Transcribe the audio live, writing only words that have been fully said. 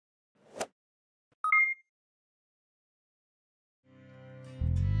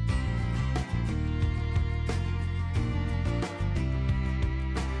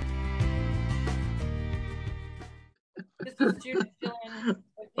Judith Gillian.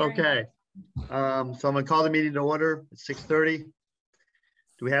 Okay. So I'm going to call the meeting to order at 6:30.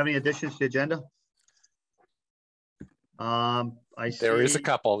 Do we have any additions to the agenda? There is a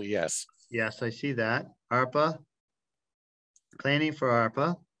couple, yes. Yes, I see that. ARPA, planning for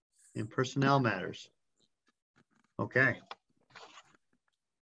ARPA, and personnel matters. Okay.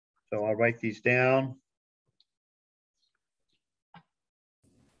 So I'll write these down.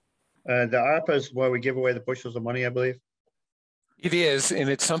 The ARPA is where we give away the bushels of money, I believe. It is, and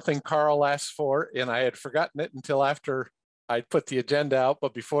it's something Carl asked for, and I had forgotten it until after I put the agenda out,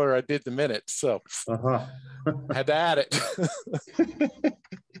 but before I did the minutes, so had to add it.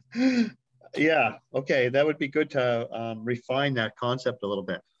 Yeah, okay, that would be good to refine that concept a little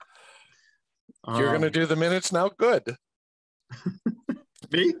bit. You're going to do the minutes now? Good.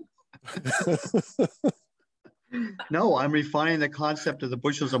 Me? No, I'm refining the concept of the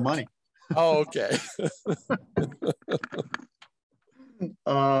bushels of money. Oh, okay.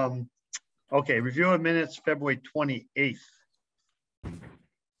 Okay, review of minutes, February 28th.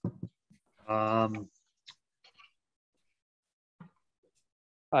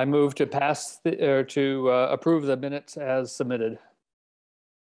 I move to pass to approve the minutes as submitted.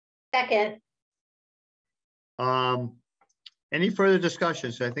 Second. Any further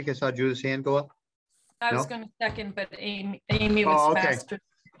discussions? I think I saw Judith's hand go up. I was going to second, but Amy was faster.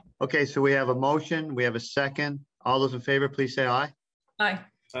 Okay, so we have a motion, we have a second. All those in favor, please say aye. Aye.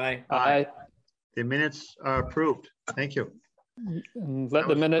 Aye. Aye. The minutes are approved. Thank you. And let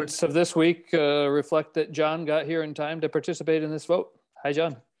the minutes of this week reflect that John got here in time to participate in this vote. Hi,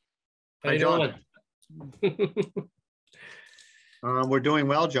 John. Hi, John. We're doing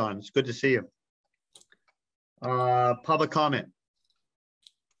well, John. It's good to see you. Public comment.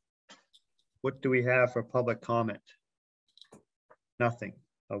 What do we have for public comment? Nothing.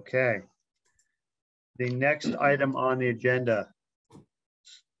 Okay. The next item on the agenda,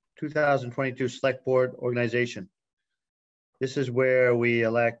 2022 Select Board organization. This is where we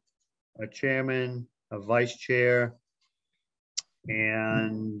elect a chairman, a vice chair,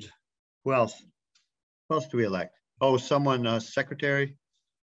 and who else? Who else do we elect? Oh, someone, a secretary.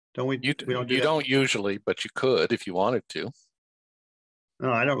 Don't we? You don't usually, but you could if you wanted to.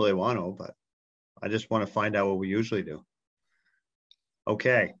 No, I don't really want to, but I just want to find out what we usually do.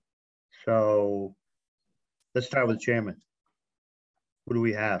 Okay, so let's start with the chairman. What do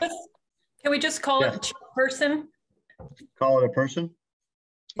we have? Can we just call it chairperson? Call it a person?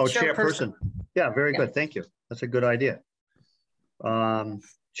 Oh, chairperson. Yeah, very good. Thank you. That's a good idea.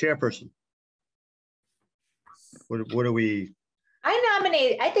 Chairperson. What do we?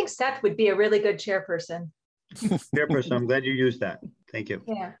 I think Seth would be a really good chairperson. Chairperson, I'm glad you used that. Thank you.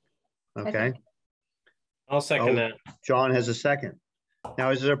 Yeah. Okay. I'll second that. John has a second.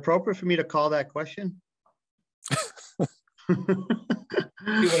 Now, is it appropriate for me to call that question? Do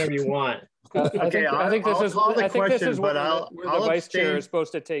whatever you want. I think this is where the vice chair is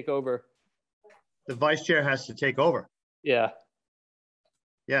supposed to take over. The vice chair has to take over. Yeah.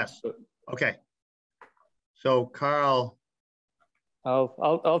 Yes. Okay. So Carl.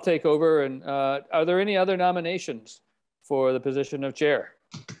 I'll take over. And are there any other nominations for the position of chair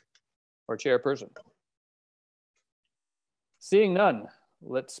or chairperson? Seeing none,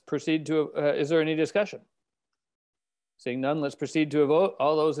 let's proceed to, is there any discussion? Seeing none, let's proceed to a vote.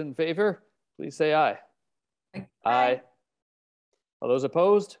 All those in favor, please say aye. Aye. Aye. All those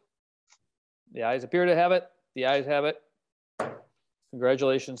opposed? The ayes appear to have it. The ayes have it.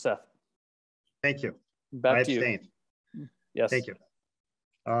 Congratulations, Seth. Thank you. Back to you. Yes. Thank you.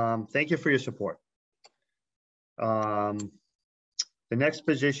 Thank you for your support. The next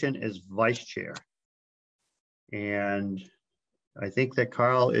position is vice chair. And I think that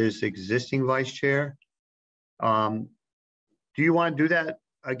Carl is existing vice chair. Do you want to do that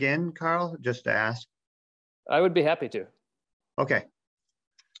again, Carl? Just to ask. I would be happy to. Okay.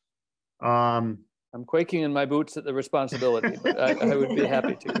 I'm quaking in my boots at the responsibility, but I would be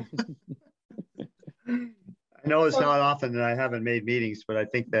happy to. I know it's not often that I haven't made meetings, but I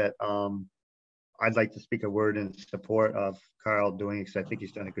think that I'd like to speak a word in support of Carl doing it, because I think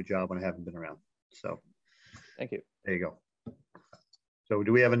he's done a good job when I haven't been around. So thank you. There you go. So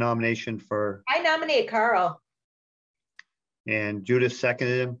do we have a nomination for? I nominate Carl. And Judith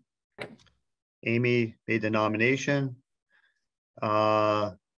seconded him. Amy made the nomination.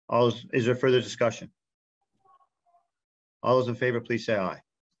 Is there further discussion? All those in favor, please say aye.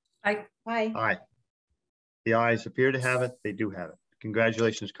 Aye. Aye. Aye. The ayes appear to have it. They do have it.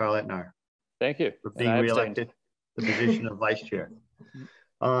 Congratulations, Carl Etnar. Thank you. For being reelected the position of vice chair.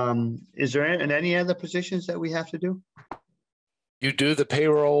 Is there any other positions that we have to do? You do the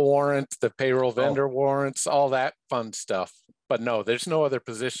payroll warrant, the payroll vendor warrants, all that fun stuff. But no, there's no other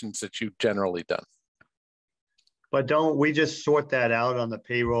positions that you've generally done. But don't we just sort that out on the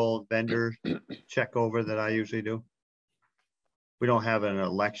payroll vendor check over that I usually do? We don't have an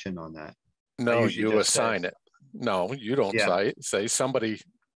election on that. No, usually you just assign say- it. No, you don't Yeah. say somebody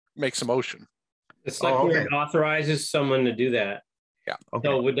makes a motion. The select board okay. authorizes someone to do that. Okay.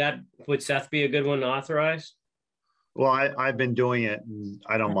 So would Seth be a good one to authorize? Well, I've been doing it and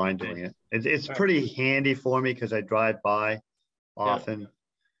I don't mind doing it. It's pretty handy for me because I drive by often.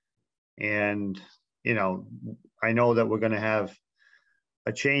 And, you know, I know that we're going to have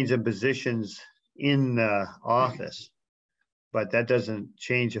a change in positions in the office, but that doesn't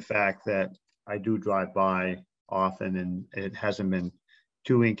change the fact that I do drive by often and it hasn't been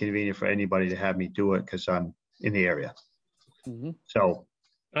too inconvenient for anybody to have me do it because I'm in the area. Mhm. So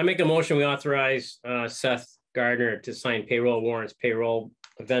I make a motion, we authorize Seth Gardner to sign payroll warrants, payroll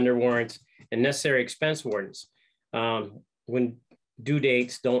vendor warrants, and necessary expense warrants when due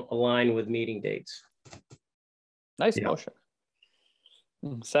dates don't align with meeting dates. Nice Yeah. motion.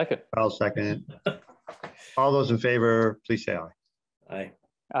 Second. I'll second it. All those in favor, please say aye. Aye.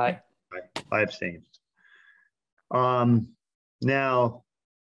 Aye. I abstain. Now,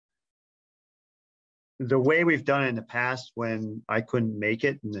 the way we've done it in the past when I couldn't make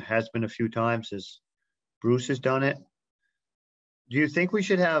it, and it has been a few times, is Bruce has done it. Do you think we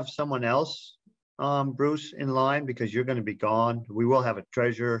should have someone else, Bruce, in line because you're going to be gone? We will have a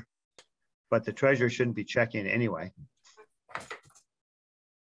treasurer, but the treasurer shouldn't be checking anyway.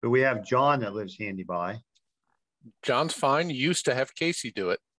 But we have John that lives handy by. John's fine. You used to have Casey do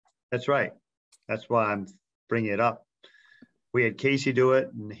it. That's right. That's why I'm bringing it up. We had Casey do it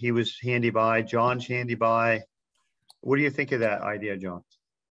and he was handy by. John's handy by. What do you think of that idea, John?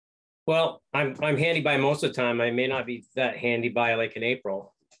 Well, I'm handy by most of the time. I may not be that handy by like in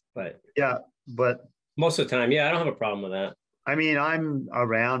April, but Yeah, but most of the time, yeah, I don't have a problem with that. I mean, I'm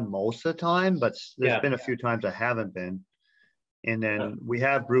around most of the time, but there's Yeah. been a few times I haven't been. And then we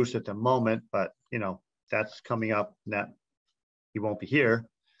have Bruce at the moment, but you know, that's coming up and that he won't be here,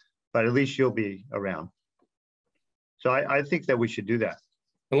 but at least you'll be around. So I think that we should do that.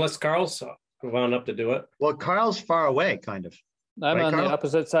 Unless Carl's wound up to do it. Well, Carl's far away, kind of. I'm Right, on Carl? the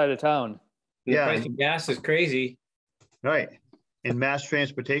opposite side of town. And Yeah. the price of gas is crazy. Right. And mass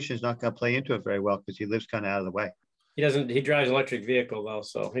transportation is not going to play into it very well because he lives kind of out of the way. He drives an electric vehicle though,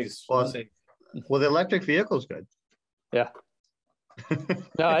 so he's Well, safe. Well, the electric vehicle is good. Yeah.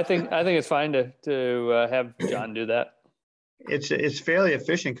 No, I think it's fine to have John do that. It's fairly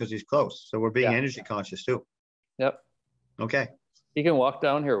efficient because he's close. So we're being Yeah. energy conscious too. Yep. Okay. He can walk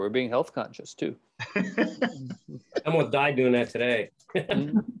down here. We're being health conscious too. I almost died doing that today.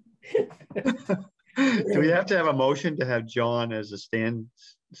 Mhm. Do we have to have a motion to have John as a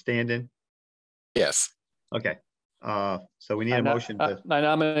stand-in? Yes. Okay. So we need a motion to, I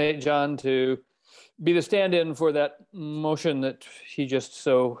nominate John to be the stand-in for that motion that he just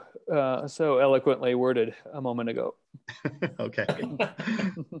so eloquently worded a moment ago. okay.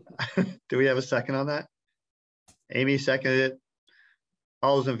 Do we have a second on that? Amy seconded it.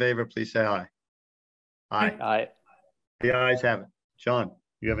 All those in favor, please say aye. Aye. Aye. The ayes have it. John,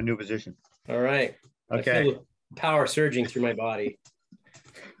 you have a new position. All right. I Okay. feel the power surging through my body.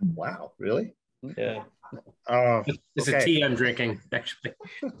 Wow, really? Yeah. Oh, It's a okay. tea I'm drinking, actually.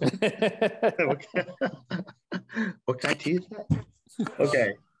 What kind of tea is that?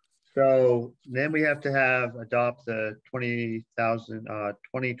 Okay, so then we have to adopt the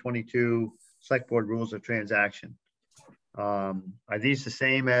 2022 Select Board Rules of Transaction. Are these the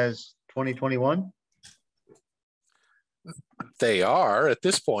same as 2021? They are at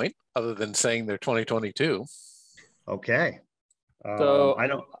this point, other than saying they're 2022. Okay. So I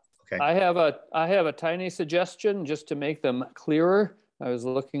don't, okay. I have a tiny suggestion just to make them clearer. I was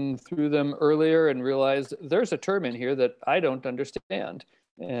looking through them earlier and realized there's a term in here that I don't understand.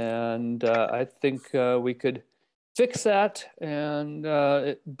 And I think we could fix that. And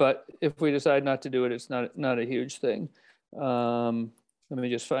but if we decide not to do it, it's not a huge thing. Let me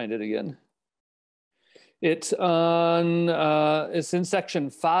just find it again. It's in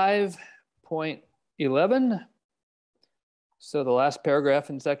section 5.11. So the last paragraph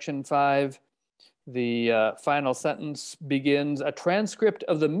in section 5, the final sentence begins, a transcript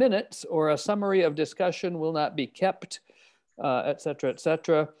of the minutes or a summary of discussion will not be kept, et cetera, et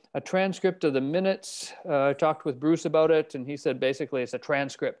cetera. A transcript of the minutes, I talked with Bruce about it, and he said basically it's a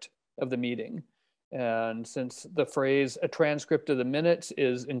transcript of the meeting. And since the phrase a transcript of the minutes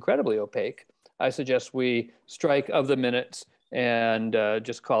is incredibly opaque, I suggest we strike of the minutes and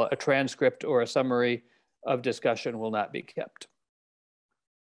just call it a transcript or a summary of discussion will not be kept.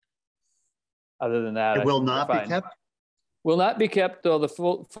 Other than that, It I will think we're not be fine. kept? Will not be kept, though the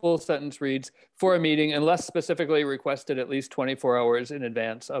full sentence reads, for a meeting unless specifically requested at least 24 hours in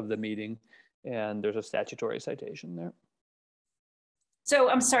advance of the meeting. And there's a statutory citation there. So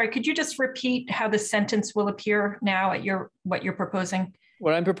I'm sorry, could you just repeat how the sentence will appear now at what you're proposing?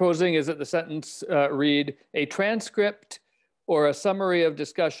 What I'm proposing is that the sentence read, a transcript or a summary of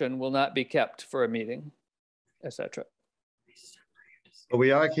discussion will not be kept for a meeting, etc. But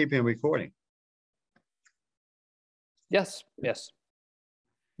we are keeping a recording. Yes, yes.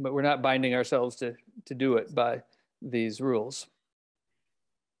 But we're not binding ourselves to do it by these rules.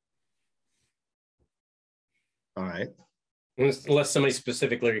 All right. Unless somebody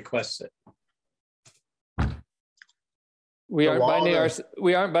specifically requests it. We So aren't while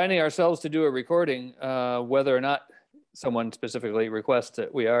we aren't binding ourselves to do a recording, whether or not someone specifically requests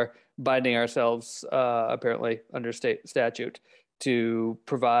it. We are binding ourselves, apparently under state statute, to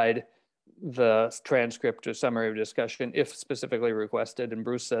provide the transcript or summary of discussion if specifically requested. And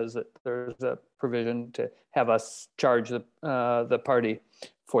Bruce says that there's a provision to have us charge the party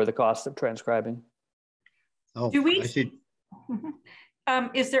for the cost of transcribing. Oh, Do we- I see.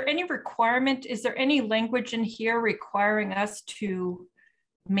 Is there any requirement, is there any language in here requiring us to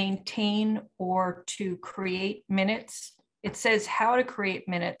maintain or to create minutes? It says how to create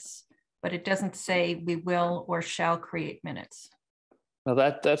minutes, but it doesn't say we will or shall create minutes. Well,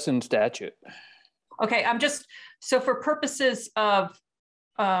 that's in statute. Okay, so for purposes of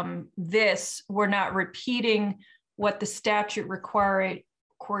this, we're not repeating what the statute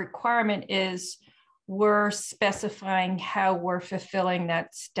requirement is. We're specifying how we're fulfilling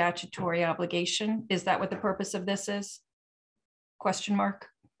that statutory obligation. Is that what the purpose of this is? Question mark.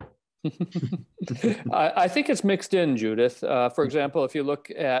 I think it's mixed in, Judith. For example, if you look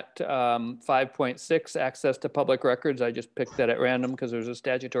at 5.6, access to public records, I just picked that at random because there's a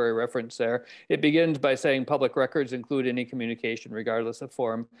statutory reference there. It begins by saying public records include any communication, regardless of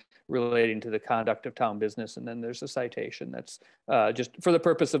form, relating to the conduct of town business. And then there's a citation that's just for the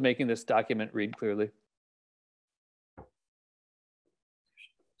purpose of making this document read clearly.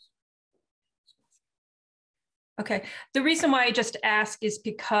 Okay, the reason why I just ask is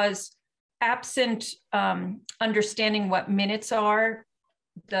because absent understanding what minutes are,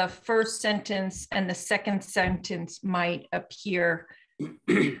 the first sentence and the second sentence might appear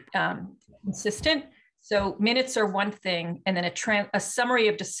consistent. So minutes are one thing, and then a summary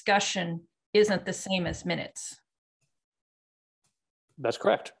of discussion isn't the same as minutes. That's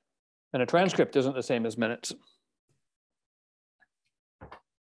correct. And a transcript isn't the same as minutes.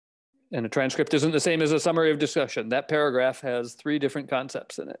 And a transcript isn't the same as a summary of discussion. That paragraph has 3 different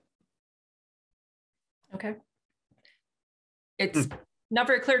concepts in it. Okay. It's not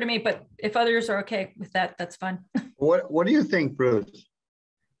very clear to me, but if others are okay with that, that's fine. What do you think, Bruce?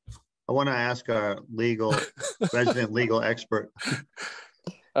 I want to ask our resident legal expert.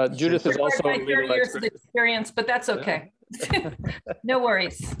 Judith is also My a 30 legal years expert. of experience, but that's okay. No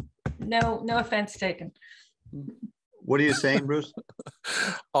worries. No offense taken. What are you saying, Bruce?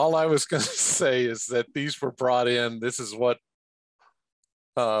 All I was going to say is that these were brought in. This is what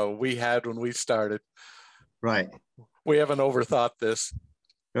we had when we started. Right. We haven't overthought this.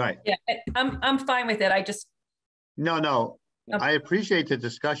 Right. Yeah, I'm fine with it. I just. No. I appreciate the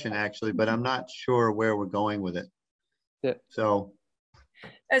discussion actually, but I'm not sure where we're going with it. Yeah. So.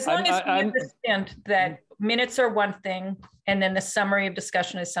 As long as we understand that minutes are one thing, and then the summary of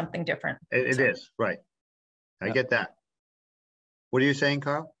discussion is something different. It is, right. I get that. What are you saying,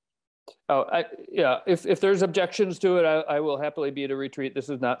 Carl? Oh, yeah. If there's objections to it, I will happily be at a retreat. This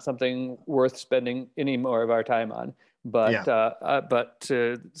is not something worth spending any more of our time on. But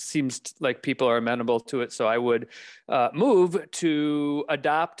seems like people are amenable to it. So I would move to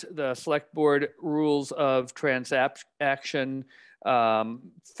adopt the select board rules of transaction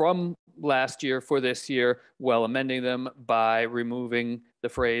from last year for this year, while amending them by removing the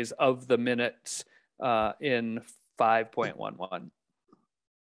phrase of the minutes in 5.11.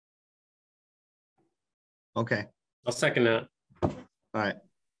 Okay. I'll second that. All right.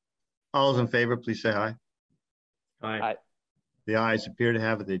 All those in favor, please say aye. Aye. The ayes appear to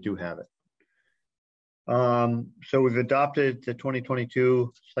have it. They do have it. So we've adopted the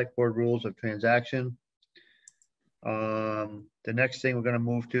 2022 Select Board Rules of Transaction. The next thing we're going to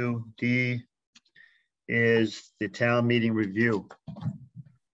move to, D, is the town meeting review.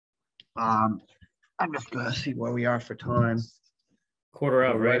 I'm just going to see where we are for time. Quarter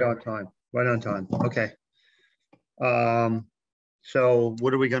out, right? Right on time. Right on time. Okay. So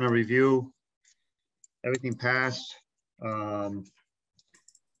what are we going to review? Everything passed.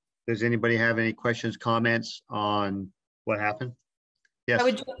 Does anybody have any questions, comments on what happened? Yes.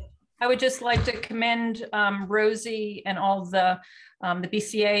 I would just like to commend Rosie and all the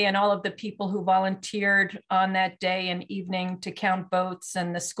BCA and all of the people who volunteered on that day and evening to count votes.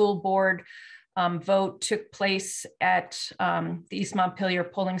 And the school board vote took place at the East Montpelier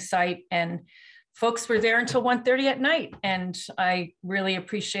polling site, and folks were there until 1:30 at night. And I really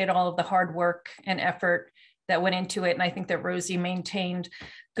appreciate all of the hard work and effort that went into it. And I think that Rosie maintained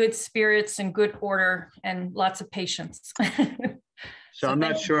good spirits and good order and lots of patience. So I'm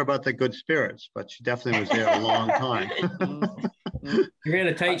not sure about the good spirits, but she definitely was there a long time. You ran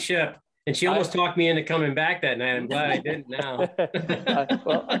a tight ship, and she almost talked me into coming back that night. I'm glad I didn't now.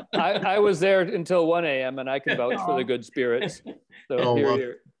 Well, I was there until 1 a.m. and I can vouch for the good spirits. So Oh, here, well.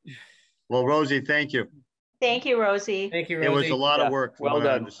 here. Well, Rosie, thank you. Thank you, Rosie. Thank you, Rosie. It was a lot Yeah, of work from well what I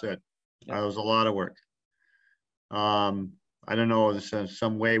done. understood. Yeah. It was a lot of work. I don't know if there's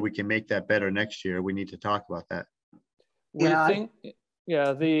some way we can make that better next year. We need to talk about that. We Yeah, think,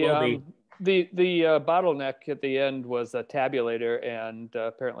 yeah, the bottleneck at the end was a tabulator, and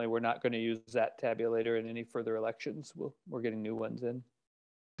apparently we're not going to use that tabulator in any further elections. We're getting new ones in.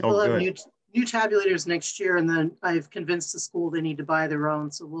 Oh, we'll have good. new tabulators next year, and then I've convinced the school they need to buy their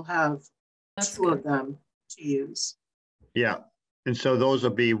own, so we'll have That's two of them to use. Yeah. And so those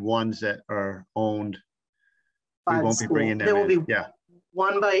will be ones that are owned. We by the won't be school. bringing them There will in. be Yeah.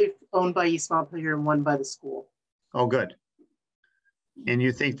 one owned by East Montpelier and one by the school. Oh, good. And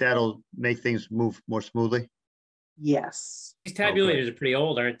you think that'll make things move more smoothly? Yes, These tabulators are pretty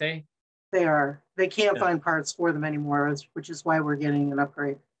old, aren't they? they are. They can't Yeah. find parts for them anymore, which is why we're getting an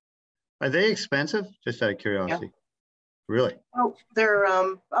upgrade. Are they expensive? Just out of curiosity. Really? Oh, they're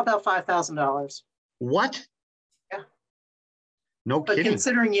about $5,000. What? Yeah. No But kidding.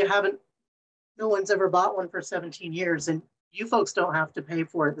 considering no one's ever bought one for 17 years, and you folks don't have to pay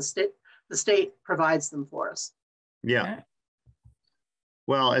for it. The state provides them for us. Yeah.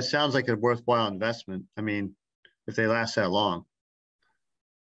 Well, it sounds like a worthwhile investment. I mean, if they last that long.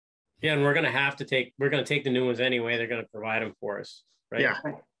 Yeah, and we're gonna take the new ones anyway. They're gonna provide them for us, right? Yeah.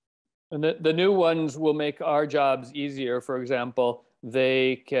 And the new ones will make our jobs easier. For example,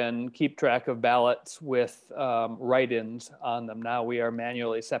 they can keep track of ballots with write-ins on them. Now we are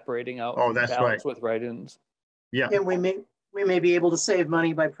manually separating out Oh, that's ballots right. with write-ins. Yeah. And we may be able to save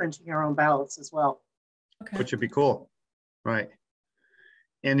money by printing our own ballots as well. Okay. Which would be cool. Right.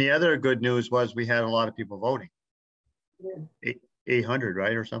 And the other good news was we had a lot of people voting. Yeah. 800,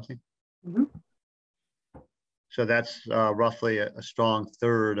 right, or something? Mhm. So that's roughly a strong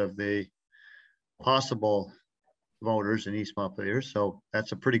third of the possible voters in East Montpelier. So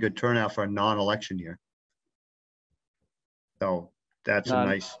that's a pretty good turnout for a non-election year. So that's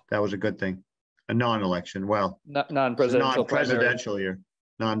that was a good thing. A non-election, well, Non-presidential. non-presidential year,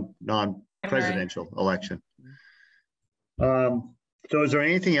 non-presidential election. So is there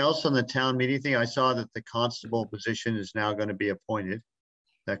anything else on the town meeting thing? I saw that the constable position is now going to be appointed.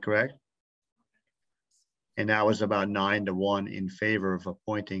 Is that correct? And that was about 9-1 in favor of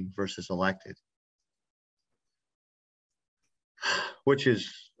appointing versus elected, which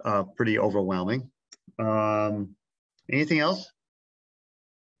is pretty overwhelming. Anything else?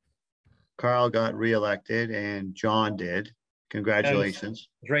 Carl got reelected and John did. Congratulations.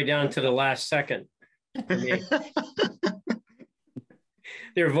 It's right down to the last second for me.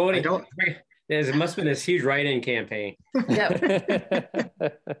 They're voting. It must have been this huge write-in campaign. Yeah.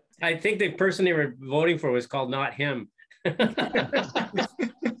 I think the person they were voting for was called Not Him.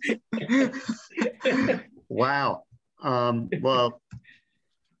 Wow. Well,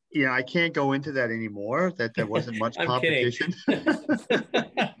 yeah, I can't go into that anymore. That there wasn't much competition.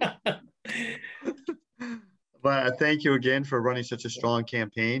 But thank you again for running such a strong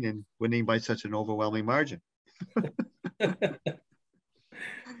campaign and winning by such an overwhelming margin.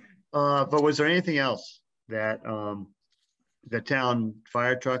 But was there anything else that the town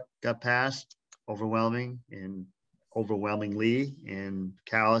fire truck got passed overwhelmingly in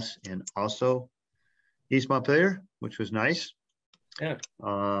Calais and also East Montpelier, which was nice. Yeah.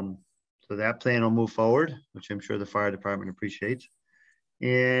 So that plan will move forward, which I'm sure the fire department appreciates.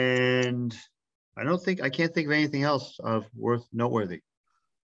 And I can't think of anything else of noteworthy.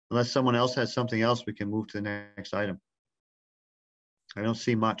 Unless someone else has something else, we can move to the next item. I don't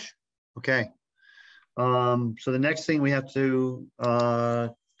see much. Okay. So the next thing we have to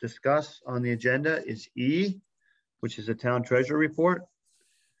discuss on the agenda is E, which is a town treasurer report.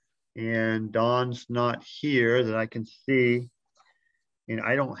 And Dawn's not here that I can see. And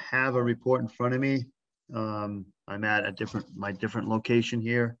I don't have a report in front of me. I'm at my different location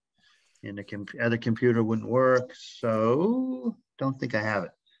here. And the other computer wouldn't work. So don't think I have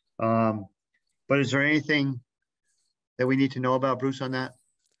it. But is there anything that we need to know about, Bruce, on that?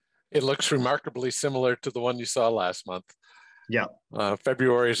 It looks remarkably similar to the one you saw last month. Yeah.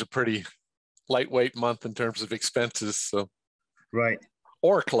 February is a pretty lightweight month in terms of expenses, so. Right.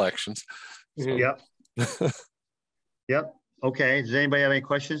 Or collections. Mhm. Yep. Yep. Okay. Does anybody have any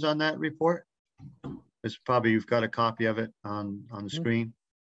questions on that report? It's probably, you've got a copy of it on the screen.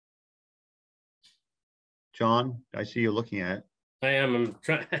 John, I see you looking at it. I am. I'm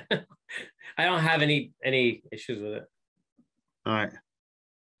trying. I don't have any issues with it. All right.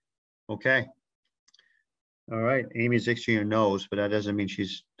 Okay. All right. Amy's exchanging her nose, but that doesn't mean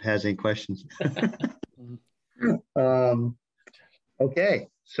she's has any questions. Okay.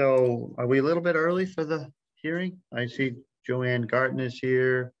 So are we a little bit early for the hearing? I see Joanne Garten is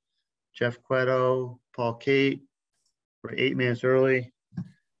here, Jeff Cueto, Paul Kate. We're 8 minutes early.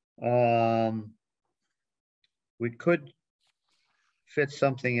 We could fit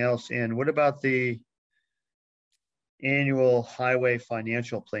something else in. What about the annual highway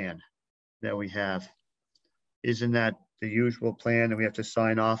financial plan that we have? Isn't that the usual plan that we have to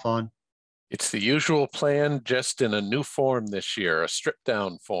sign off on? It's the usual plan, just in a new form this year, a stripped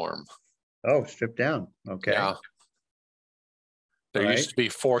down form. Oh, stripped down. Okay. Yeah. There used to be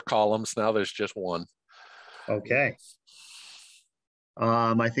 4 columns. Now there's just 1. Okay.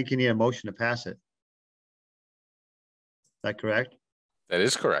 I think you need a motion to pass it. Is that correct? That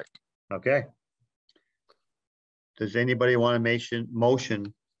is correct. Okay. Does anybody want to make a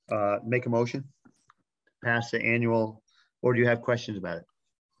motion to pass the annual, or do you have questions about it?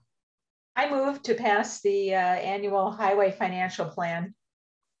 I move to pass the annual highway financial plan.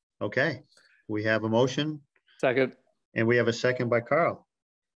 Okay, we have a motion. Second. And we have a second by Carl.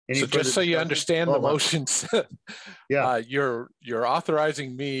 So just so you understand the motions, yeah, you're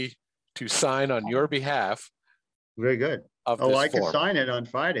authorizing me to sign on your behalf. Very good. Oh, I could sign it on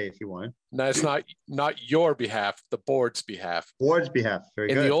Friday if you want. No, it's not your behalf, the board's behalf. Board's behalf. Very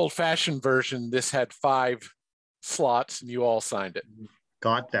good. In the old-fashioned version, this had 5 slots, and you all signed it.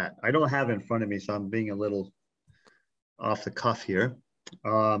 Got that. I don't have it in front of me, so I'm being a little off the cuff here.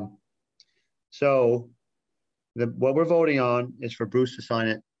 So what we're voting on is for Bruce to sign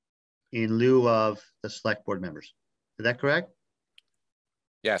it in lieu of the select board members. Is that correct?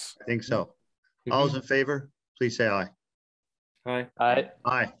 Yes. I think so. All those in favor, please say aye. Aye. Aye.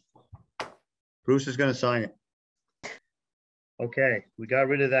 Aye. Bruce is going to sign it. Okay, we got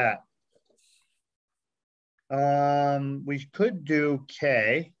rid of that. We could do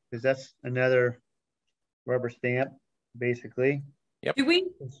K, because that's another rubber stamp, basically. Yep.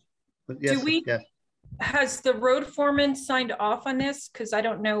 Yes. Has the road foreman signed off on this? Because I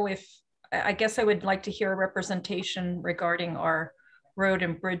don't know if, I guess I would like to hear a representation regarding our road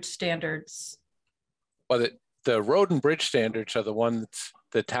and bridge standards. Well, the road and bridge standards are the ones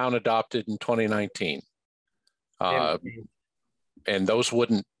the town adopted in 2019. And those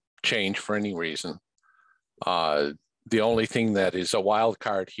wouldn't change for any reason. The only thing that is a wild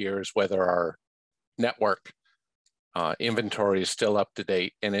card here is whether our network inventory is still up to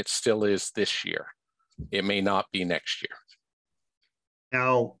date, and it still is this year. It may not be next year.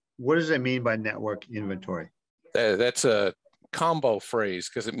 Now, what does it mean by network inventory? That's a combo phrase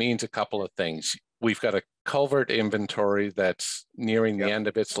because it means a couple of things. We've got a culvert inventory that's nearing the end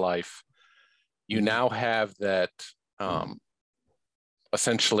of its life. You now have that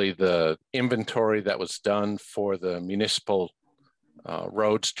essentially the inventory that was done for the municipal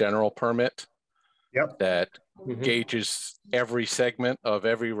roads general permit. Yep. That gauges every segment of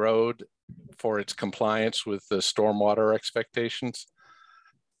every road for its compliance with the stormwater expectations.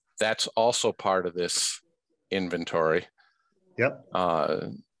 That's also part of this inventory. Yep.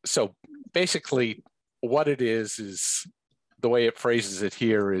 So basically what it is the way it phrases it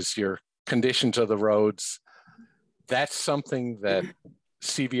here is your conditions of the roads. That's something that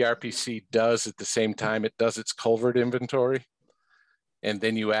CVRPC does at the same time it does its culvert inventory. And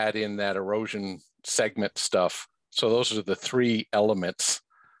then you add in that erosion segment stuff. So those are the 3 elements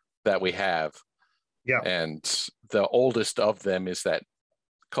that we have. Yeah. And the oldest of them is that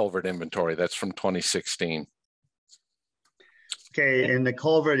culvert inventory. That's from 2016. Okay, and the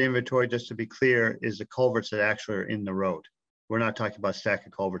culvert inventory, just to be clear, is the culverts that actually are in the road. We're not talking about stack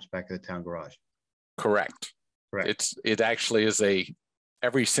of culverts back at the town garage. Correct. Correct. It actually is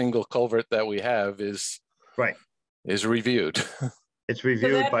every single culvert that we have is reviewed. It's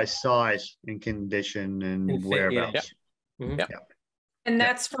reviewed by size and condition and whereabouts. Yeah. And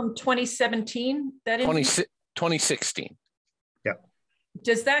that's from 2017? 2016. Yeah.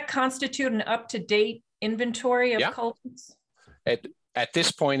 Does that constitute an up-to-date inventory of culverts? At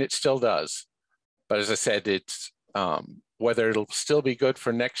this point, it still does. But as I said, it's whether it'll still be good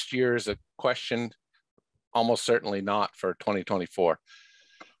for next year is a question. Almost certainly not for 2024.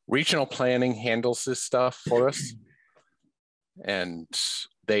 regional planning handles this stuff for us. And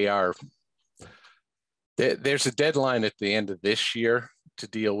there's a deadline at the end of this year to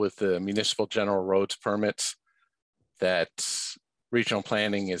deal with the municipal general roads permits that regional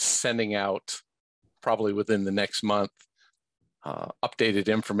planning is sending out probably within the next month, updated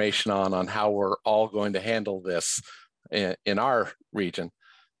information on how we're all going to handle this in our region.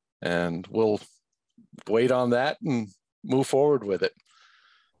 And we'll wait on that and move forward with it.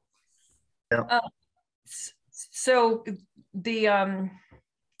 Yeah. So the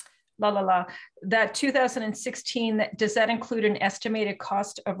that 2016, does that include an estimated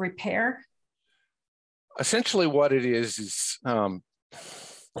cost of repair? Essentially what it is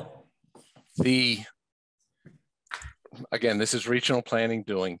again, this is regional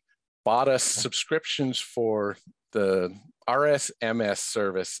planning bought us subscriptions for the RSMS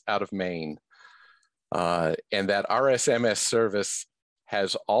service out of Maine. And that RSMS service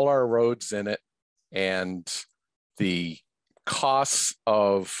has all our roads in it, and the costs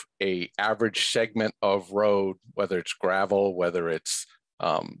of a average segment of road, whether it's gravel, whether it's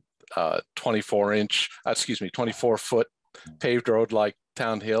 24-foot paved road like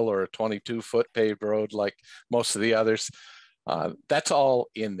Town Hill, or a 22-foot paved road like most of the others, that's all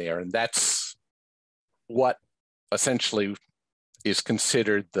in there. And that's what essentially is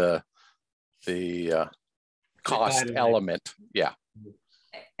considered the cost element. Yeah.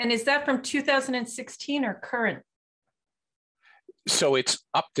 And is that from 2016 or current? So it's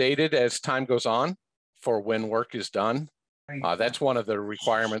updated as time goes on for when work is done. That's one of the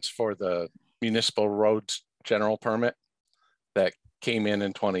requirements for the municipal roads general permit that came in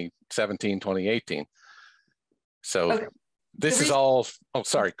 2017, 2018. So okay. This is all, oh,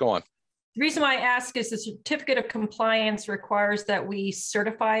 sorry, go on. The reason why I ask is the certificate of compliance requires that we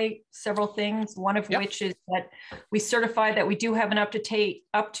certify several things, one of which is that we certify that we do have an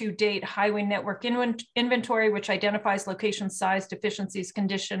up-to-date highway network inventory, which identifies location, size, deficiencies,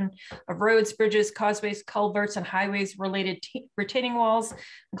 condition of roads, bridges, causeways, culverts, and highways related retaining walls,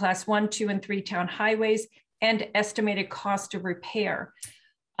 class 1, 2, and 3 town highways, and estimated cost of repair.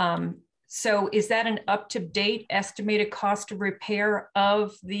 So is that an up-to-date estimated cost of repair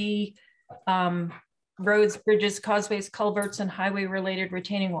of the roads, bridges, causeways, culverts, and highway related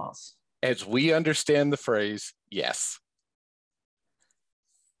retaining walls? As we understand the phrase, yes.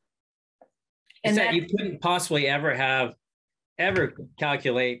 And that you couldn't possibly ever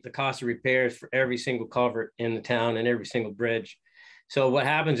calculate the cost of repairs for every single culvert in the town and every single bridge. So what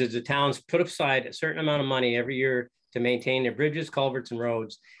happens is the towns put aside a certain amount of money every year to maintain their bridges, culverts, and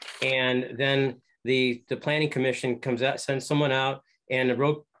roads. And then the planning commission comes out, sends someone out, and the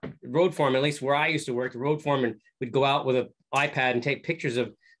road foreman, at least where I used to work, the road foreman would go out with an iPad and take pictures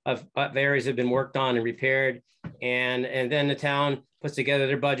of areas that have been worked on and repaired. And then the town puts together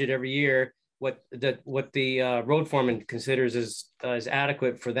their budget every year, what the road foreman considers as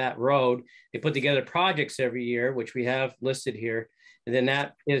adequate for that road. They put together projects every year, which we have listed here. And then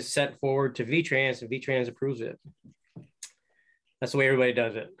that is sent forward to VTrans, and VTrans approves it. That's the way everybody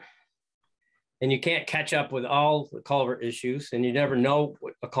does it. And you can't catch up with all the culvert issues, and you never know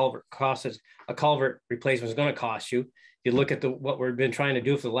what a culvert replacement is going to cost you. You look at what we've been trying to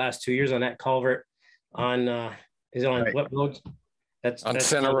do for the last 2 years on that culvert on is it on right. What roads? That's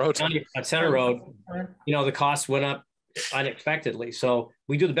Center Road. On Center Road. You know, the cost went up unexpectedly. So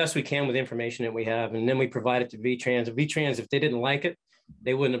we do the best we can with the information that we have, and then we provide it to VTrans. And VTrans, if they didn't like it,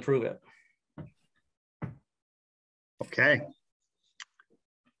 they wouldn't approve it. Okay.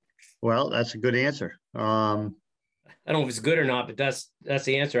 Well, that's a good answer. I don't know if it's good or not, but that's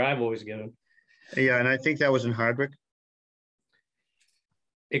the answer I've always given. Yeah, and I think that was in Hardwick.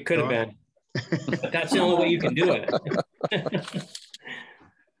 It could have been, but that's the only way you can do it.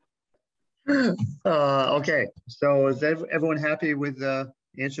 Okay, so is everyone happy with the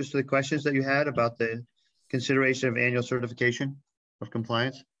answers to the questions that you had about the consideration of annual certification of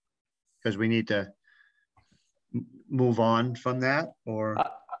compliance? Because we need to move on from that, or?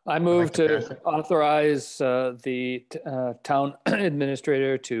 I move to authorize the town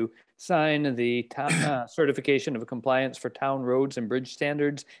administrator to sign the certification of compliance for town roads and bridge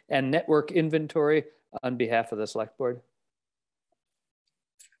standards and network inventory on behalf of the select board.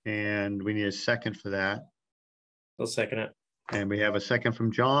 And we need a second for that. I'll second it. And we have a second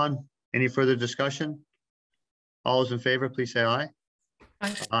from John. Any further discussion? All those in favor, please say aye.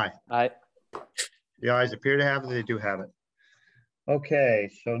 Aye. Aye. Aye. The ayes appear to have it. They do have it. Okay,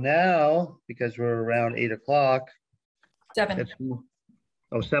 so now, because we're around 8 o'clock. 7.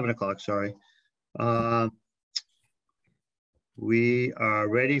 Oh, 7 o'clock, sorry. We are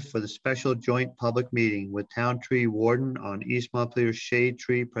ready for the special joint public meeting with Town Tree Warden on East Montpelier Shade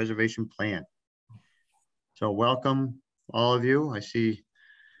Tree Preservation Plan. So welcome all of you. I see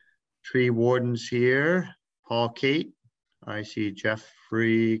tree wardens here, Paul Kate. I see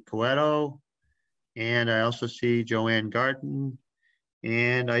Jeffrey Coetto, and I also see Joanne Garten,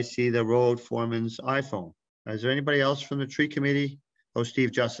 and I see the road foreman's iPhone. Is there anybody else from the tree committee? Oh,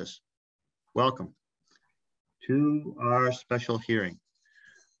 Steve Justice. Welcome to our special hearing.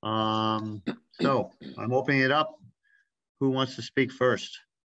 So I'm opening it up. Who wants to speak first?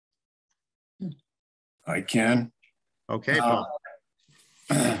 I can. Okay, Paul.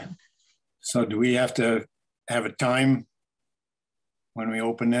 So do we have to have a time when we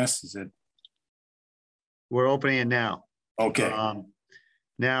open this? Is it? We're opening it now. Okay.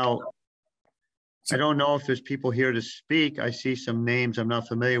 Now, I don't know if there's people here to speak. I see some names I'm not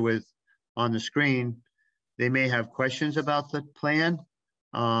familiar with on the screen. They may have questions about the plan.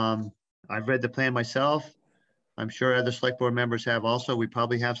 I've read the plan myself. I'm sure other select board members have also. We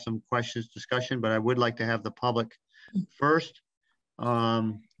probably have some questions, discussion, but I would like to have the public first.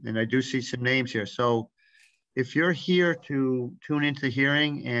 And I do see some names here. So if you're here to tune into the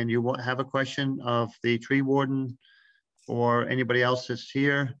hearing and you have a question of the tree warden or anybody else that's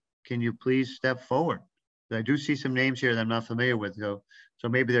here, can you please step forward? I do see some names here that I'm not familiar with, so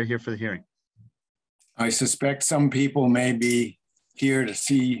maybe they're here for the hearing. I suspect some people may be here to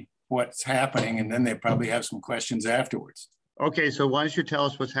see what's happening, and then they probably have some questions afterwards. Okay, so why don't you tell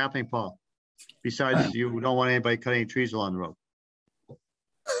us what's happening, Paul? Besides, you don't want anybody cutting trees along the road.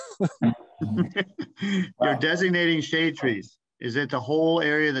 You're designating shade trees. Is it the whole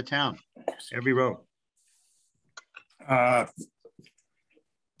area of the town? Every road?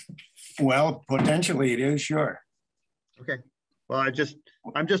 Well, potentially it is, sure. Okay. Well,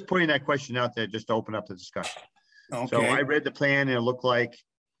 I'm just putting that question out there just to open up the discussion. Okay. So I read the plan and it looked like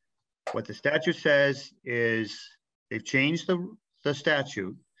what the statute says is they've changed the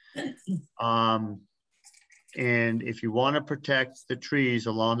statute. And if you want to protect the trees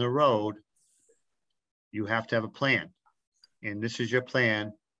along the road, you have to have a plan. And this is your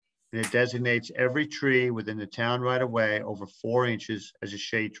plan. And it designates every tree within the town right of way over 4 inches as a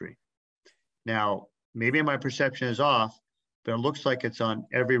shade tree. Now, maybe my perception is off, but it looks like it's on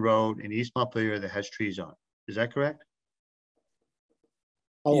every road in East Montpelier that has trees on. Is that correct?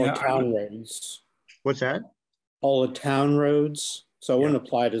 All Yeah, the town roads. What's that? All the town roads. So it Yeah. wouldn't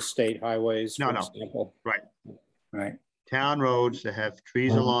apply to state highways, for No. example. Right. Right. Town roads that have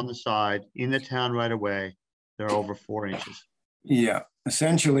trees along the side in the town right of way, they're over 4 inches. Yeah.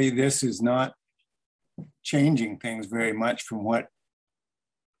 Essentially, this is not changing things very much from what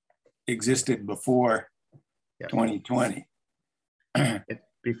existed before 2020.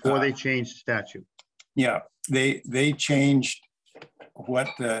 Before they changed the statute. Yeah, they changed what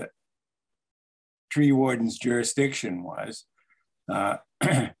the tree warden's jurisdiction was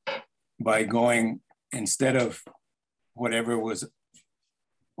by going, instead of whatever was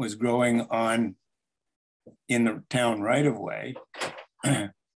growing on in the town right of way,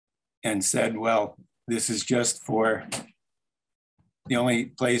 and said, well, this is just for the only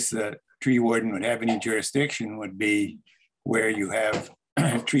place the tree warden would have any jurisdiction would be where you have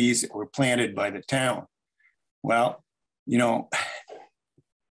trees that were planted by the town. Well, you know,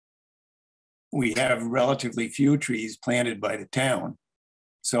 we have relatively few trees planted by the town.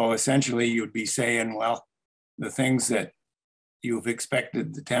 So essentially you'd be saying, well, the things that you've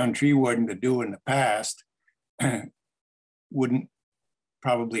expected the town tree warden to do in the past wouldn't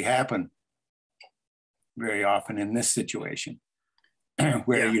probably happen very often in this situation,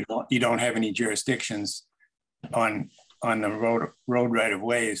 where you don't have any jurisdictions on the road right of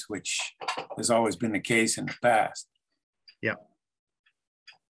ways, which has always been the case in the past.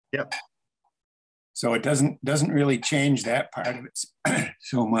 Yep. So it doesn't really change that part of it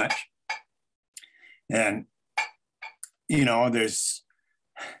so much. And you know,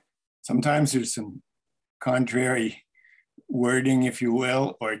 sometimes there's some contrary wording, if you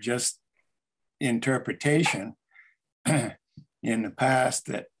will, or just interpretation in the past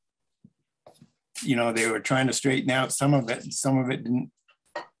that, you know, they were trying to straighten out some of it, and some of it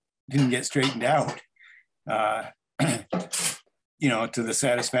didn't get straightened out, you know, to the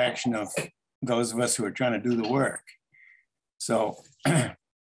satisfaction of those of us who are trying to do the work. So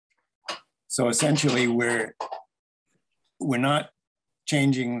essentially we're not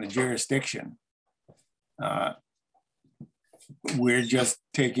changing the jurisdiction. We're just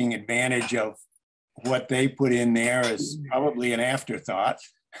taking advantage of what they put in there as probably an afterthought,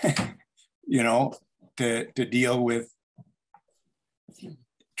 you know, to deal with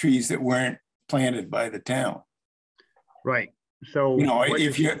trees that weren't planted by the town. Right. So You know,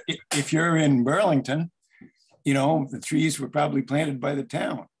 if you're in Burlington, you know, the trees were probably planted by the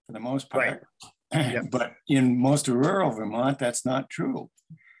town for the most part. Right. Yep. But in most of rural Vermont, that's not true.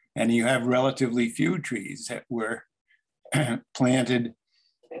 And you have relatively few trees that were planted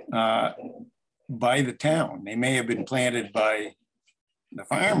by the town. They may have been planted by the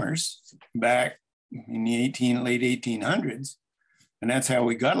farmers back in the late 1800s. And that's how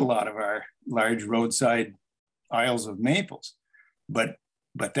we got a lot of our large roadside aisles of maples. But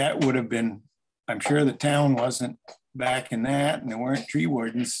that would have been, I'm sure the town wasn't back in that, and there weren't tree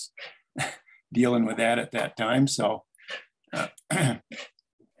wardens dealing with that at that time. So that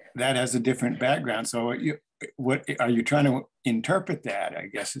has a different background. So what are you trying to interpret that, I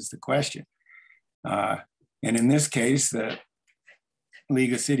guess, is the question. And in this case, the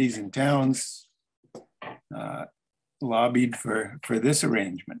League of Cities and Towns lobbied for this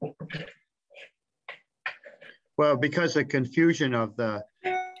arrangement. Well, because the confusion of the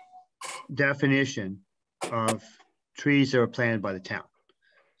definition of trees that are planted by the town.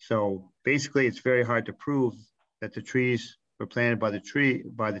 So basically, it's very hard to prove that the trees were planted by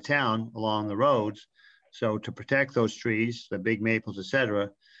the town along the roads. So to protect those trees, the big maples,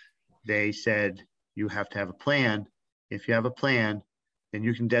 etc., they said you have to have a plan. If you have a plan, then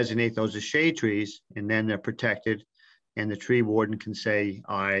you can designate those as shade trees, and then they're protected, and the tree warden can say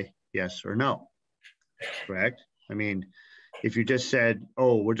aye, yes, or no. Correct? I mean, if you just said,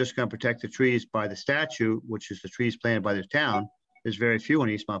 oh, we're just going to protect the trees by the statute, which is the trees planted by the town, there's very few in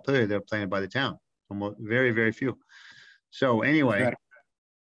East Montpelier that are planted by the town. Almost very, very few. So anyway,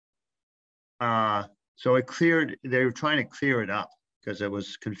 so they were trying to clear it up because it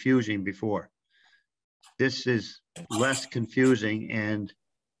was confusing before. This is less confusing and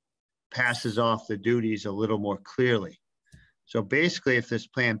passes off the duties a little more clearly. So basically, if this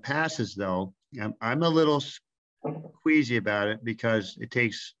plan passes, though, I'm a little queasy about it because it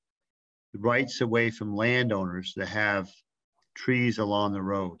takes rights away from landowners to have trees along the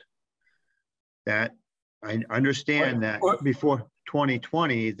road. That I understand that before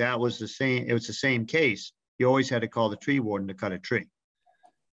 2020, that was the same. It was the same case. You always had to call the tree warden to cut a tree.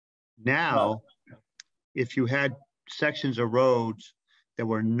 Now, if you had sections of roads that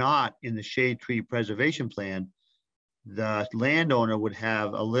were not in the shade tree preservation plan, the landowner would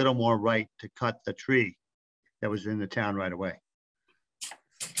have a little more right to cut the tree that was in the town right away.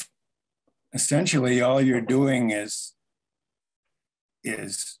 Essentially, all you're doing is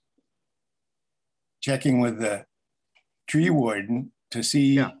checking with the tree warden to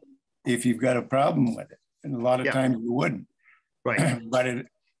see if you've got a problem with it. And a lot of times you wouldn't. Right. But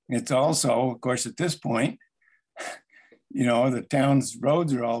it's also, of course, at this point, you know, the town's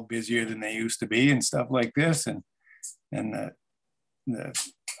roads are all busier than they used to be and stuff like this. And the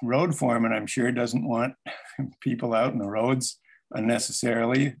road foreman, I'm sure, doesn't want people out in the roads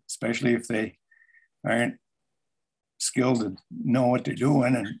unnecessarily, especially if they aren't skilled to know what they're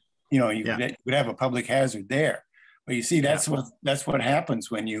doing. And, you know, you would have a public hazard there. But you see, that's what happens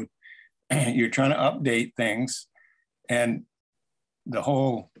when you're trying to update things, and the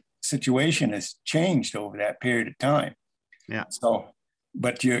whole situation has changed over that period of time. Yeah. So,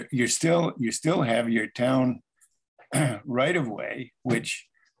 but you still have your town right of way, which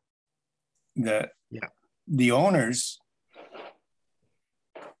the owners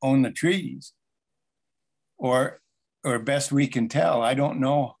own the trees, or best we can tell. I don't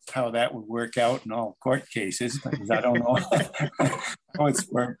know how that would work out in all court cases because I don't know how it's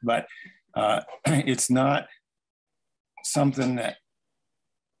worked, but it's not something that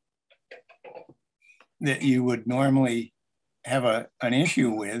you would normally have an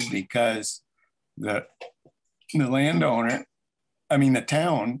issue with, because the landowner, I mean, the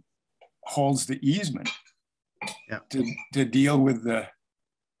town holds the easement to deal with the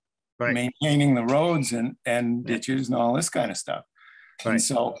maintaining the roads and ditches and all this kind of stuff. Right. And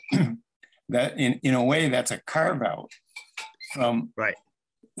so that in a way, that's a carve out from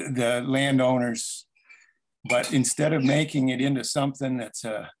the landowners. But instead of making it into something that's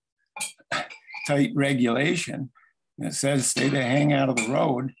a tight regulation that says stay the hang out of the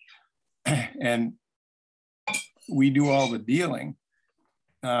road and we do all the dealing,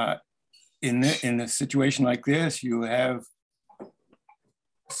 in a situation like this, you have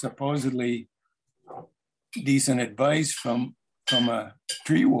supposedly decent advice from a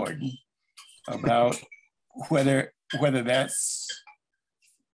tree warden about whether that's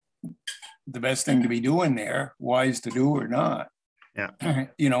the best thing to be doing there, wise to do or not. Yeah.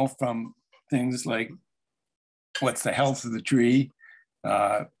 You know, from things like what's the health of the tree,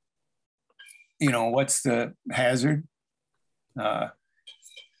 you know, what's the hazard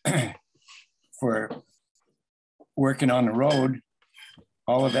for working on the road,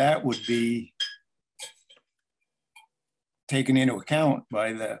 all of that would be taken into account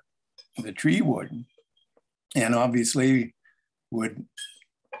by the tree warden. And obviously would,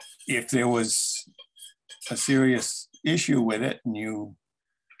 if there was a serious issue with it and you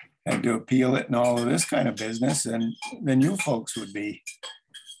had to appeal it and all of this kind of business, and then you folks would be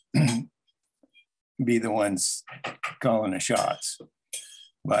the ones calling the shots.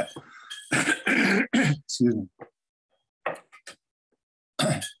 But excuse me.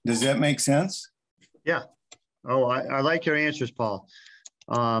 Does that make sense? Yeah. Oh, I like your answers, Paul.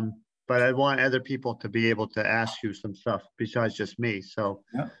 But I want other people to be able to ask you some stuff besides just me. So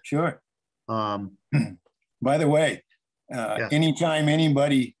yeah, sure. By the way, anytime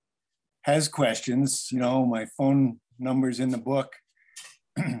anybody has questions, you know, my phone number's in the book,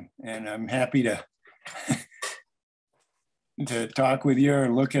 and I'm happy to to talk with you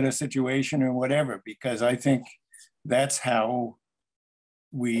or look at a situation or whatever, because I think that's how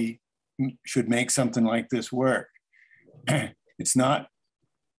we should make something like this work. It's not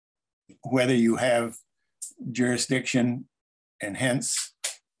whether you have jurisdiction and hence,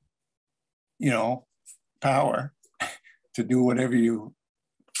 you know, power to do whatever you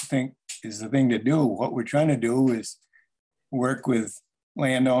think is the thing to do. What we're trying to do is work with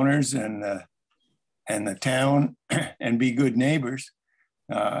landowners and the town and be good neighbors.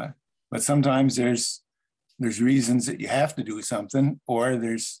 But sometimes there's reasons that you have to do something, or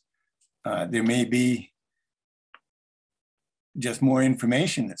there may be just more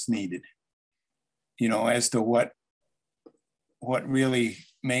information that's needed, you know, as to what really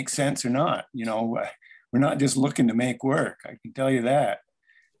makes sense or not. You know, we're not just looking to make work. I can tell you that.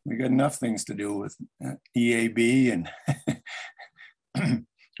 We got enough things to do with EAB and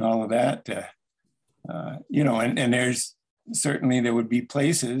all of that. You know, and there's certainly there would be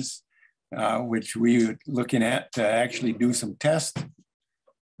places which we were looking at to actually do some test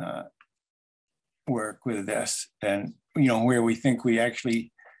work with this, and you know, where we think we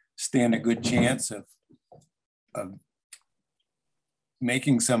actually stand a good chance of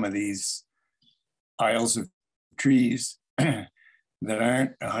making some of these aisles of trees that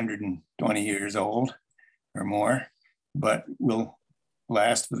aren't 120 years old or more, but will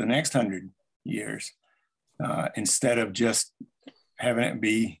last for the next 100 years, instead of just having it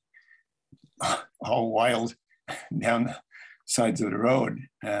be all wild down the sides of the road,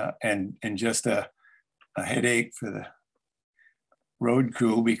 and just a headache for the road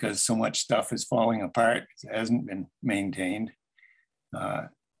crew because so much stuff is falling apart. It hasn't been maintained.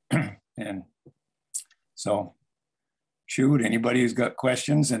 And so, shoot, anybody who's got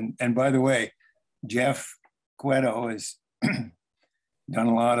questions. And by the way, Jeff Cueto has done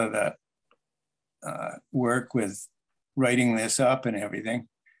a lot of the work with writing this up and everything.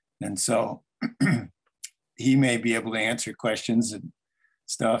 And so he may be able to answer questions and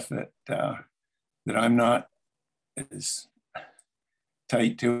stuff that I'm not as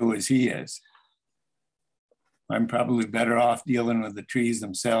tight to as he is. I'm probably better off dealing with the trees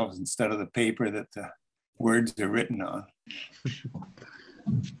themselves instead of the paper that the words are written on.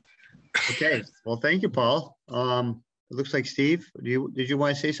 Okay, well, thank you, Paul. It looks like Steve, did you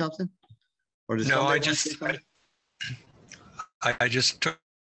want to say something? Or does no, I just took.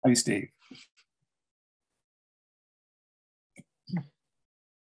 Hi, Steve.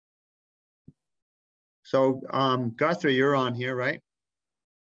 So Guthrie, you're on here, right?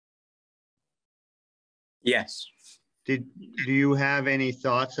 Yes. Do you have any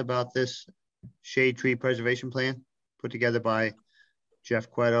thoughts about this shade tree preservation plan put together by Jeff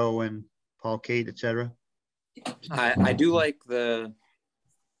Cueto and Paul Kate, et cetera? I do like the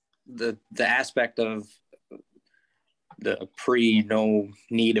aspect of the no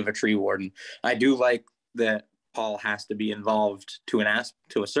need of a tree warden. I do like that Paul has to be involved to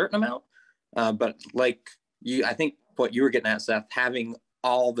a certain amount, but like I think what you were getting at, Seth, having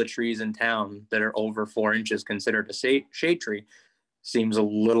all the trees in town that are over 4 inches considered a shade tree seems a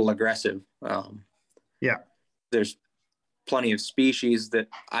little aggressive. Yeah, there's plenty of species that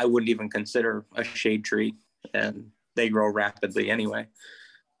I wouldn't even consider a shade tree, and they grow rapidly anyway.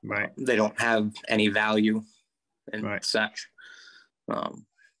 Right. They don't have any value and such.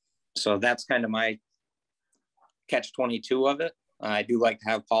 So that's kind of my catch-22 of it. I do like to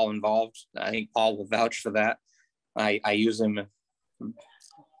have Paul involved. I think Paul will vouch for that. I use him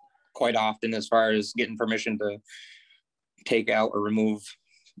quite often as far as getting permission to take out or remove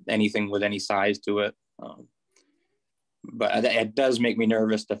anything with any size to it. But it does make me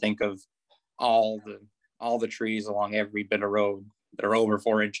nervous to think of all the trees along every bit of road that are over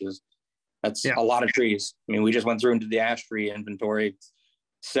 4 inches. That's a lot of trees. I mean, we just went through into the ash tree inventory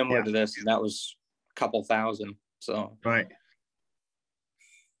similar to this, and that was a couple thousand. So Right.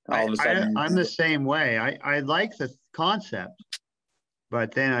 all of a sudden, I'm the same way. I like the concept,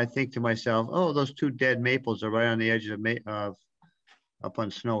 but then I think to myself, oh, those two dead maples are right on the edge of up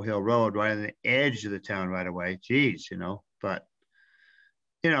on Snow Hill Road, right on the edge of the town right away. Geez, you know, but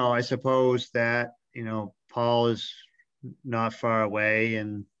you know, I suppose that, you know, Paul is not far away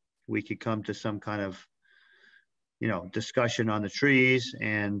and we could come to some kind of, you know, discussion on the trees,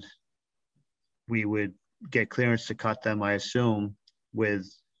 and we would get clearance to cut them, I assume, with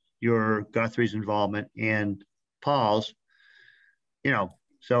your Guthrie's involvement and Paul's, you know,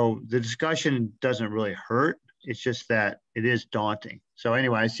 so the discussion doesn't really hurt. It's just that it is daunting. So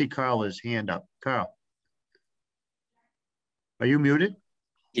anyway, I see Carl has his hand up. Carl, are you muted?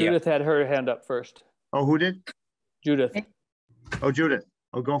 Judith had her hand up first. Oh, who did? Judith. Oh, Judith.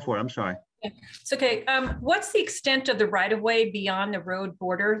 Oh, go for it. I'm sorry. It's okay. What's the extent of the right of way beyond the road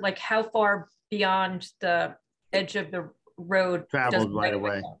border? Like how far beyond the edge of the road? Traveled right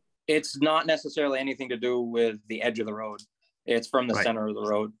away. It's not necessarily anything to do with the edge of the road. It's from the center of the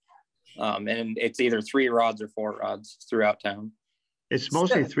road. And it's either 3 rods or 4 rods throughout town. It's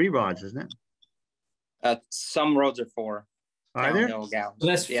mostly 3 rods, isn't it? Some roads are 4. Are there? So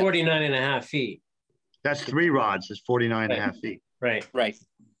that's 49 and a half feet. That's 3 rods. It's 49 and a half feet. Right. Right.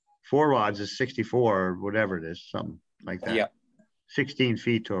 4 rods is 64 or whatever it is, something like that. Yeah. 16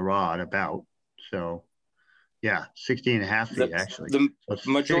 feet to a rod about. So yeah, 16 and a half feet actually. The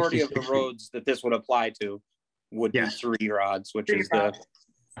so majority of the roads that this would apply to would be 3 rods, which is the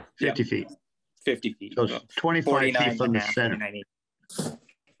 50 feet. 50 feet. So 25 feet from the center.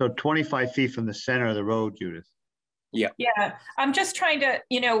 So 25 feet from the center of the road, Judith. Yeah. Yeah. I'm just trying to,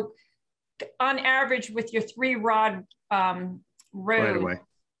 you know, on average with your 3 rod road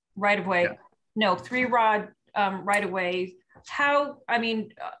right of way, no, 3 rod right of way, how, I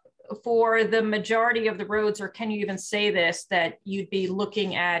mean, for the majority of the roads, or can you even say this, that you'd be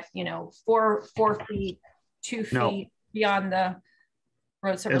looking at, you know, 4 feet, 2 feet beyond the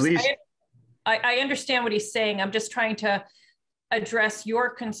road surface? At least, I understand what he's saying. I'm just trying to address your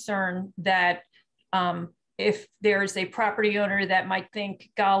concern that if there's a property owner that might think,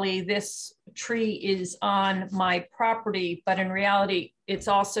 golly, this tree is on my property, but in reality, it's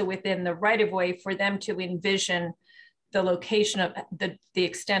also within the right of way, for them to envision the location of the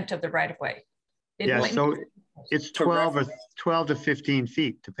extent of the right of way. Yeah, so it's 12 to 15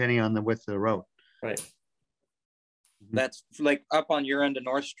 feet, depending on the width of the road. Right. That's like up on your end of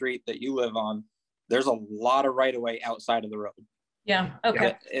North Street that you live on. There's a lot of right of way outside of the road. Yeah.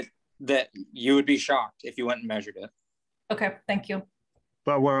 Okay. That you would be shocked if you went and measured it. Okay. Thank you.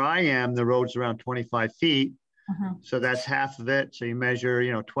 But where I am, the road's around 25 feet. So that's half of it. So you measure,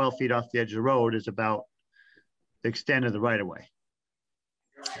 you know, 12 feet off the edge of the road is about the extent of the right of way.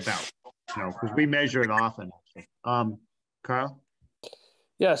 About, you know, because we measure it often. Carl?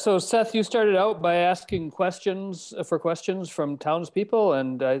 Yeah, so Seth, you started out by asking questions from townspeople,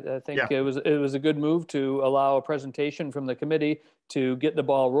 and I think it was a good move to allow a presentation from the committee to get the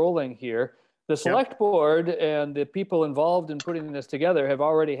ball rolling here. The select board and the people involved in putting this together have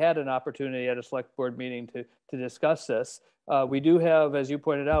already had an opportunity at a select board meeting to discuss this. We do have, as you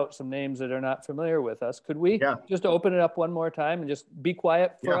pointed out, some names that are not familiar with us. Could we just open it up one more time and just be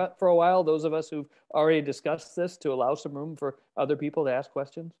quiet for a while, those of us who've already discussed this, to allow some room for other people to ask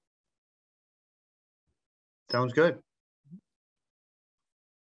questions? Sounds good.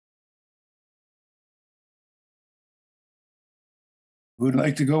 Who'd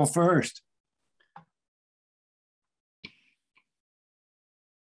like to go first?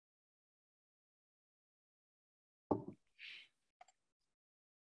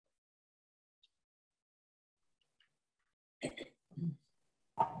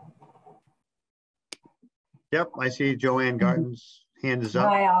 Yep, I see Joanne Garton's hand is up.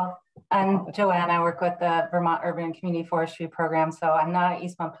 Hi all, I'm Joanne. I work with the Vermont Urban Community Forestry Program, so I'm not an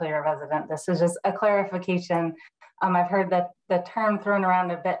East Montpelier resident. This is just a clarification. I've heard that the term thrown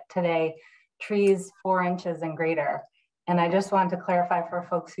around a bit today, trees 4 inches and greater. And I just wanted to clarify for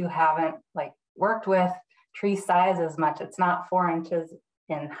folks who haven't worked with tree size as much. It's not 4 inches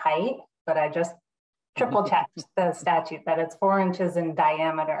in height, but I just triple checked the statute that it's 4 inches in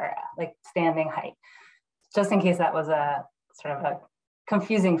diameter, like standing height, just in case that was a sort of a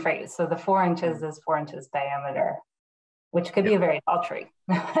confusing phrase. So the 4 inches is 4 inches diameter, which could be a very tall tree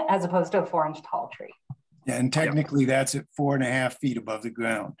as opposed to a 4 inch tall tree. Yeah, and technically that's at 4.5 feet above the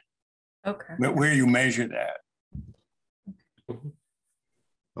ground. Okay. But where you measure that.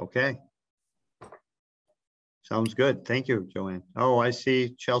 Okay. Sounds good. Thank you, Joanne. Oh, I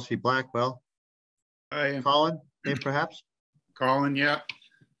see Chelsea Blackwell. Hi. Colin, perhaps? Colin, yeah.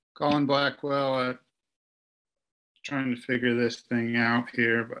 Colin Blackwell, trying to figure this thing out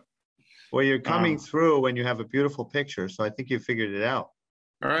here, but. Well, you're coming through when you have a beautiful picture, so I think you figured it out.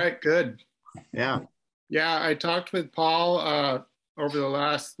 All right, good. Yeah. Yeah, I talked with Paul over the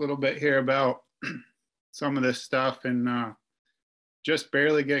last little bit here about some of this stuff, and just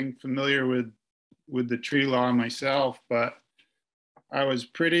barely getting familiar with the tree law myself, but I was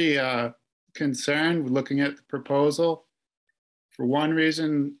pretty concerned with looking at the proposal. For one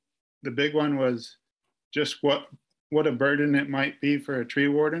reason, the big one was just what a burden it might be for a tree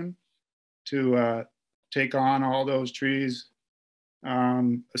warden to take on all those trees,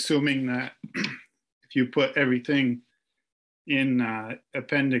 assuming that if you put everything in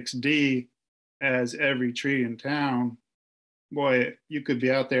Appendix D as every tree in town, boy, you could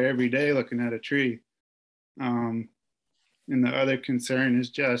be out there every day looking at a tree. And the other concern is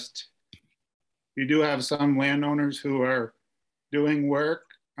just, you do have some landowners who are doing work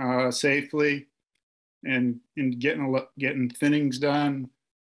safely and getting thinnings done,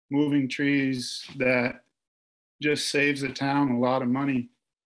 moving trees, that just saves the town a lot of money.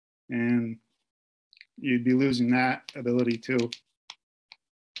 And you'd be losing that ability too.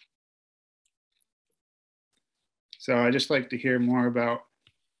 So I just like to hear more about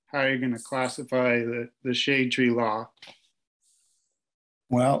how you're going to classify the shade tree law.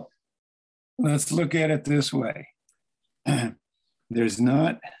 Well, let's look at it this way. There's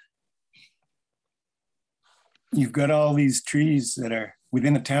not, you've got all these trees that are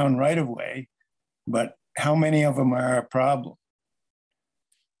within a town right of way, but how many of them are a problem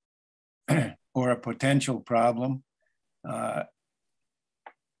or a potential problem,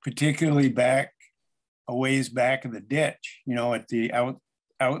 particularly a ways back of the ditch, you know, at the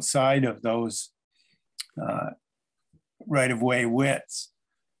outside of those right of way widths.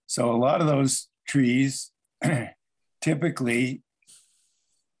 So a lot of those trees typically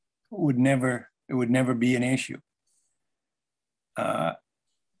would never be an issue.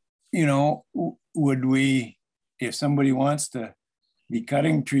 You know, would we, if somebody wants to be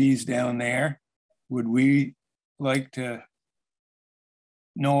cutting trees down there, would we like to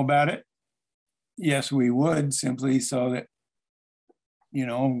know about it? Yes, we would, simply so that, you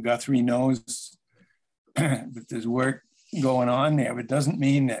know, Guthrie knows that there's work going on there, but it doesn't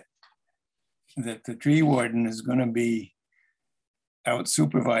mean that the tree warden is going to be out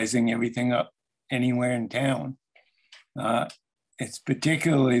supervising everything up anywhere in town. It's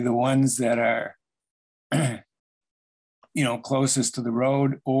particularly the ones that are, you know, closest to the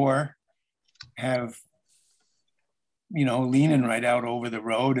road or have, you know, leaning right out over the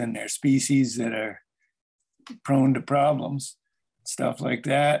road, and they're species that are prone to problems, stuff like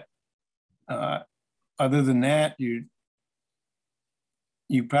that. Other than that, you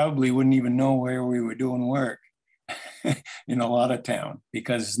probably wouldn't even know where we were doing work in a lot of town,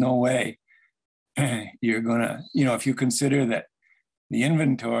 because there's no way you're gonna, you know, if you consider that the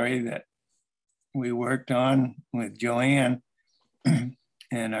inventory that we worked on with Joanne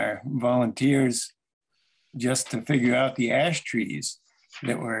and our volunteers just to figure out the ash trees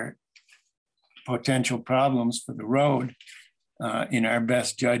that were potential problems for the road, in our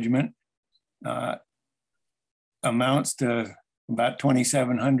best judgment, amounts to about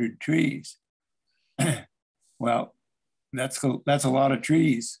 2,700 trees. Well, that's a lot of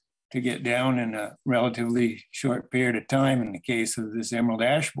trees to get down in a relatively short period of time in the case of this emerald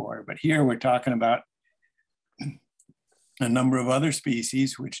ash borer. But here we're talking about a number of other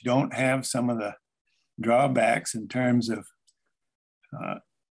species which don't have some of the drawbacks in terms of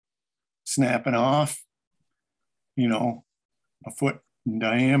snapping off, you know, a foot in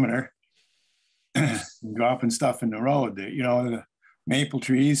diameter, and dropping stuff in the road. You know, the maple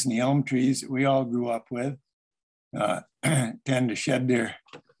trees and the elm trees that we all grew up with tend to shed their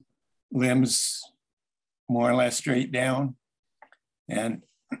limbs more or less straight down. And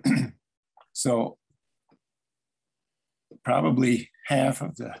so probably half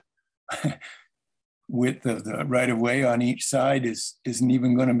of the width of the right of way on each side isn't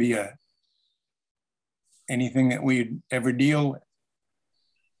even going to be anything that we'd ever deal with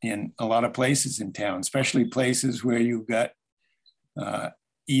in a lot of places in town, especially places where you've got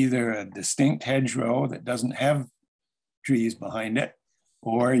either a distinct hedgerow that doesn't have trees behind it,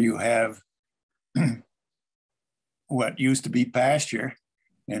 or you have what used to be pasture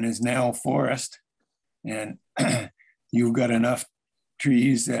and is now forest, and you've got enough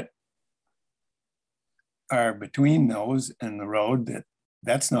trees that are between those and the road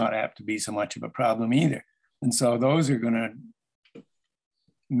that's not apt to be so much of a problem either. And so those are going to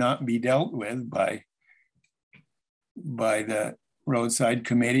not be dealt with by the roadside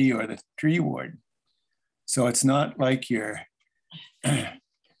committee or the tree warden. So it's not like you're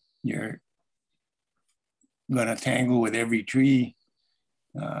gonna tangle with every tree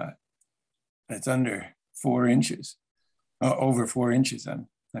that's under 4 inches, over 4 inches.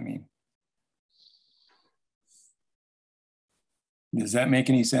 I mean, does that make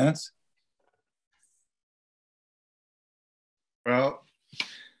any sense? Well,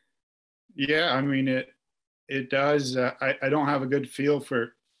 yeah, I mean, it does. I don't have a good feel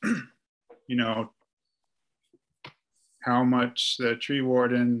for, you know, how much the tree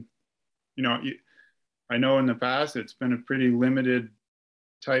warden, you know, I know in the past it's been a pretty limited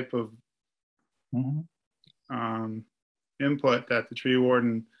type of input that the tree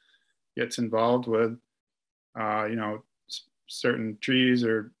warden gets involved with. You know, certain trees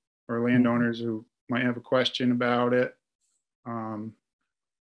or landowners who might have a question about it.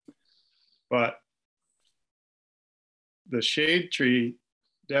 But the shade tree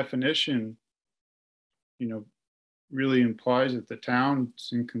definition, you know, really implies that the town's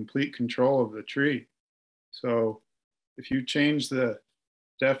in complete control of the tree. So if you change the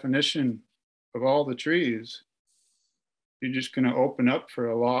definition of all the trees, you're just going to open up for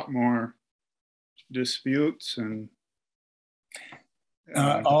a lot more disputes and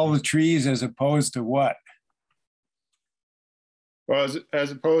all the trees as opposed to what? Well,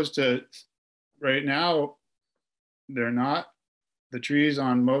 as opposed to right now, they're not. The trees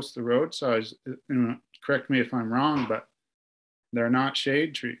on most of the roadsides, correct me if I'm wrong, but they're not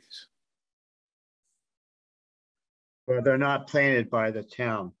shade trees. Well, they're not planted by the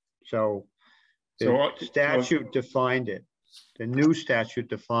town. So the statute defined it. The new statute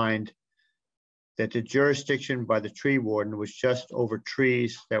defined that the jurisdiction by the tree warden was just over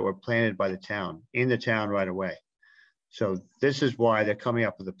trees that were planted by the town, in the town right away. So this is why they're coming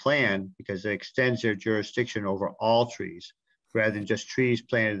up with a plan, because it extends their jurisdiction over all trees rather than just trees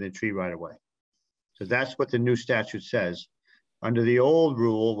planted in the tree right away. So that's what the new statute says. Under the old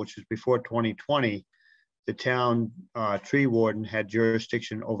rule, which was before 2020, the town tree warden had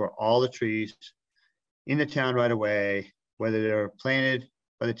jurisdiction over all the trees in the town right away, whether they're planted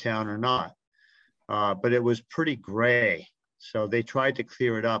by the town or not. But it was pretty gray. So they tried to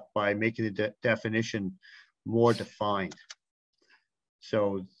clear it up by making the definition more defined.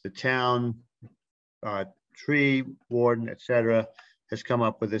 So the town tree warden, et cetera, has come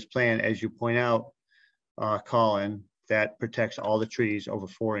up with this plan, as you point out, Colin, that protects all the trees over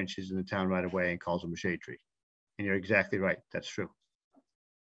 4 inches in the town right away and calls them a shade tree. And you're exactly right. That's true.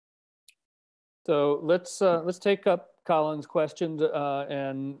 So let's take up Colin's questions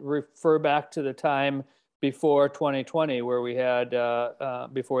and refer back to the time before 2020, where we had,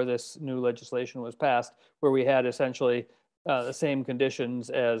 before this new legislation was passed, where we had essentially the same conditions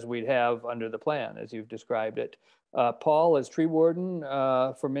as we'd have under the plan, as you've described it. Paul, as tree warden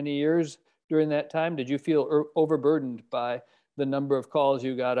for many years during that time, did you feel overburdened by the number of calls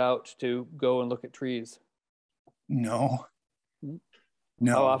you got out to go and look at trees? No, no,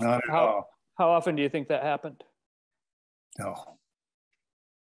 not at all. How often do you think that happened? Oh,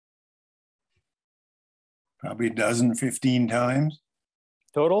 probably a dozen, 15 times.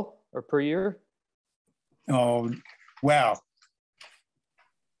 Total or per year? Oh, well,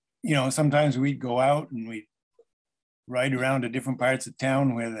 you know, sometimes we'd go out and we'd ride around to different parts of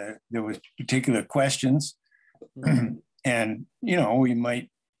town where there was particular questions. And, you know, we might,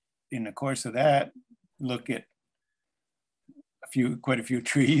 in the course of that, look at quite a few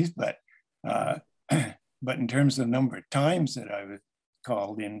trees, but in terms of the number of times that I was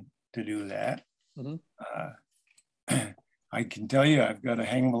called in to do that, I can tell you I've got a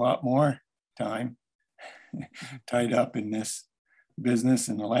hang of a lot more time tied up in this business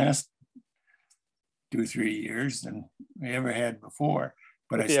in the last 2 or 3 years than we ever had before.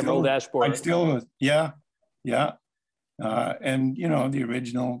 But I still, dashboard. Yeah. And you know, the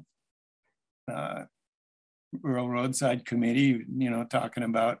original Rural Roadside Committee, you know, talking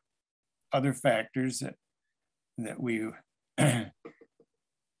about other factors that we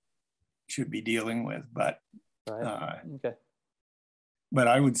should be dealing with, but okay. But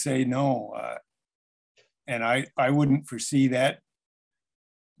I would say no, and I wouldn't foresee that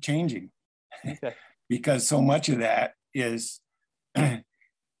changing, okay. Because so much of that is, as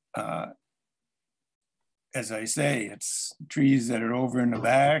I say, it's trees that are over in the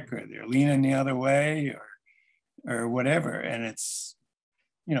back, or they're leaning the other way, or whatever, and it's,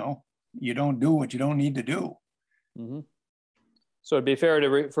 you know, you don't do what you don't need to do. So it'd be fair to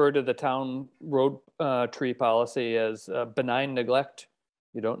refer to the town road tree policy as benign neglect.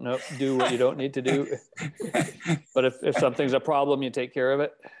 You don't do what you don't need to do. But if something's a problem, you take care of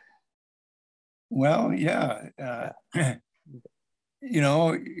it. Well, yeah. You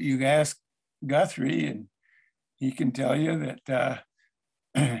know, you ask Guthrie and he can tell you that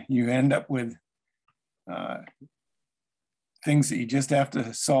you end up with things that you just have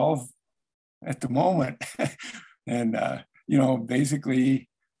to solve at the moment. And, you know, basically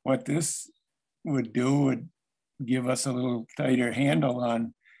what this would do would give us a little tighter handle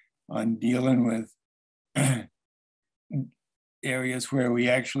on dealing with areas where we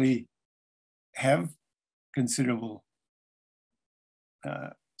actually have considerable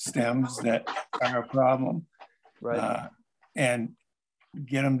stems that are a problem, Right. and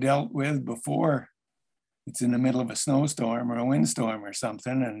get them dealt with before it's in the middle of a snowstorm or a windstorm or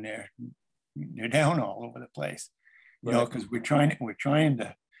something, and they're down all over the place. You know, because we're trying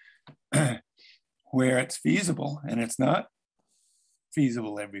to where it's feasible, and it's not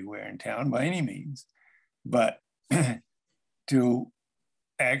feasible everywhere in town by any means, but to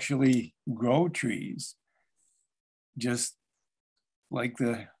actually grow trees just like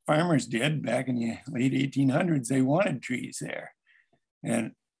the farmers did back in the late 1800s. They wanted trees there,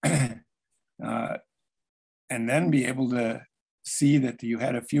 and then be able to see that you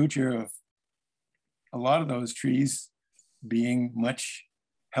had a future of a lot of those trees being much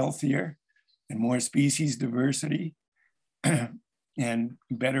healthier and more species diversity and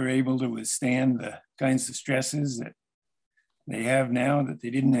better able to withstand the kinds of stresses that they have now that they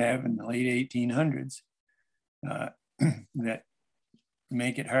didn't have in the late 1800s that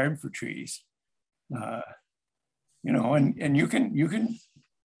make it hard for trees. You know, and you can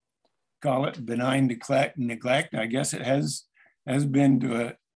call it benign neglect. I guess it has been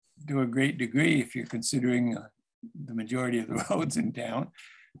to a great degree if you're considering the majority of the roads in town,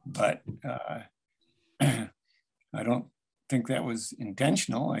 but I don't think that was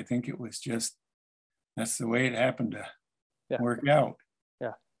intentional. I think it was just, that's the way it happened to work out.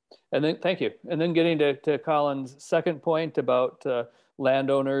 Yeah, and then, thank you. And then getting to Colin's second point about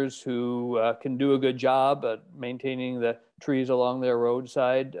landowners who can do a good job at maintaining the trees along their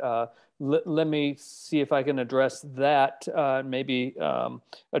roadside. Let me see if I can address that, maybe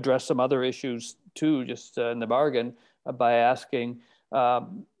address some other issues too, just in the bargain, by asking,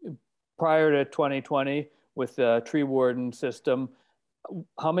 prior to 2020 with the tree warden system,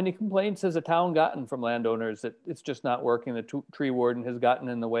 how many complaints has the town gotten from landowners that it's just not working? The tree warden has gotten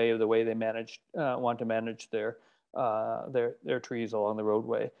in the way of the way they want to manage their trees along the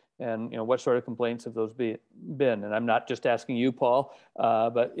roadway. And, you know, what sort of complaints have those been? And I'm not just asking you, Paul,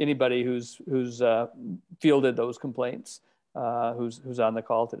 but anybody who's fielded those complaints, who's on the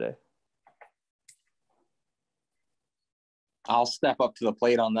call today. I'll step up to the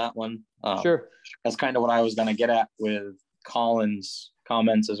plate on that one. Sure. That's kind of what I was going to get at with Colin's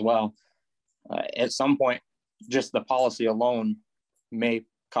comments as well. At some point, just the policy alone may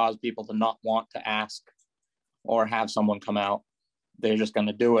cause people to not want to ask or have someone come out. They're just going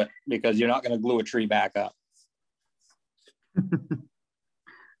to do it because you're not going to glue a tree back up.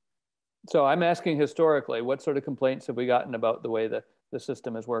 So I'm asking historically, what sort of complaints have we gotten about the way that the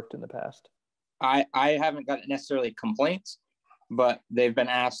system has worked in the past? I haven't got necessarily complaints, but they've been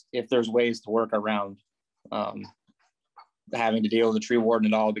asked if there's ways to work around having to deal with the tree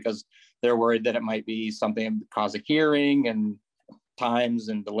warden at all, because they're worried that it might be something that cause a hearing and times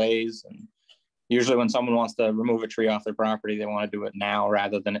and delays. And usually when someone wants to remove a tree off their property, they want to do it now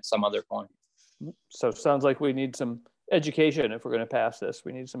rather than at some other point. So it sounds like we need some education if we're going to pass this.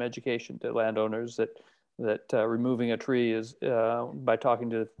 We need some education to landowners that removing a tree is, by talking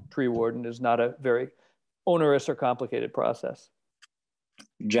to the tree warden, is not a very onerous or complicated process.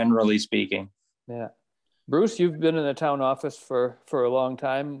 Generally speaking. Yeah. Bruce, you've been in the town office for a long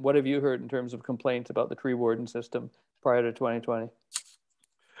time. What have you heard in terms of complaints about the tree warden system prior to 2020?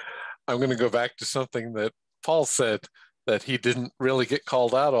 I'm going to go back to something that Paul said, that he didn't really get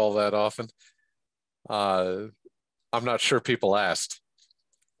called out all that often. I'm not sure people asked.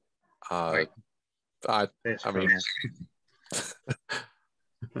 Right. I mean,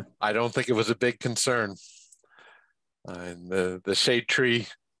 I don't think it was a big concern. And the shade tree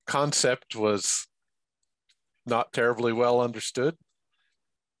concept was not terribly well understood.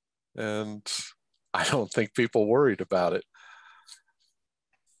 And I don't think people worried about it.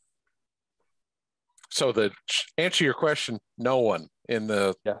 So to answer your question, no one in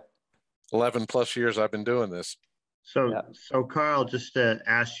the 11 plus years I've been doing this. So Carl, just to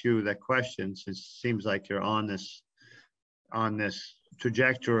ask you that question, since it seems like you're on this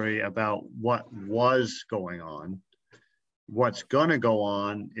trajectory about what was going on, what's going to go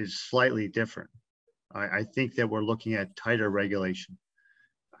on is slightly different. I think that we're looking at tighter regulation.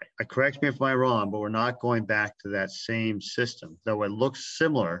 Correct me if I'm wrong, but we're not going back to that same system. Though it looks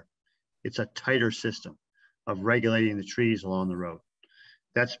similar, it's a tighter system of regulating the trees along the road.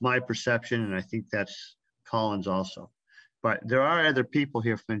 That's my perception, and I think that's Colin's also. But there are other people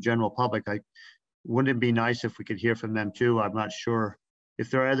here from the general public. wouldn't it be nice if we could hear from them too? I'm not sure if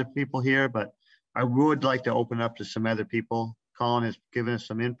there are other people here, but I would like to open up to some other people. Colin has given us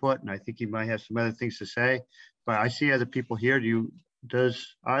some input, and I think he might have some other things to say, but I see other people here.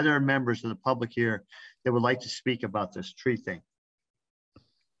 Are there members of the public here that would like to speak about this tree thing?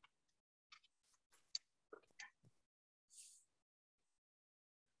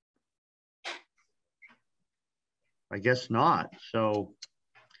 I guess not. So,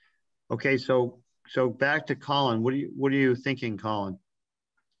 okay, so back to Colin. What are you thinking, Colin,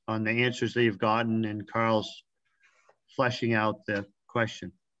 on the answers that you've gotten and Carl's fleshing out the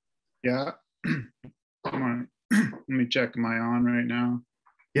question? Yeah. Come on. Let me check. Am I on right now?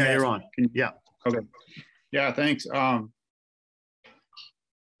 Yeah, you're on. Yeah. Okay. Yeah, thanks.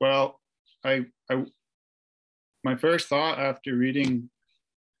 Well, my first thought after reading,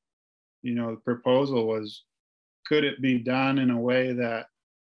 the proposal was, could it be done in a way that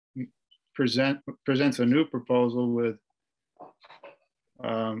presents a new proposal with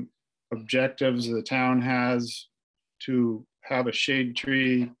objectives the town has to have a shade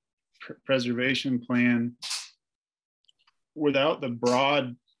tree preservation plan without the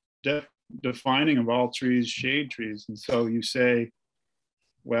broad defining of all trees, shade trees. And so you say,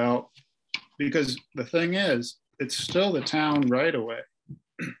 well, because the thing is, it's still the town right away.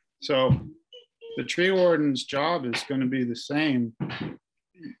 So the tree warden's job is going to be the same.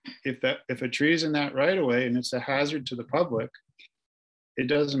 If a tree's in that right away and it's a hazard to the public, it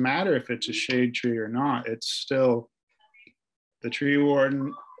doesn't matter if it's a shade tree or not. It's still the tree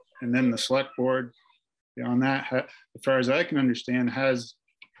warden, and then the select board beyond that, as far as I can understand, has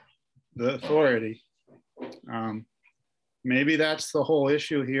the authority. Maybe that's the whole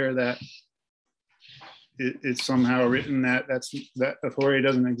issue here, that it's somehow written that that authority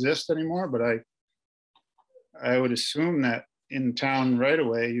doesn't exist anymore. But I would assume that in town right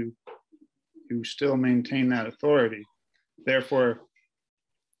away, you still maintain that authority. Therefore,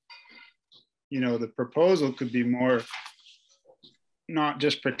 the proposal could be more not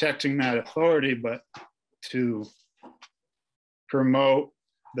just protecting that authority, but to promote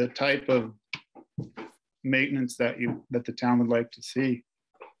the type of maintenance that the town would like to see.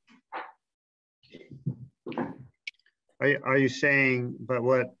 Are you saying, but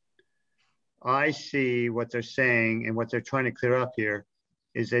what I see, what they're saying and what they're trying to clear up here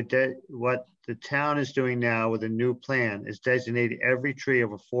is that what the town is doing now with a new plan is designate every tree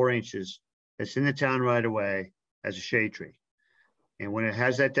over 4 inches that's in the town right away as a shade tree. And when it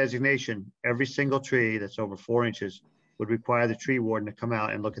has that designation, every single tree that's over 4 inches would require the tree warden to come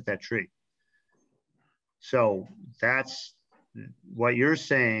out and look at that tree. So that's what you're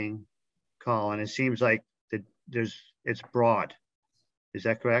saying, Colin. It seems like it's broad. Is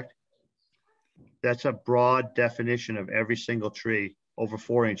that correct? That's a broad definition of every single tree over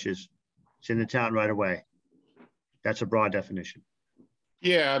 4 inches. It's in the town right away. That's a broad definition.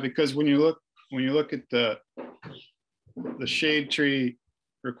 Yeah, because when you look at the shade tree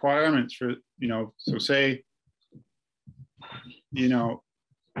requirements for, so say,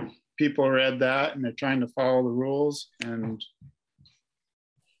 people read that and they're trying to follow the rules and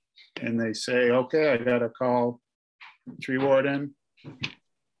they say, okay, I got to call tree warden,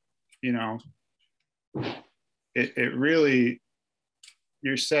 it really,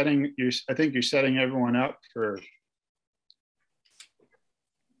 I think you're setting everyone up for,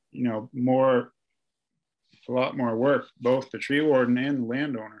 a lot more work, both the tree warden and the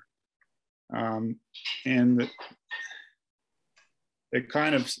landowner. And it's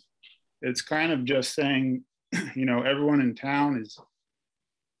kind of just saying, everyone in town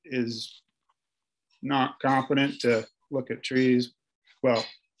is not competent to look at trees. Well,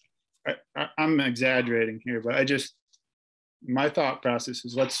 I'm exaggerating here, but my thought process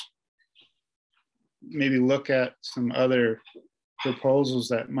is let's maybe look at some other proposals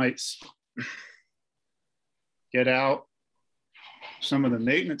that might get out some of the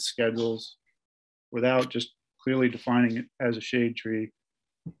maintenance schedules without just clearly defining it as a shade tree.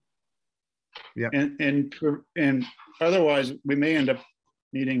 Yeah. And otherwise we may end up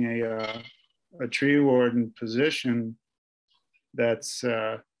needing a tree warden position that's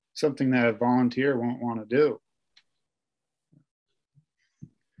something that a volunteer won't want to do.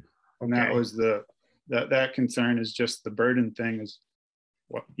 And that was that concern is just the burden thing is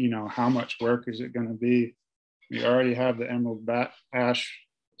what, how much work is it going to be? We already have the emerald ash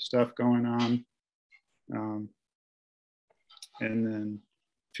stuff going on. And then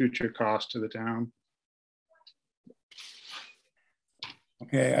future cost to the town.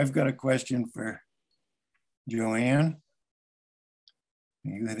 Okay, I've got a question for Joanne.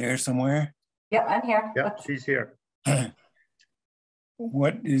 Are you there somewhere? Yep, I'm here. Yep, she's here.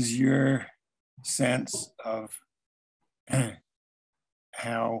 What is your sense of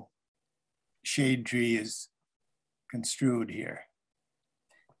how shade tree is construed here.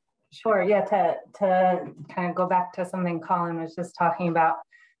 Sure, yeah, to kind of go back to something Colin was just talking about,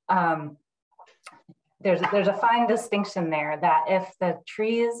 there's a fine distinction there that if the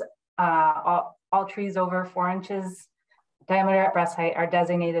trees, all trees over 4 inches diameter at breast height are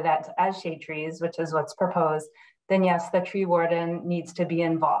designated as shade trees, which is what's proposed, then yes, the tree warden needs to be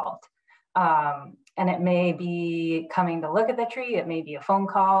involved. And it may be coming to look at the tree, it may be a phone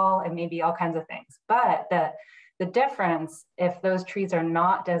call, it may be all kinds of things. But the difference, if those trees are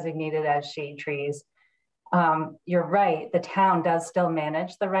not designated as shade trees, you're right, the town does still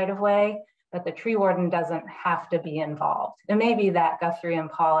manage the right of way, but the tree warden doesn't have to be involved. It may be that Guthrie and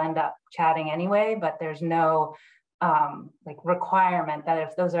Paul end up chatting anyway, but there's no like requirement that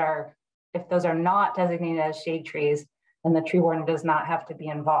if those are not designated as shade trees, then the tree warden does not have to be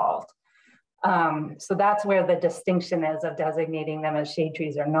involved. So that's where the distinction is of designating them as shade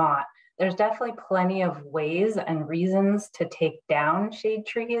trees or not. There's definitely plenty of ways and reasons to take down shade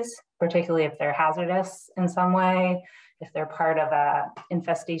trees, particularly if they're hazardous in some way, if they're part of a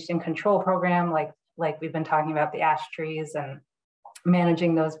infestation control program, like we've been talking about the ash trees and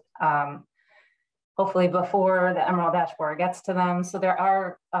managing those hopefully before the emerald ash borer gets to them. So there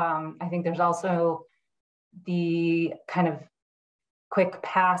are, I think there's also the kind of quick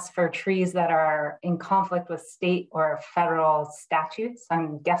pass for trees that are in conflict with state or federal statutes.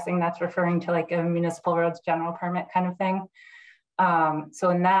 I'm guessing that's referring to like a municipal roads general permit kind of thing. So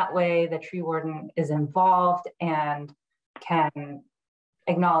in that way, the tree warden is involved and can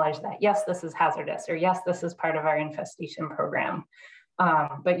acknowledge that, yes, this is hazardous, or yes, this is part of our infestation program.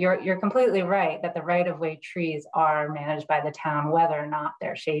 But you're completely right that the right-of-way trees are managed by the town, whether or not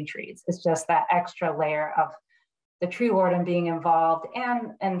they're shade trees. It's just that extra layer of the tree warden being involved.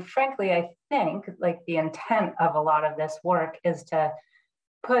 And frankly, I think like the intent of a lot of this work is to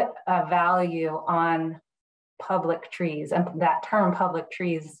put a value on public trees, and that term public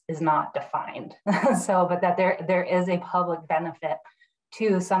trees is not defined. So, but that there is a public benefit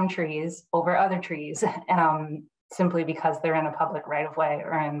to some trees over other trees, simply because they're in a public right of way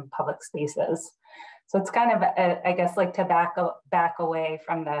or in public spaces. So it's kind of, I guess, like to back away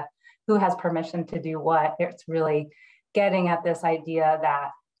from the who has permission to do what. It's really getting at this idea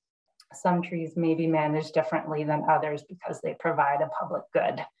that some trees may be managed differently than others because they provide a public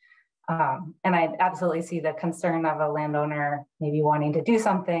good. And I absolutely see the concern of a landowner maybe wanting to do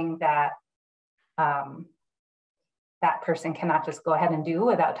something that that person cannot just go ahead and do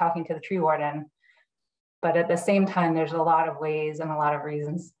without talking to the tree warden. But at the same time, there's a lot of ways and a lot of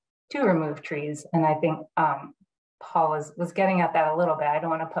reasons to remove trees. And I think Paul was getting at that a little bit. I don't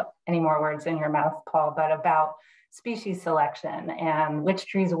want to put any more words in your mouth, Paul, but about species selection and which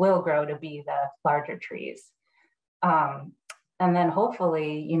trees will grow to be the larger trees. And then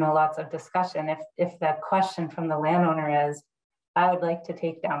hopefully, you know, lots of discussion. If the question from the landowner is, I would like to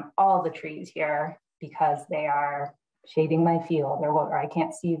take down all the trees here because they are shading my field, or I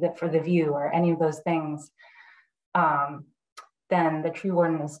can't see that for the view, or any of those things, then the tree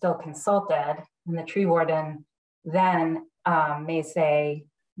warden is still consulted, and the tree warden then may say,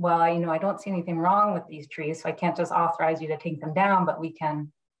 well, you know, I don't see anything wrong with these trees, so I can't just authorize you to take them down, but we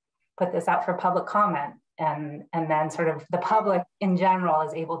can put this out for public comment. And then sort of the public in general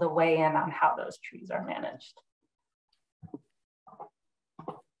is able to weigh in on how those trees are managed.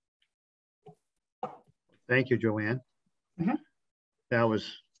 Thank you, Joanne. Mm-hmm.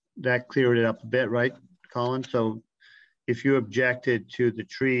 That cleared it up a bit, right, Colin? So if you objected to the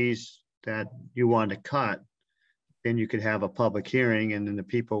trees that you want to cut, then you could have a public hearing, and then the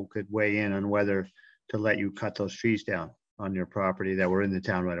people could weigh in on whether to let you cut those trees down on your property that were in the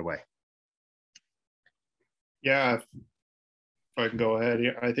town right away. Yeah, if I can go ahead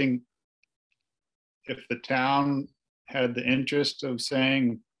here, I think if the town had the interest of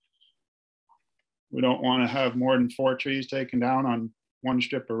saying, we don't want to have more than 4 trees taken down on one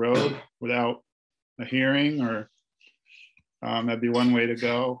strip of road without a hearing, or that'd be one way to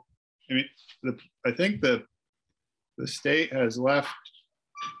go. I mean, I think the state has left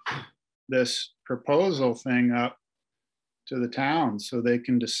this proposal thing up to the town so they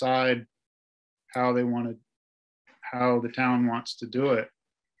can decide how the town wants to do it.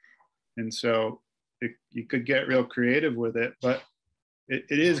 And so you could get real creative with it, but it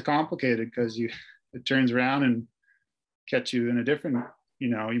is complicated because it turns around and catch you in a different, you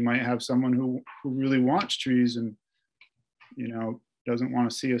know, you might have someone who really wants trees and, you know, doesn't want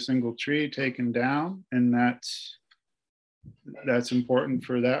to see a single tree taken down. And that's important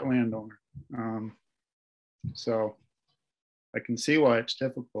for that landowner. So I can see why it's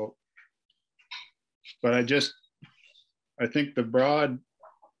difficult. But I think the broad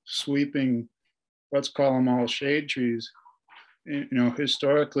sweeping, let's call them all shade trees, you know,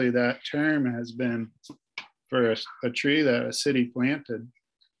 historically that term has been for a tree that a city planted,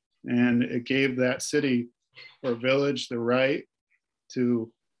 and it gave that city or village the right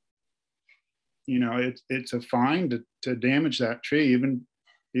to, you know, it's a fine to damage that tree, even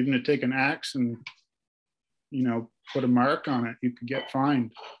to take an axe and, you know, put a mark on it, you could get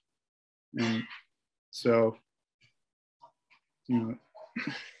fined. And so, you know,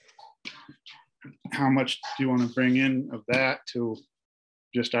 how much do you want to bring in of that to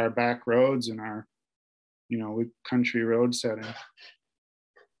just our back roads and our, you know, country road setting?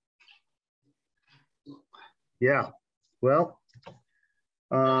 Yeah, well,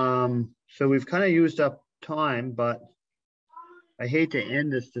 so we've kind of used up time, but I hate to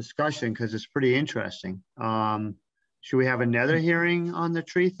end this discussion because it's pretty interesting. Should we have another hearing on the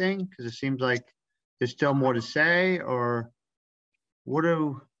tree thing? Because it seems like there's still more to say, or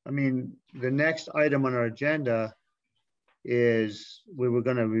I mean, the next item on our agenda is we were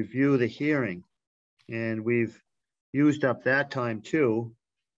going to review the hearing, and we've used up that time too,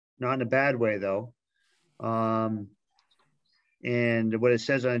 not in a bad way though. And what it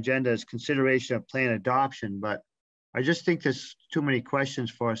says on agenda is consideration of plan adoption, but I just think there's too many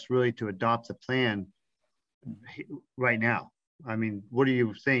questions for us really to adopt the plan right now. I mean, what do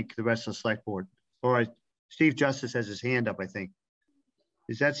you think, the rest of the select board? Or Steve Justice has his hand up, I think.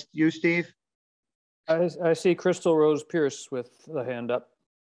 Is that you, Steve? I see Crystal Rose Pierce with the hand up.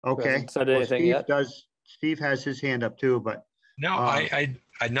 Okay. Said anything Steve yet? Steve has his hand up too, but. No, I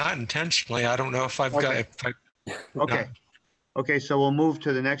not intentionally. I don't know if I've got, okay. Okay, so we'll move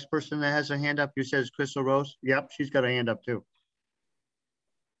to the next person that has a hand up. You said it's Crystal Rose? Yep, she's got a hand up too.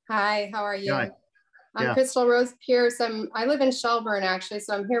 Hi, how are you? Hi. I'm Crystal Rose Pierce. I live in Shelburne actually,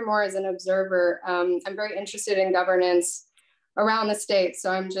 so I'm here more as an observer. I'm very interested in governance around the state,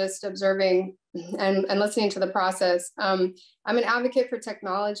 so I'm just observing and listening to the process. I'm an advocate for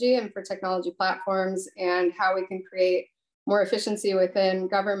technology and for technology platforms and how we can create more efficiency within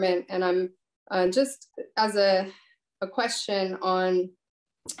government. And I'm just as a question on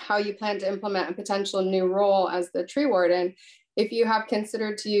how you plan to implement a potential new role as the tree warden. If you have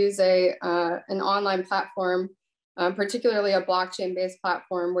considered to use an online platform, particularly a blockchain-based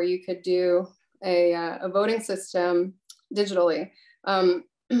platform where you could do a voting system digitally. I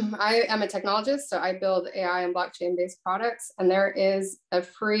am a technologist, so I build AI and blockchain-based products, and there is a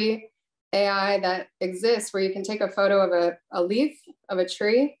free AI that exists where you can take a photo of a leaf of a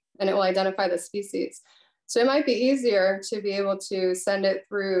tree and it will identify the species. So it might be easier to be able to send it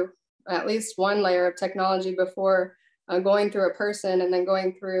through at least one layer of technology before going through a person and then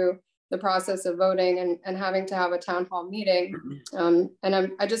going through the process of voting and having to have a town hall meeting.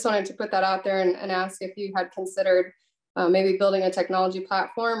 I just wanted to put that out there and ask if you had considered maybe building a technology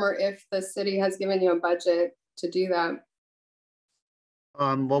platform, or if the city has given you a budget to do that.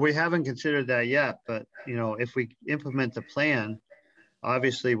 Well, we haven't considered that yet, but you know, if we implement the plan,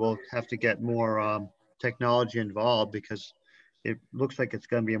 obviously we'll have to get more technology involved, because it looks like it's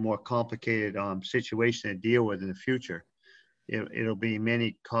going to be a more complicated situation to deal with in the future. It'll be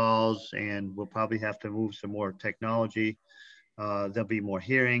many calls, and we'll probably have to move some more technology. There'll be more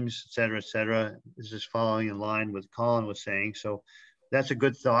hearings, et cetera, et cetera. This is following in line with Colin was saying. So that's a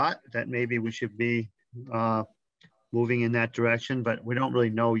good thought, that maybe we should be moving in that direction, but we don't really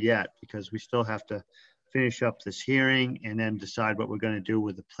know yet, because we still have to finish up this hearing and then decide what we're going to do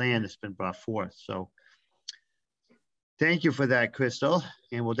with the plan that's been brought forth. So thank you for that, Crystal,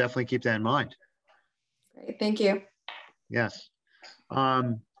 and we'll definitely keep that in mind. Great, thank you. Yes.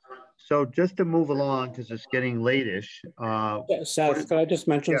 So just to move along, because it's getting late-ish. Seth, could I just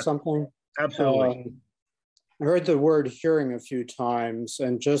mention something? Absolutely. I heard the word hearing a few times,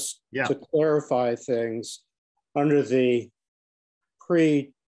 and just to clarify things, under the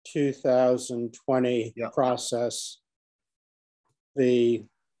pre-2020 process, the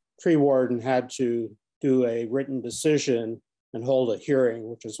tree warden had to do a written decision and hold a hearing,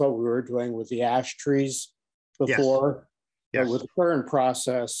 which is what we were doing with the ash trees before. Yes. But with the current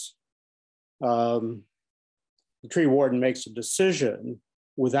process, the tree warden makes a decision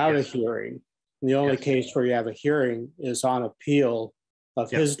without a hearing. And the only case where you have a hearing is on appeal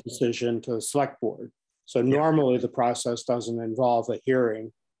of his decision to the select board. So normally the process doesn't involve a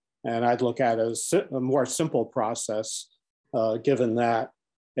hearing, and I'd look at it as a more simple process given that.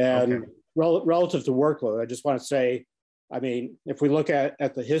 And relative to workload, I just want to say, I mean, if we look at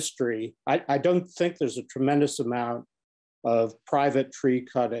the history, I don't think there's a tremendous amount of private tree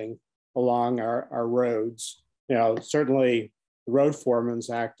cutting along our roads. You know, certainly the road foreman's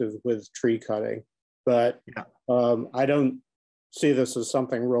active with tree cutting, but I don't see this as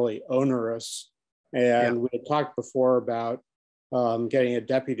something really onerous. And we had talked before about getting a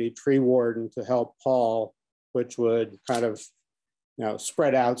deputy tree warden to help Paul, which would kind of,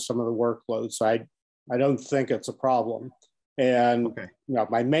 spread out some of the workload. So I don't think it's a problem. And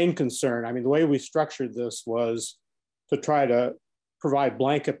my main concern, I mean, the way we structured this was to try to provide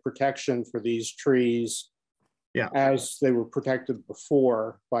blanket protection for these trees as they were protected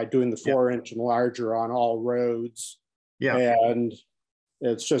before by doing the 4-inch and larger on all roads. And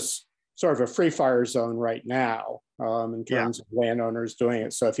it's just sort of a free fire zone right now in terms of landowners doing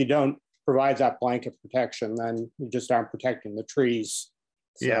it. So if you don't provide that blanket protection, then you just aren't protecting the trees.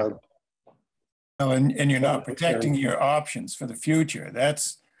 So, and you're not protecting your options for the future.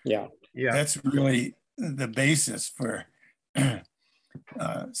 That's that's really the basis for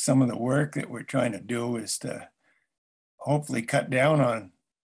some of the work that we're trying to do, is to hopefully cut down on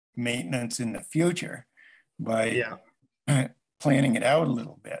maintenance in the future by planning it out a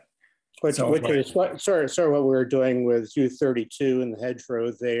little bit. Which is sort of what we were doing with U32 and the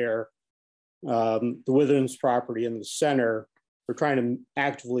hedgerow there. The Withens property in the center, we're trying to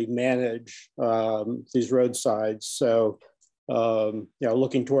actively manage these roadsides. So,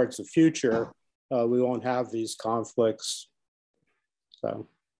 looking towards the future, we won't have these conflicts. So,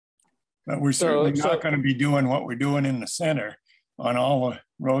 but we're certainly not going to be doing what we're doing in the center on all the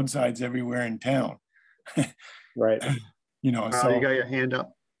roadsides everywhere in town. Right. So you got your hand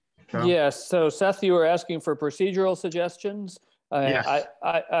up. Yes. So Seth, you were asking for procedural suggestions. Yes.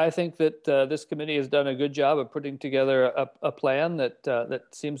 I think that this committee has done a good job of putting together a plan that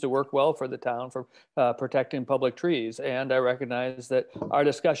seems to work well for the town for protecting public trees. And I recognize that our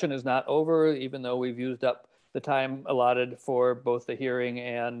discussion is not over, even though we've used up the time allotted for both the hearing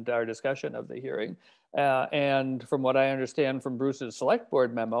and our discussion of the hearing. And from what I understand from Bruce's select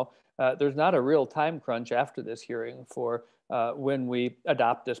board memo, there's not a real time crunch after this hearing for when we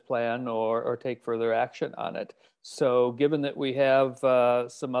adopt this plan or take further action on it. So given that we have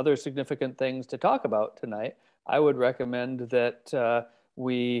some other significant things to talk about tonight, I would recommend that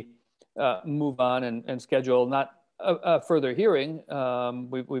we move on and schedule not a further hearing.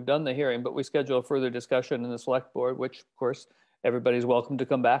 We've done the hearing, but we schedule a further discussion in the select board, which of course everybody's welcome to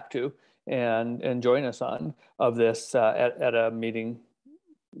come back to and join us on of this at a meeting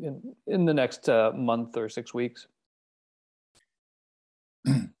in the next month or 6 weeks.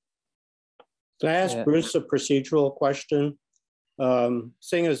 Can I ask Bruce a procedural question?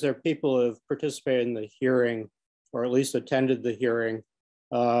 Seeing as there are people who have participated in the hearing, or at least attended the hearing,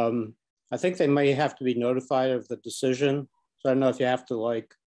 I think they may have to be notified of the decision. So I don't know if you have to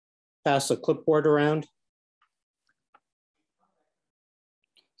pass a clipboard around.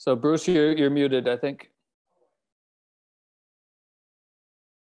 So Bruce, you're muted, I think.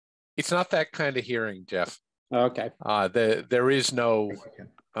 It's not that kind of hearing, Jeff. Okay. There is no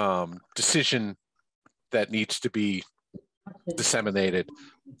decision that needs to be disseminated.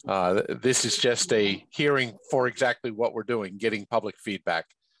 This is just a hearing for exactly what we're doing, getting public feedback.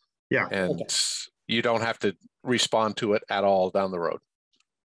 Yeah. And you don't have to respond to it at all down the road.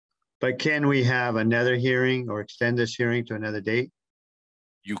 But can we have another hearing or extend this hearing to another date?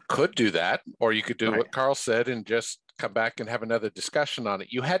 You could do that, or you could do what Carl said and just come back and have another discussion on it.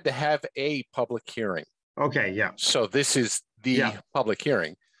 You had to have a public hearing. Okay, yeah. So this is the public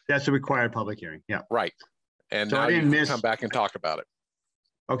hearing. That's a required public hearing, yeah. Right. And so now you can come back and talk about it.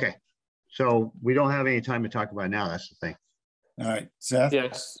 Okay. So we don't have any time to talk about it now. That's the thing. All right, Seth?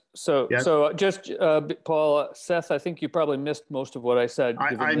 Yes. So just, Paul, Seth, I think you probably missed most of what I said.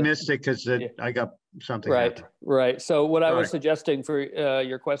 I missed it because I got something. Right. So what I was suggesting for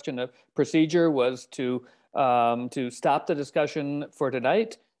your question of procedure was to stop the discussion for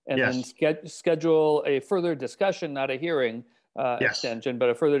tonight and then schedule a further discussion, not a hearing extension, but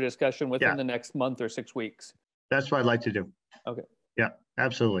a further discussion within the next month or 6 weeks. That's what I'd like to do. Okay. Yeah,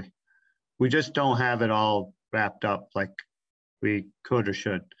 absolutely. We just don't have it all wrapped up like we could or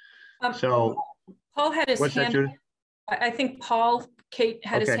should. So Paul had his hand up. I think Kate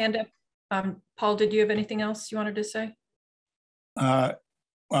had his hand up. Paul, did you have anything else you wanted to say? Well,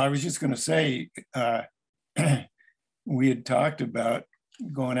 I was just going to say, we had talked about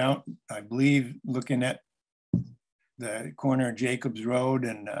going out, I believe, looking at the corner of Jacobs Road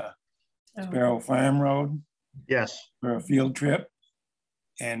and Sparrow Farm Road. Yes. For a field trip.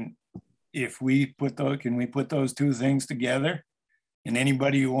 And if we put those, can we put those two things together? And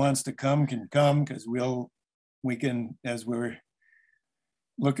anybody who wants to come can come, because we can, as we're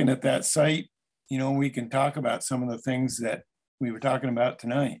looking at that site, we can talk about some of the things that we were talking about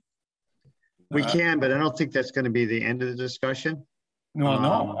tonight. We can, but I don't think that's going to be the end of the discussion.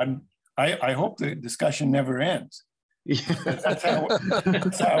 No, I hope the discussion never ends. Yeah. That's how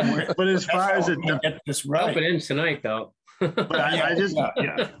we're, but as far as it get this right. Hope it ends tonight, though. But I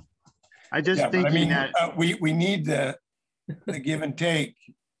just thinking that we need the give and take,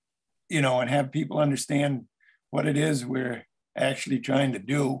 you know, and have people understand what it is we're actually trying to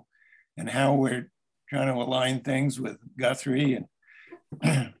do and how we're trying to align things with Guthrie and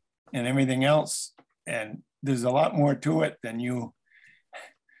and everything else. And there's a lot more to it than you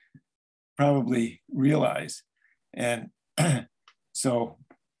probably realize. And so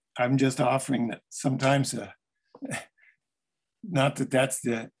I'm just offering that sometimes, not that that's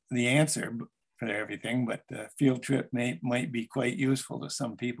the answer for everything, but the field trip might be quite useful to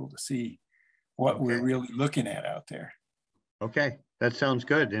some people to see what we're really looking at out there. Okay, that sounds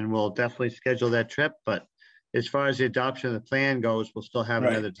good. And we'll definitely schedule that trip. But as far as the adoption of the plan goes, we'll still have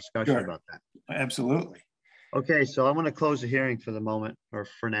another discussion about that. Absolutely. Okay, so I'm going to close the hearing for the moment, or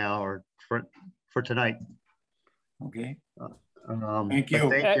for now, or for tonight. Okay. Thank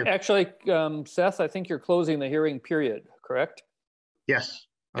you. Actually, Seth, I think you're closing the hearing period, correct? Yes,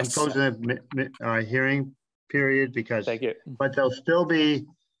 I'm closing the hearing period because, but there'll still be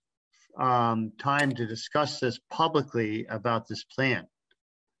time to discuss this publicly about this plan.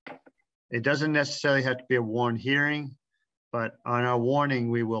 It doesn't necessarily have to be a warned hearing, but on our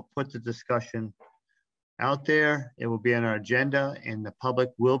warning, we will put the discussion out there. It will be on our agenda and the public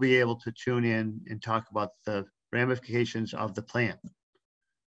will be able to tune in and talk about the ramifications of the plan.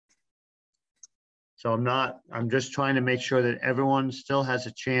 So I'm just trying to make sure that everyone still has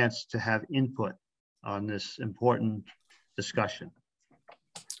a chance to have input on this important discussion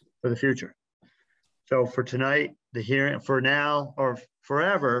for the future. So for tonight, the hearing, for now or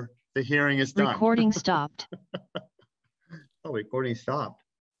forever, the hearing is done. Recording stopped. Oh, recording stopped.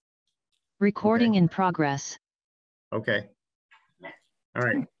 Recording in progress. Okay. All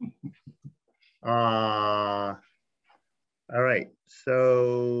right. All right.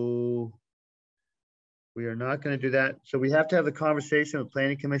 So we are not going to do that. So we have to have the conversation with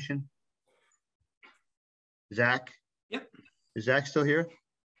Planning Commission. Zach? Yep. Is Zach still here?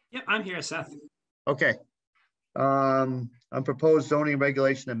 Yep, I'm here, Seth. Okay. On proposed zoning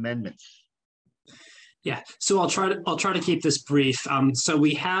regulation amendments. Yeah, so I'll try to keep this brief. So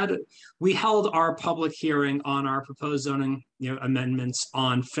we held our public hearing on our proposed zoning amendments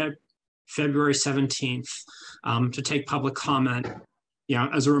on February 17th to take public comment.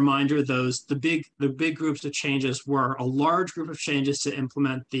 As a reminder, the big groups of changes were a large group of changes to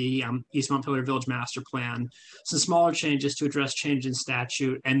implement the East Montpelier Village Master Plan, some smaller changes to address change in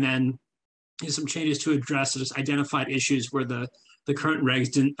statute, and then some changes to address just identified issues where the current regs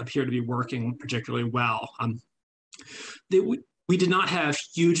didn't appear to be working particularly well. We did not have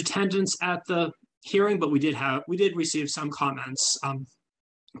huge attendance at the hearing, but we did receive some comments,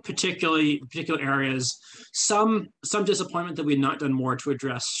 particular areas, some disappointment that we had not done more to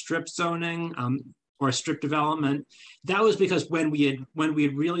address strip zoning or strip development. That was because when we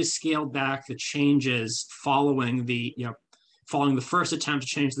had really scaled back the changes following the first attempt to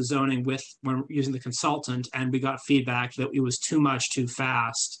change the zoning when using the consultant, and we got feedback that it was too much too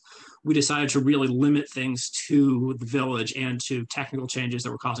fast, we decided to really limit things to the village and to technical changes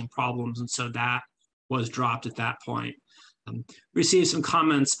that were causing problems. And so that was dropped at that point. Received some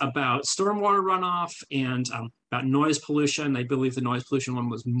comments about stormwater runoff and about noise pollution. I believe the noise pollution one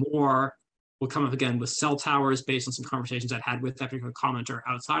was more, will come up again with cell towers based on some conversations I'd had with that particular commenter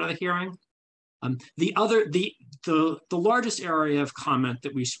outside of the hearing. The largest area of comment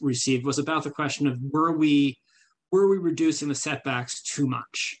that we received was about the question of were we reducing the setbacks too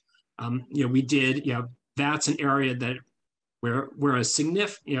much? We did. That's an area that where a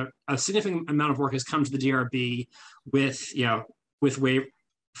significant amount of work has come to the DRB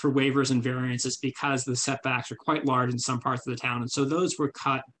for waivers and variances because the setbacks are quite large in some parts of the town, and so those were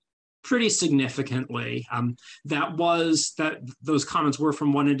cut pretty significantly. Those comments were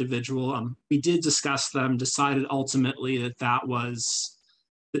from one individual. We did discuss them, decided ultimately that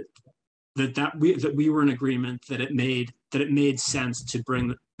we were in agreement that it made sense to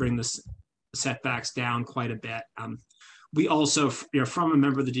bring the setbacks down quite a bit. We also, from a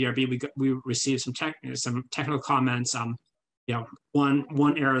member of the DRB, we received some technical comments.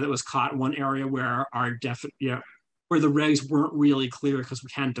 One area that was caught, one area where where the regs weren't really clear because we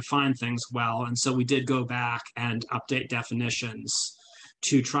hadn't defined things well, and so we did go back and update definitions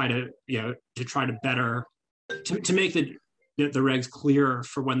to try to better make the regs clearer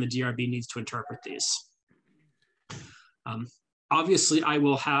for when the DRB needs to interpret these. Obviously, I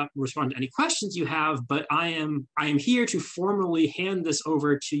will respond to any questions you have, but I am here to formally hand this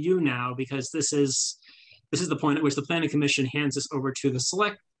over to you now, because this is the point at which the Planning Commission hands this over to the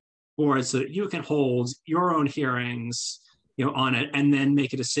Select board so that you can hold your own hearings, on it, and then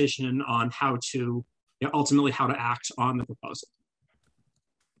make a decision on how to, ultimately how to act on the proposal.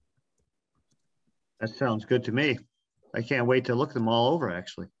 That sounds good to me. I can't wait to look them all over,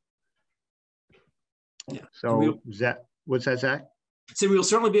 actually. Yeah. So what's that, Zach? So we will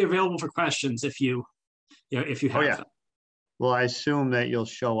certainly be available for questions if you have them. Well, I assume that you'll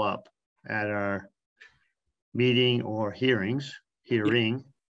show up at our meeting or hearing.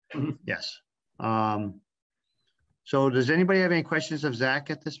 Mm-hmm. Yes. So does anybody have any questions of Zach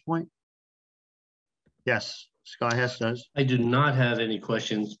at this point? Yes, Scott Hess does. I do not have any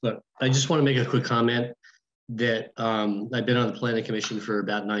questions, but I just want to make a quick comment that I've been on the planning commission for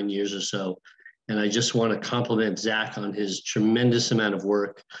about 9 years or so. And I just want to compliment Zach on his tremendous amount of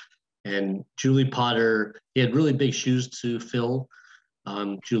work. And Julie Potter, he had really big shoes to fill.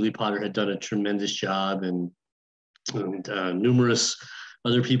 Julie Potter had done a tremendous job, and numerous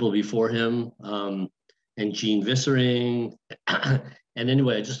other people before him, and Gene Vissering. And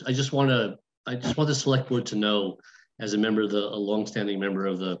anyway, I just want the select board to know, as a longstanding member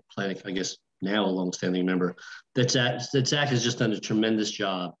of the planning, I guess now a longstanding member, that Zach has just done a tremendous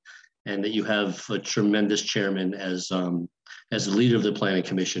job, and that you have a tremendous chairman as the leader of the planning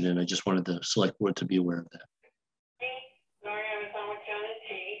commission. And I just wanted the select board to be aware of that. Sorry, I was on with John and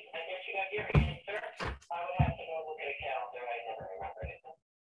T. I guess you have your answer. I would have to go look at a calendar. I never remember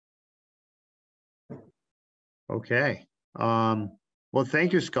anything. Okay. Well,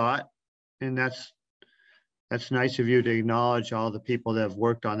 thank you, Scott. And that's nice of you to acknowledge all the people that have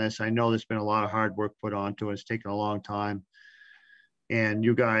worked on this. I know there's been a lot of hard work put onto it. It's taken a long time. And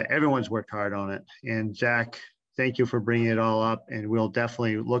everyone's worked hard on it. And Zach, thank you for bringing it all up. And we'll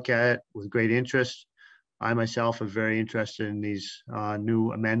definitely look at it with great interest. I myself am very interested in these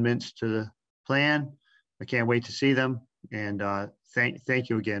new amendments to the plan. I can't wait to see them. And thank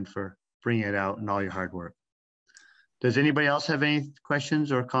you again for bringing it out and all your hard work. Does anybody else have any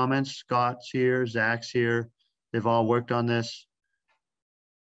questions or comments? Scott's here, Zach's here. They've all worked on this.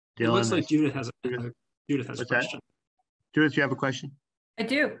 Dylan, it looks like Judith has a question. Judith, you have a question? I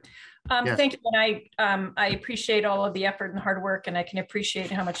do. Yes. Thank you. And I appreciate all of the effort and hard work, and I can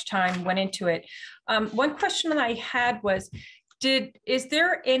appreciate how much time went into it. One question that I had was, is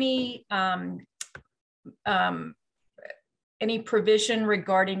there any provision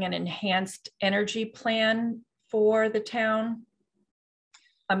regarding an enhanced energy plan for the town?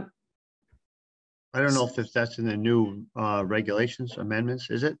 I don't know if that's in the new regulations amendments.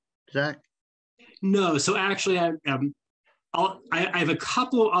 Is it, Zach? No. So actually, I have a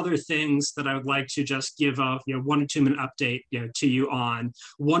couple of other things that I would like to just give a 1 or 2 minute update to you on.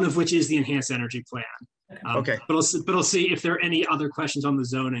 One of which is the enhanced energy plan. Okay. But I'll see if there are any other questions on the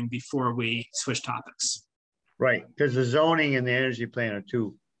zoning before we switch topics. Right, because the zoning and the energy plan are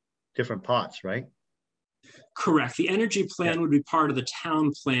two different pots, right? Correct. The energy plan would be part of the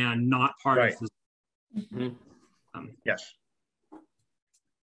town plan, not part of the. Yes.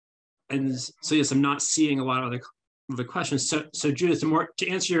 And so yes, I'm not seeing a lot of other questions. So Judith, to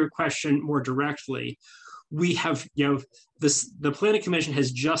answer your question more directly, we have the planning commission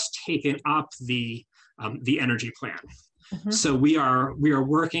has just taken up the energy plan. So we are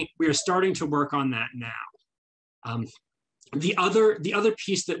starting to work on that now. The other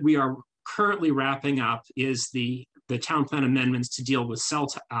piece that we are currently wrapping up is the town plan amendments to deal with cell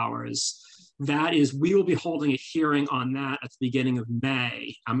towers. That is, we will be holding a hearing on that at the beginning of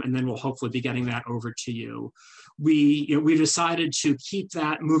May, and then we'll hopefully be getting that over to you. We decided to keep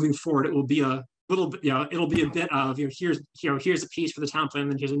that moving forward. It will be a little bit, it'll be a bit of here's a piece for the town plan,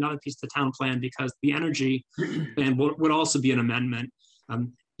 and then here's another piece of the town plan, because the energy plan would also be an amendment.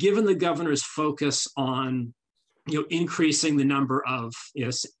 Given the governor's focus on increasing the number of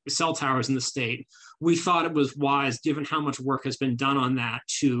cell towers in the state, we thought it was wise, given how much work has been done on that,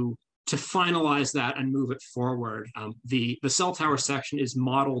 to finalize that and move it forward. The cell tower section is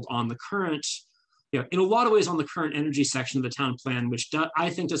modeled on the current, in a lot of ways, on the current energy section of the town plan, which I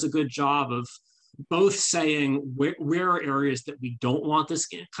think does a good job of both saying where are areas that we don't want this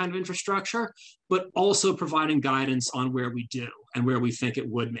kind of infrastructure, but also providing guidance on where we do and where we think it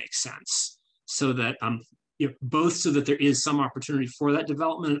would make sense, so that both so that there is some opportunity for that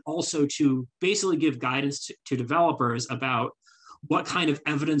development, and also to basically give guidance to developers about what kind of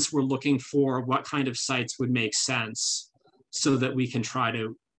evidence we're looking for, what kind of sites would make sense, so that we can try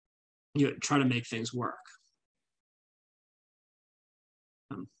to make things work.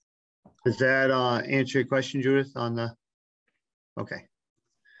 Does that answer your question, Judith, on the, okay.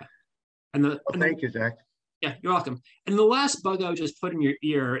 And thank you, Zach. Yeah, you're welcome. And the last bug I would just put in your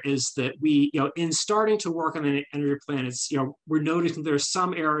ear is that we, in starting to work on an energy plan, it's, we're noticing there are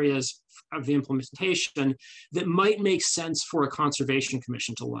some areas of the implementation that might make sense for a conservation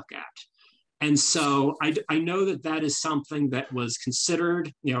commission to look at. And so I know that is something that was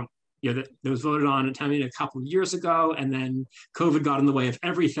considered, that was voted on at town meeting a couple of years ago, and then COVID got in the way of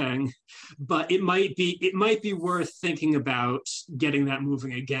everything. But it might be worth thinking about getting that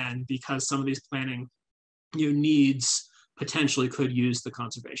moving again, because some of these planning needs potentially could use the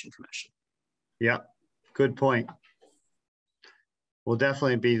Conservation Commission. Yeah, good point. We'll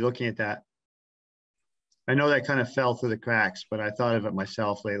definitely be looking at that. I know that kind of fell through the cracks, but I thought of it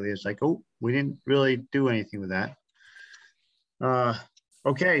myself lately. It's like, oh, we didn't really do anything with that.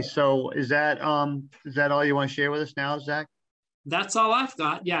 Okay, so is that all you want to share with us now, Zach? That's all I've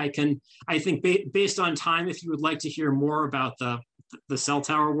got. Yeah, I think based on time, if you would like to hear more about the cell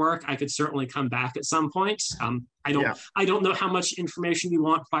tower work, I could certainly come back at some point. I don't know how much information you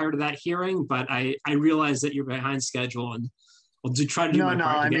want prior to that hearing, but I realize that you're behind schedule, and we'll try to do my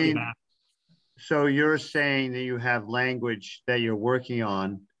part to get you back. So you're saying that you have language that you're working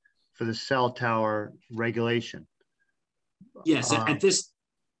on for the cell tower regulation? Yes, at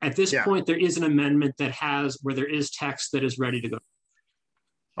this point, there is an amendment that where there is text that is ready to go.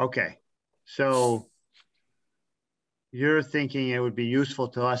 Okay, so you're thinking it would be useful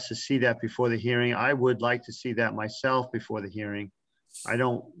to us to see that before the hearing. I would like to see that myself before the hearing. I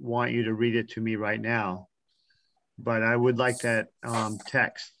don't want you to read it to me right now, but I would like that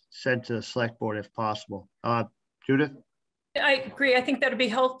text sent to the select board if possible. Judith? I agree. I think that would be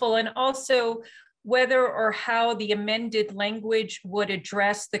helpful. And also whether or how the amended language would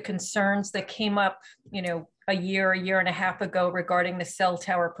address the concerns that came up, a year and a half ago regarding the cell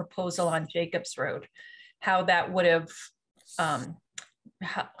tower proposal on Jacobs Road, how that would have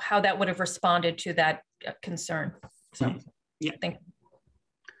responded to that concern. So yeah, thank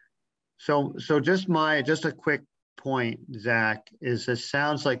So you. just a quick point, Zach, is it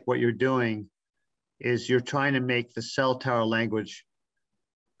sounds like what you're doing is you're trying to make the cell tower language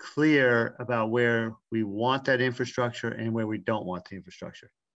clear about where we want that infrastructure and where we don't want the infrastructure.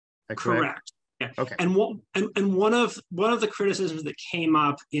 Is that correct? Yeah. Okay. And one of the criticisms that came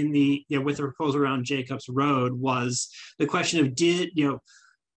up in the with the proposal around Jacobs Road was the question of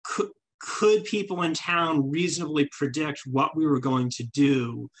could people in town reasonably predict what we were going to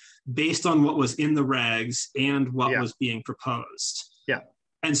do based on what was in the regs and what was being proposed? Yeah.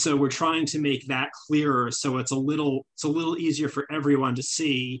 And so we're trying to make that clearer, so it's a little easier for everyone to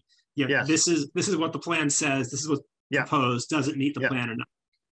see. This is what the plan says. This is what's proposed. Does it meet the plan or not?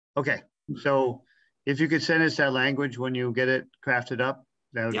 Okay. So if you could send us that language when you get it crafted up,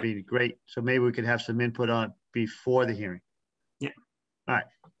 that would be great. So maybe we could have some input on it before the hearing. Yeah. All right.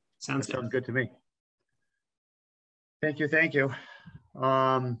 Sounds good to me. Thank you. Thank you.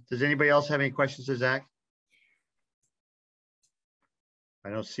 Does anybody else have any questions to Zach? I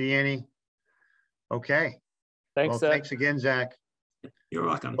don't see any. Okay. Thanks, Zach. Thanks again, Zach. You're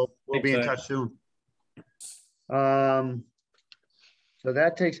welcome. We'll be in touch soon. So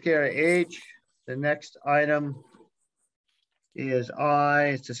that takes care of H. The next item is I.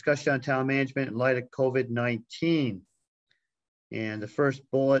 It's discussion on town management in light of COVID-19. And the first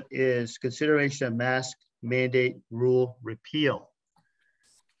bullet is consideration of mask mandate rule repeal.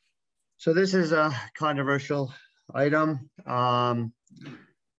 So this is a controversial item.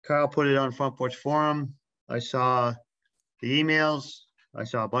 Carl put it on Front Porch Forum. I saw the emails. I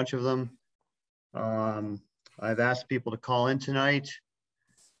saw a bunch of them. I've asked people to call in tonight.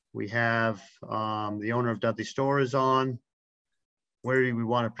 We have the owner of Dudley Store is on. Where do we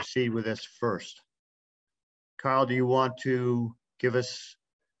want to proceed with this first? Carl, do you want to give us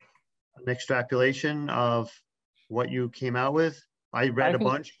an extrapolation of what you came out with? I read a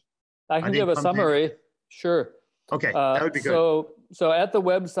bunch. I can give a summary. Sure. Okay, that would be good. So at the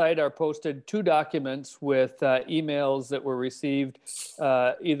website are posted 2 documents with emails that were received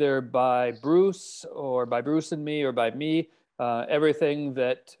either by Bruce and me or by me. Everything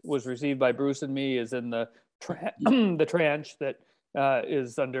that was received by Bruce and me is in the tranche that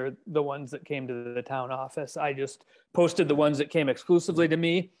is under the ones that came to the town office. I just posted the ones that came exclusively to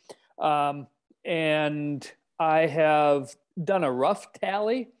me. And I have done a rough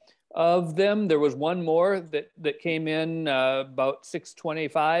tally of them. There was one more that came in about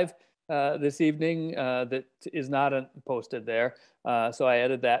 6:25 this evening that is not posted there. So I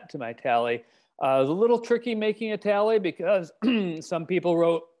added that to my tally. It was a little tricky making a tally because most people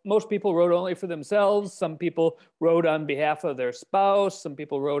wrote only for themselves. Some people wrote on behalf of their spouse. Some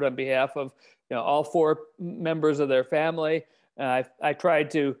people wrote on behalf of all 4 members of their family. I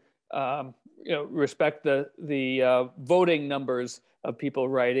tried to respect the voting numbers of people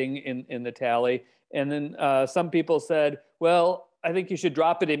writing in the tally. And then some people said, well, I think you should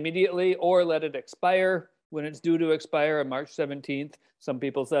drop it immediately or let it expire when it's due to expire on March 17th. Some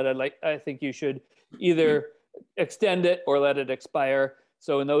people said, I think you should either extend it or let it expire.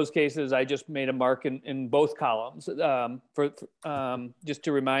 So in those cases, I just made a mark in both columns. Just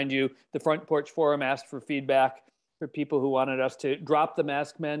to remind you, the Front Porch Forum asked for feedback for people who wanted us to drop the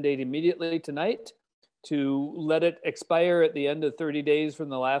mask mandate immediately tonight, to let it expire at the end of 30 days from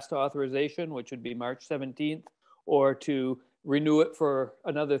the last authorization, which would be March 17th, or to renew it for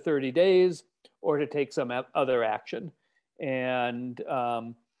another 30 days, or to take some other action. And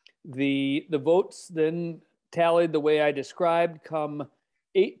the votes then tallied the way I described, come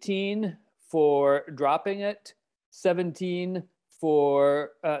 18 for dropping it, 7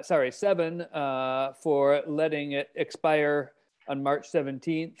 for letting it expire on March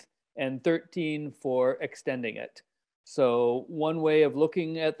 17th, and 13 for extending it. So one way of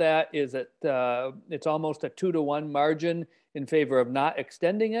looking at that is that it's almost a 2-to-1 margin in favor of not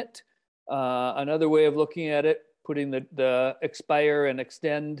extending it. Another way of looking at it, putting the expire and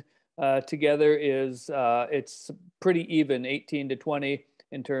extend together, is it's pretty even, 18-20,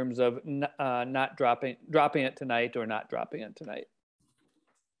 in terms of not dropping it tonight or not dropping it tonight.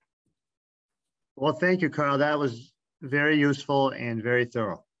 Well, thank you, Carl. That was very useful and very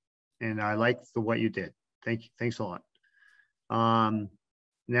thorough. And I like what you did. Thank you. Thanks a lot.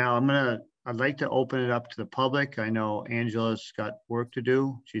 Now I'd like to open it up to the public. I know Angela's got work to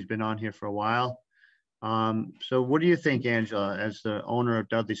do. She's been on here for a while. So what do you think, Angela, as the owner of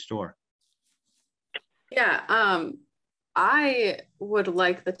Dudley Store? Yeah, I would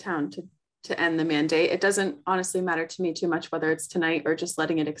like the town to end the mandate. It doesn't honestly matter to me too much whether it's tonight or just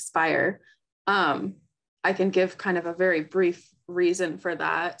letting it expire. I can give kind of a very brief reason for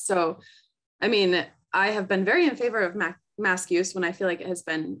that. So, I mean, I have been very in favor of mask use when I feel like it has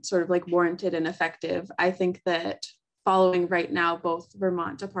been sort of like warranted and effective. I think that following right now both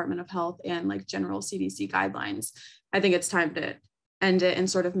Vermont Department of Health and like general CDC guidelines, I think it's time to end it and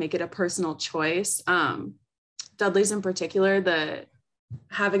sort of make it a personal choice. Dudley's in particular,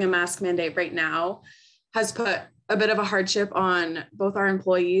 having a mask mandate right now has put a bit of a hardship on both our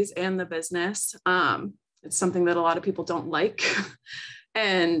employees and the business. It's something that a lot of people don't like.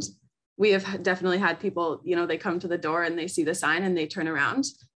 And we have definitely had people, they come to the door and they see the sign and they turn around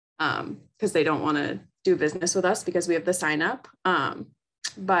because they don't want to do business with us because we have the sign up.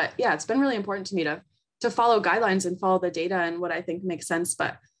 But yeah, it's been really important to me to follow guidelines and follow the data and what I think makes sense.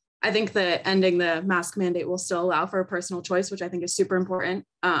 But I think that ending the mask mandate will still allow for a personal choice, which I think is super important.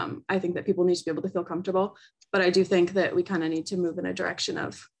 I think that people need to be able to feel comfortable, but I do think that we kind of need to move in a direction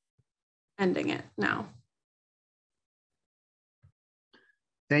of ending it now.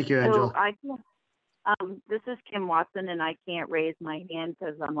 Thank you, Angela. So I can't, this is Kim Watson, and I can't raise my hand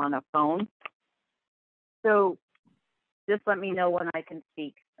because I'm on a phone. So just let me know when I can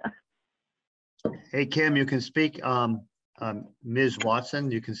speak. Hey, Kim, you can speak. Ms.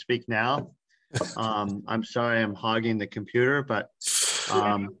 Watson, you can speak now. I'm sorry I'm hogging the computer, but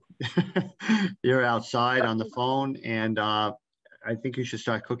you're outside on the phone, and I think you should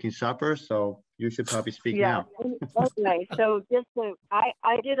start cooking supper, so you should probably speak now. Okay, so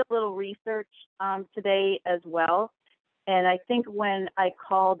I did a little research today as well, and I think when I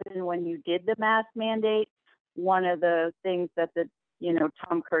called in when you did the mask mandate, one of the things that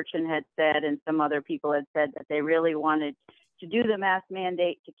Tom Kirchin had said and some other people had said that they really wanted to do the mask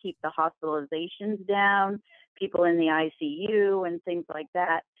mandate to keep the hospitalizations down, people in the ICU and things like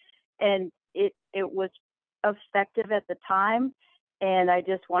that. And it was effective at the time. And I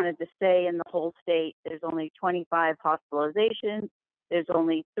just wanted to say in the whole state, there's only 25 hospitalizations. There's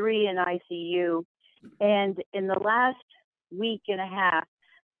only 3 in ICU. And in the last week and a half,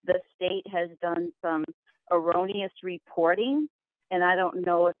 the state has done some erroneous reporting. And I don't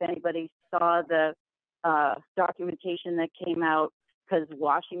know if anybody saw the documentation that came out, because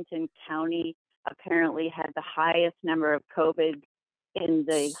Washington County apparently had the highest number of COVID in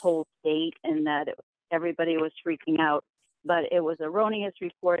the whole state, and that everybody was freaking out. But it was erroneous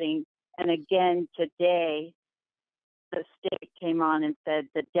reporting. And again, today, the state came on and said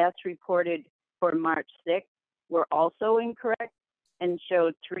the deaths reported for March 6th were also incorrect and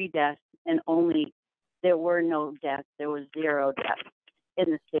showed 3 deaths, and there were no deaths. There was 0 deaths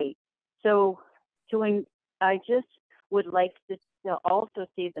in the state. So I just would like to also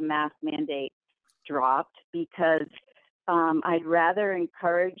see the mask mandate dropped, because I'd rather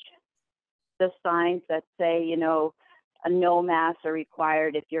encourage the signs that say, no masks are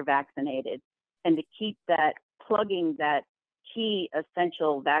required if you're vaccinated, and to keep plugging that key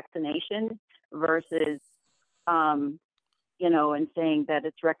essential vaccination versus, you know, and saying that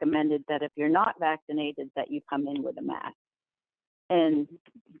it's recommended that if you're not vaccinated, that you come in with a mask. And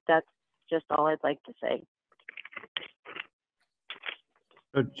that's just all I'd like to say.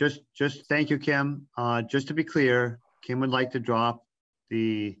 So just thank you, Kim. Just to be clear, Kim would like to drop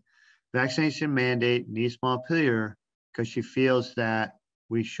the vaccination mandate in East Montpelier because she feels that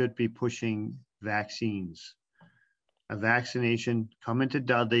we should be pushing vaccines. A vaccination, come into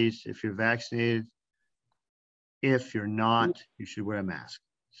Dudley's if you're vaccinated. If you're not, you should wear a mask.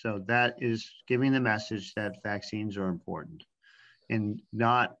 So that is giving the message that vaccines are important and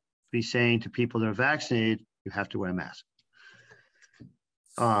not be saying to people that are vaccinated, you have to wear a mask.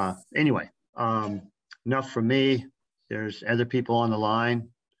 Anyway, enough from me. There's other people on the line.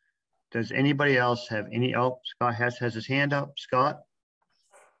 Does anybody else have any? Oh, Scott has his hand up. Scott?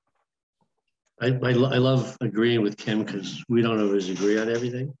 I love agreeing with Kim because we don't always agree on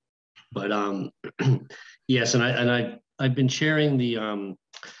everything. But yes, and I've been chairing the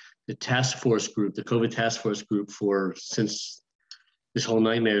task force group, the COVID task force group since this whole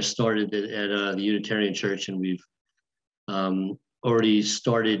nightmare started at the Unitarian Church, and we've already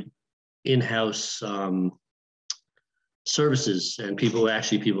started in-house services, and people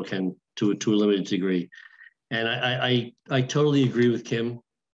can to a limited degree. And I totally agree with Kim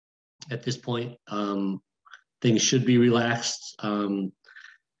at this point. Things should be relaxed.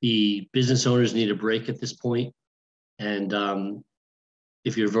 The business owners need a break at this point. And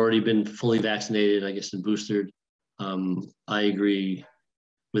if you've already been fully vaccinated, I guess, and boosted, I agree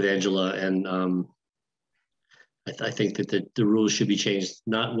with Angela. And I think that the rules should be changed,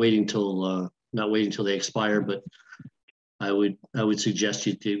 not waiting till they expire, but I would suggest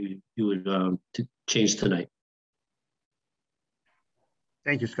you would to change tonight.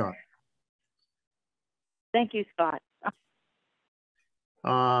 Thank you, Scott. Thank you, Scott.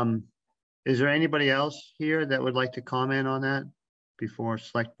 Is there anybody else here that would like to comment on that before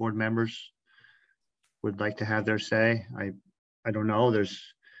select board members would like to have their say? I don't know. There's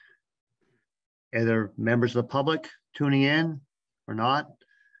either members of the public tuning in or not.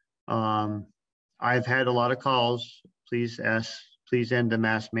 I've had a lot of calls. Please end the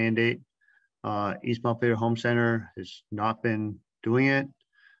mask mandate. East Montpelier Home Center has not been doing it.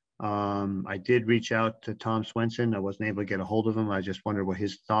 I did reach out to Tom Swenson. I wasn't able to get a hold of him. I just wondered what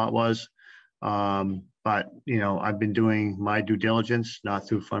his thought was. But you know, I've been doing my due diligence, not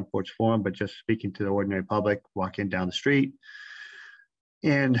through Front Porch Forum, but just speaking to the ordinary public, walking down the street.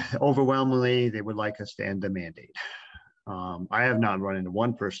 And overwhelmingly, they would like us to end the mandate. I have not run into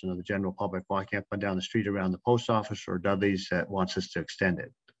one person of the general public walking up and down the street around the post office or Dudley's that wants us to extend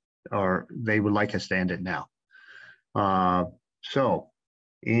it, or they would like us to end it now. So,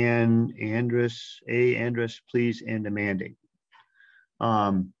 Andrus, please end the mandate.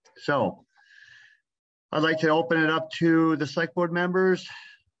 So, I'd like to open it up to the select board members.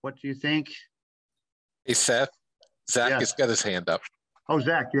 What do you think? Hey, Seth, Zach has got his hand up. Oh,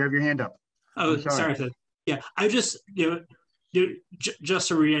 Zach, you have your hand up. Oh, sorry. Yeah, I just, just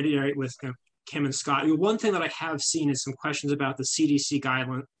to reiterate with Kim and Scott, one thing that I have seen is some questions about the CDC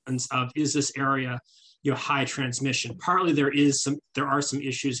guidelines of, is this area high transmission? Partly there are some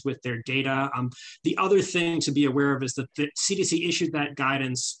issues with their data. The other thing to be aware of is that the CDC issued that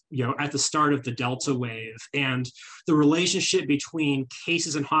guidance, at the start of the Delta wave, and the relationship between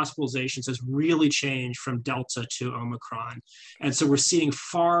cases and hospitalizations has really changed from Delta to Omicron. And so we're seeing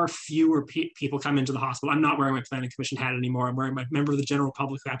far fewer people come into the hospital. I'm not wearing my planning commission hat anymore. I'm wearing my member of the general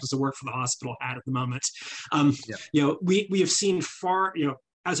public who happens to work for the hospital hat at the moment. We have seen far,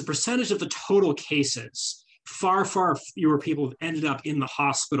 as a percentage of the total cases, far fewer people have ended up in the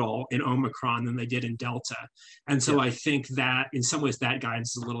hospital in Omicron than they did in Delta. And so I think that in some ways that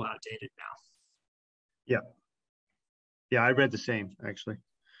guidance is a little outdated now. Yeah, I read the same, actually.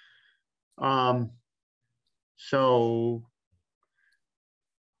 So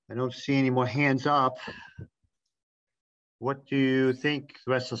I don't see any more hands up. What do you think,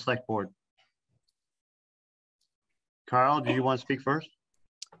 the rest of the select board? Carl, do you want to speak first?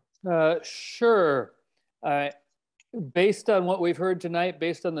 Sure. Based on what we've heard tonight,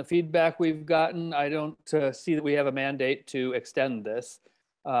 based on the feedback we've gotten, I don't see that we have a mandate to extend this.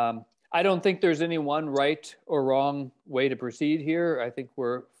 I don't think there's any one right or wrong way to proceed here. I think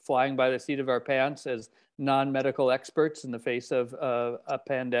we're flying by the seat of our pants as non-medical experts in the face of a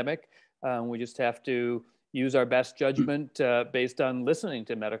pandemic. We just have to use our best judgment based on listening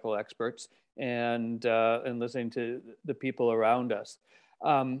to medical experts and listening to the people around us.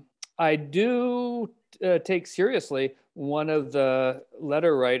 I do take seriously one of the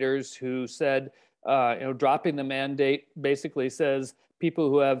letter writers who said, dropping the mandate basically says people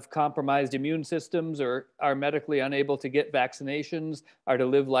who have compromised immune systems or are medically unable to get vaccinations are to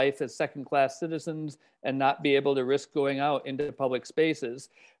live life as second-class citizens and not be able to risk going out into public spaces.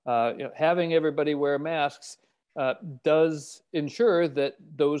 Having everybody wear masks does ensure that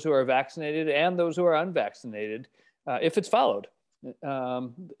those who are vaccinated and those who are unvaccinated, if it's followed,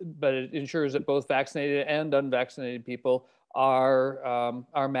 but it ensures that both vaccinated and unvaccinated people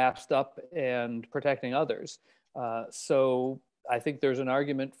are masked up and protecting others. So I think there's an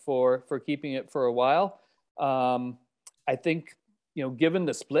argument for keeping it for a while. I think, given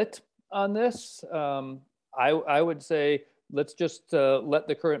the split on this, I would say let's just let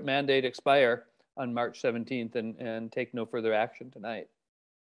the current mandate expire on March 17th and take no further action tonight.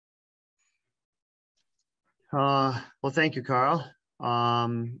 Well, thank you, Carl.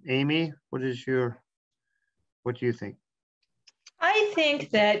 Amy, what do you think? I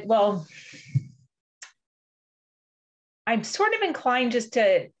think that, well, I'm sort of inclined just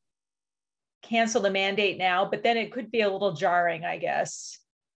to cancel the mandate now, but then it could be a little jarring, I guess.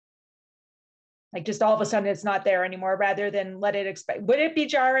 Like just all of a sudden it's not there anymore rather than let it expire. Would it be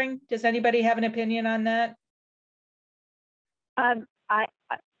jarring? Does anybody have an opinion on that?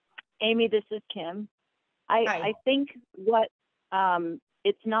 Amy, this is Kim. I think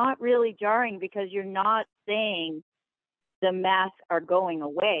it's not really jarring because you're not saying the masks are going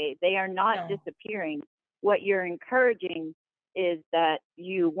away. They are not disappearing. What you're encouraging is that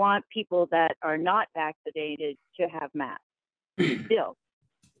you want people that are not vaccinated to have masks still.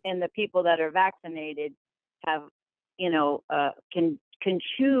 And the people that are vaccinated have, can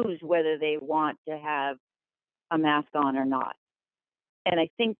choose whether they want to have a mask on or not. And I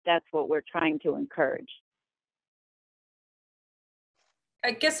think that's what we're trying to encourage.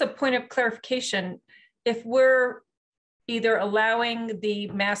 I guess a point of clarification, if we're either allowing the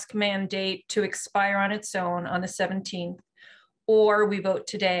mask mandate to expire on its own on the 17th, or we vote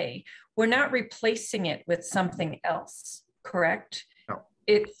today, we're not replacing it with something else, correct? No.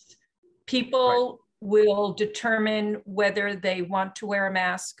 It's people will determine whether they want to wear a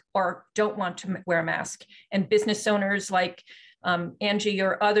mask or don't want to wear a mask. And business owners like Angie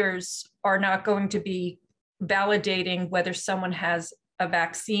or others are not going to be validating whether someone has a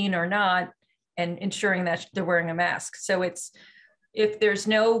vaccine or not and ensuring that they're wearing a mask. So if there's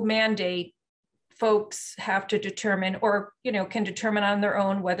no mandate, folks have to determine or can determine on their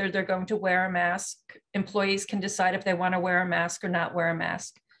own whether they're going to wear a mask. Employees can decide if they want to wear a mask or not wear a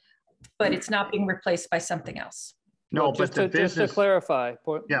mask, but it's not being replaced by something else. No, well, but just to clarify,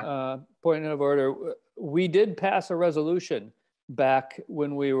 point of order, we did pass a resolution back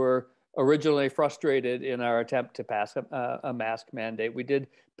when we were originally frustrated in our attempt to pass a mask mandate. We did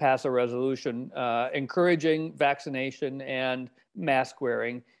pass a resolution encouraging vaccination and mask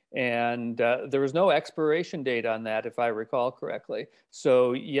wearing, and there was no expiration date on that, if I recall correctly.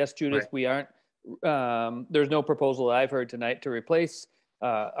 So yes, Judith, we aren't, there's no proposal that I've heard tonight to replace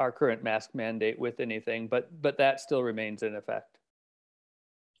our current mask mandate with anything, but that still remains in effect.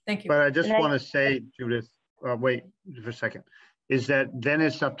 Thank you. But I just want to say, Judith, wait for a second, is that then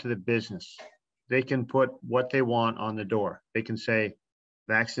it's up to the business. They can put what they want on the door. They can say,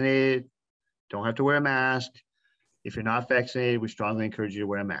 vaccinated, don't have to wear a mask. If you're not vaccinated, we strongly encourage you to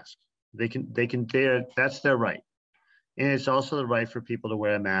wear a mask. That's their right. And it's also the right for people to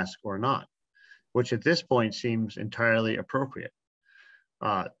wear a mask or not, which at this point seems entirely appropriate.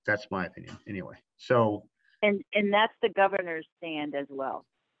 That's my opinion anyway. So. And that's the governor's stand as well,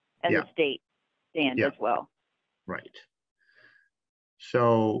 and the state stand as well. Right.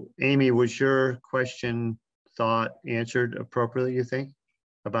 So Amy, was your thought answered appropriately, you think,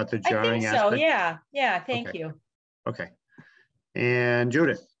 about the jarring aspect? I think so, yeah, thank you. Okay. And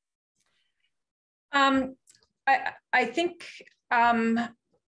Judith? I think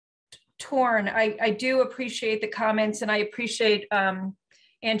torn. I do appreciate the comments, and I appreciate,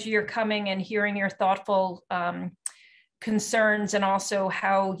 Angie, your coming and hearing your thoughtful concerns and also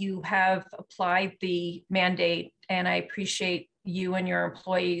how you have applied the mandate. And I appreciate you and your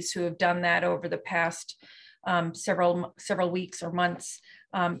employees who have done that over the past several weeks or months,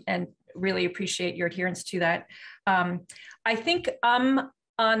 and really appreciate your adherence to that. I think I'm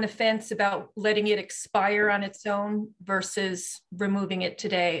on the fence about letting it expire on its own versus removing it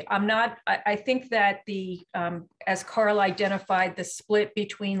today. I think that as Carl identified, the split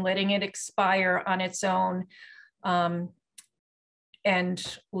between letting it expire on its own and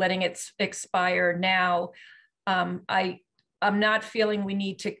letting it expire now, I'm not feeling we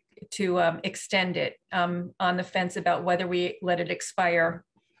need to extend it. On the fence about whether we let it expire,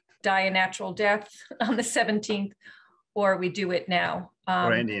 die a natural death on the 17th, or we do it now.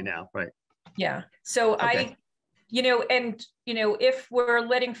 Or ending it now, right? Yeah. So okay. you know, and, you know, if we're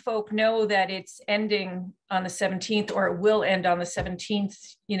letting folk know that it's ending on the 17th or it will end on the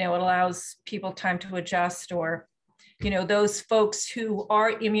 17th, you know, it allows people time to adjust, or, you know, those folks who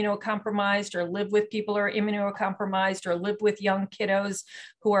are immunocompromised or live with people who are immunocompromised or live with young kiddos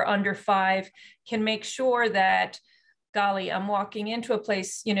who are under 5 can make sure that, golly, I'm walking into a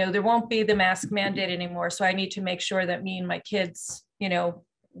place, you know, there won't be the mask mandate anymore. So I need to make sure that me and my kids, you know,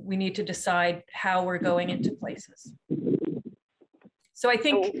 we need to decide how we're going into places. So I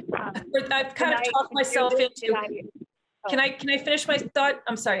think I've kind of talked myself into, can I finish my thought?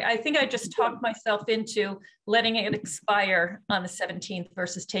 I'm sorry. I think I just talked myself into letting it expire on the 17th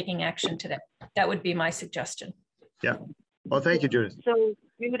versus taking action today. That would be my suggestion. Yeah. Well, thank you, Judith. So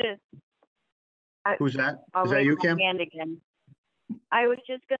Judith. Who's that? Is that you, Kim? Again. I was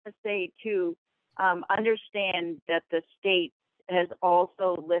just going to say too, understand that the state has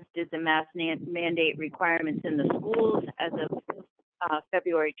also lifted the mask mandate requirements in the schools as of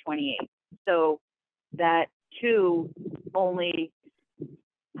February 28th. So that too only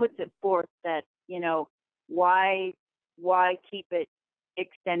puts it forth that, you know, why keep it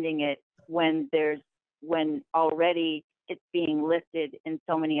extending it when already it's being lifted in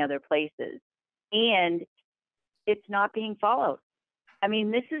so many other places and it's not being followed. I mean,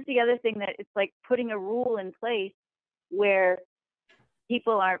 this is the other thing, that it's like putting a rule in place where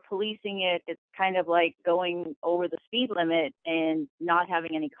people aren't policing it. It's kind of like going over the speed limit and not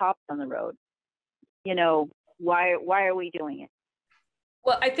having any cops on the road. You know, why are we doing it?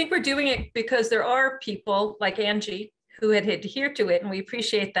 Well, I think we're doing it because there are people like Angie who had adhered to it, and we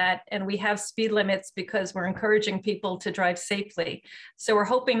appreciate that. And we have speed limits because we're encouraging people to drive safely. So we're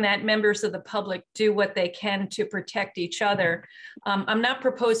hoping that members of the public do what they can to protect each other. I'm not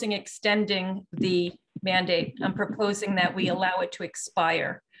proposing extending the mandate. I'm proposing that we allow it to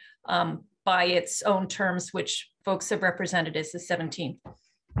expire by its own terms, which folks have represented as the 17th.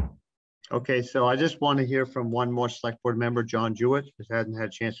 Okay, so I just want to hear from one more select board member, John Jewett, who hasn't had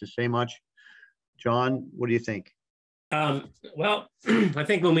a chance to say much. John, what do you think? Well, I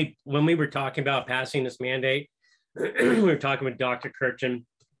think when we were talking about passing this mandate, we were talking with Dr. Kirchen.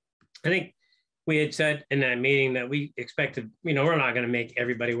 I think we had said in that meeting that we expected, you know, we're not going to make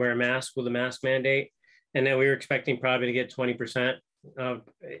everybody wear a mask with a mask mandate, and that we were expecting probably to get 20% of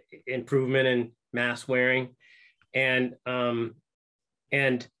improvement in mask wearing, and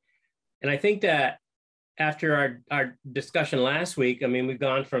I think that after our discussion last week, I mean, we've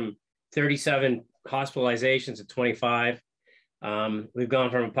gone from 37 hospitalizations to 25. We've gone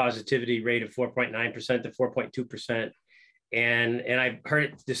from a positivity rate of 4.9% to 4.2%. And I've heard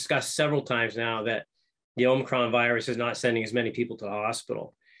it discussed several times now that the Omicron virus is not sending as many people to the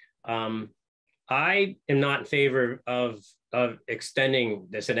hospital. I am not in favor of extending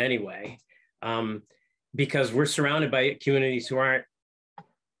this in any way, because we're surrounded by communities who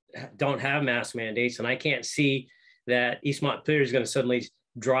don't have mask mandates, and I can't see that East Montpelier is going to suddenly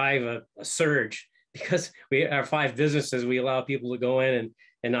drive a surge because our 5 businesses, we allow people to go in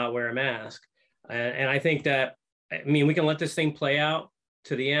and not wear a mask. And I think that, I mean, we can let this thing play out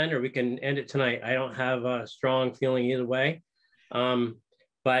to the end, or we can end it tonight. I don't have a strong feeling either way.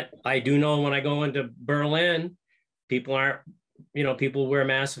 But I do know when I go into Berlin, people people wear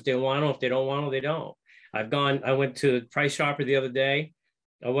masks if they want to. If they don't want to, they don't. I went to Price Chopper the other day.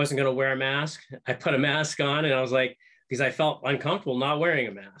 I wasn't going to wear a mask. I put a mask on, and I was like, because I felt uncomfortable not wearing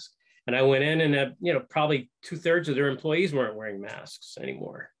a mask. And I went in, and probably 2/3 of their employees weren't wearing masks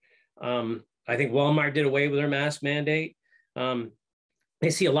anymore. I think Walmart did away with their mask mandate. They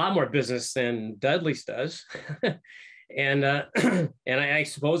see a lot more business than Dudley's does. And I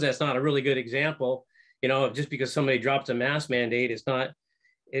suppose that's not a really good example. Just because somebody drops a mask mandate, it's not,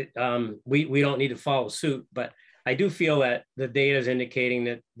 we don't need to follow suit. But I do feel that the data is indicating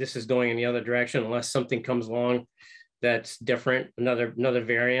that this is going in the other direction, unless something comes along that's different, another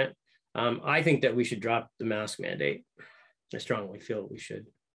variant. I think that we should drop the mask mandate. I strongly feel we should.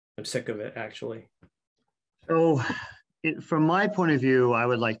 I'm sick of it, actually. So from my point of view, I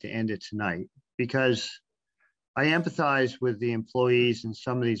would like to end it tonight, because I empathize with the employees in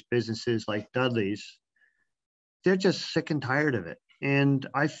some of these businesses like Dudley's. They're just sick and tired of it. And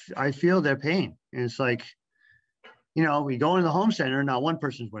I feel their pain. And it's like, we go into the home center, not one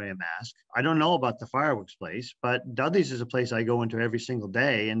person's wearing a mask. I don't know about the fireworks place, but Dudley's is a place I go into every single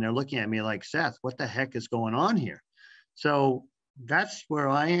day, and they're looking at me like, Seth, what the heck is going on here? So that's where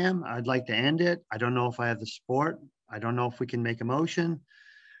I am. I'd like to end it. I don't know if I have the support. I don't know if we can make a motion.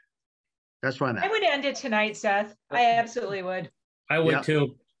 That's where I'm at. I would end it tonight, Seth. I absolutely would. I would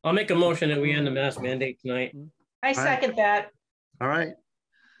too. I'll make a motion that we end the mask mandate tonight. I second that. All right.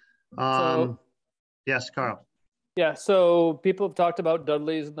 Yes, Carl. Yeah, so people have talked about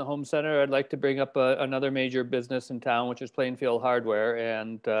Dudley's in the home center. I'd like to bring up another major business in town, which is Plainfield Hardware,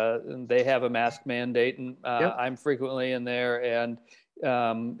 and they have a mask mandate, and I'm frequently in there, and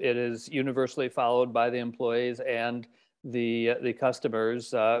it is universally followed by the employees and the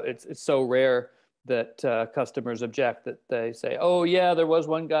customers. It's so rare that customers object, that they say, oh yeah, there was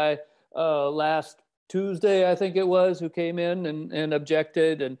one guy last Tuesday, I think it was, who came in and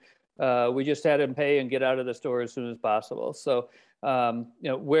objected, and we just had him pay and get out of the store as soon as possible. So, you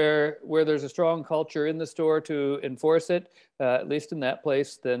know, where there's a strong culture in the store to enforce it, at least in that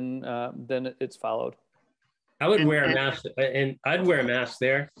place, then it's followed. I would wear a mask, and I'd wear a mask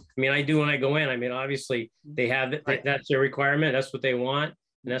there. I mean, I do when I go in. I mean, obviously they have it. That's their requirement. That's what they want,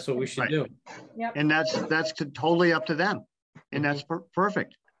 and that's what we should do. Yep. And that's totally up to them, and that's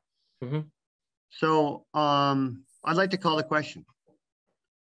perfect. So I'd like to call the question.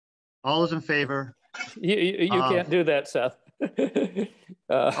 All those in favor? You can't do that, Seth.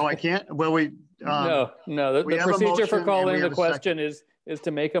 Oh, I can't? Well, no. The procedure for calling the question is to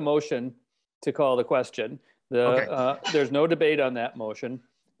make a motion to call the question. There's no debate on that motion.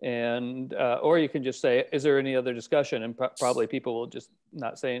 And or you can just say, is there any other discussion? And probably people will just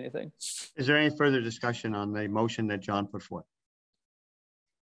not say anything. Is there any further discussion on the motion that John put forth?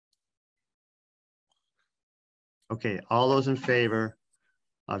 Okay, all those in favor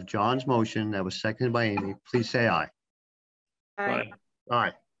of John's motion that was seconded by Amy, please say aye. Aye.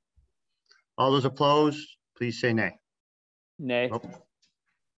 Aye. All those opposed, please say nay. Nay. Oh.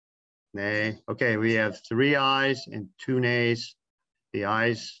 Nay. Okay, we have 3 ayes and 2 nays. The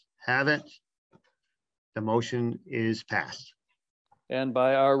ayes have it. The motion is passed. And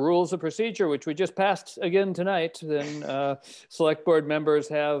by our rules of procedure, which we just passed again tonight, then select board members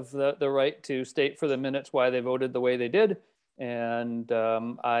have the right to state for the minutes why they voted the way they did. And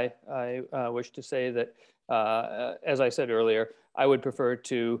I wish to say that, as I said earlier, I would prefer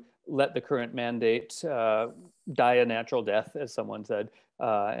to let the current mandate die a natural death, as someone said,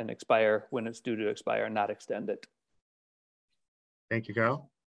 and expire when it's due to expire, not extend it. Thank you, Carol.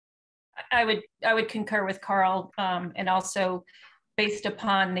 I would concur with Carl, and also based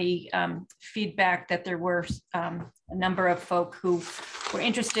upon the feedback that there were a number of folk who were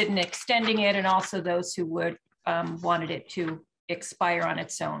interested in extending it, and also those who would wanted it to expire on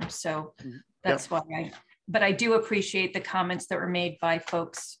its own. So that's why but I do appreciate the comments that were made by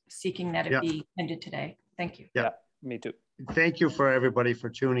folks seeking that it be ended today. Thank you. Yeah, me too. Thank you for everybody for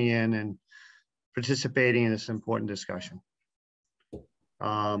tuning in and participating in this important discussion.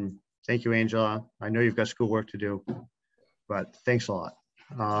 Thank you, Angela. I know you've got schoolwork to do, but thanks a lot.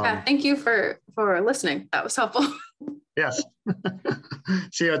 Yeah, thank you for listening. That was helpful. Yes.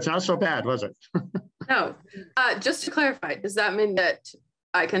 See, it's not so bad, was it? No. Just to clarify, does that mean that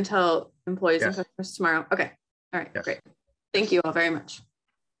I can tell employees and customers tomorrow? Okay. All right. Great. Thank you all very much.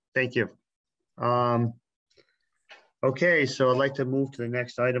 Thank you. Okay, so I'd like to move to the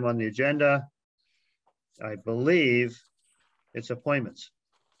next item on the agenda. I believe it's appointments.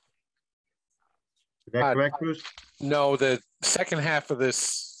 Is that correct, Bruce? No, the second half of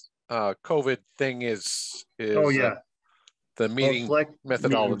this COVID thing is the meeting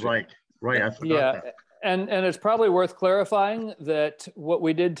methodology. Right, I forgot that. And it's probably worth clarifying that what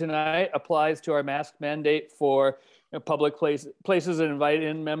we did tonight applies to our mask mandate for public places that invite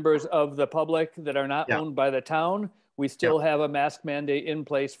in members of the public that are not owned by the town. We still have a mask mandate in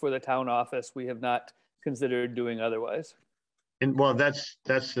place for the town office. We have not considered doing otherwise. And well, that's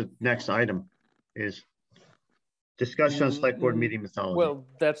the next item, is discussion on select board meeting methodology. Well,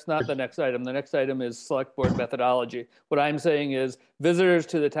 that's not the next item. The next item is select board methodology. What I'm saying is visitors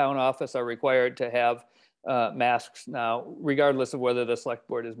to the town office are required to have masks now, regardless of whether the select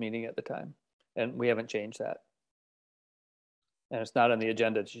board is meeting at the time. And we haven't changed that. And it's not on the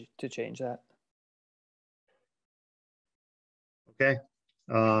agenda to change that. Okay.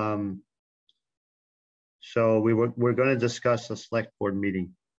 So we're going to discuss the select board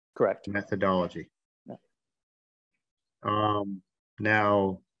meeting. Correct. Methodology.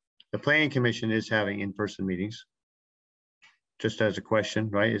 Now, the planning commission is having in-person meetings. Just as a question,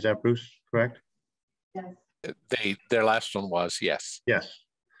 right? Is that Bruce correct? Yes. Their last one was, yes. Yes.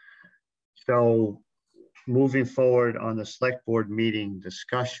 So moving forward on the select board meeting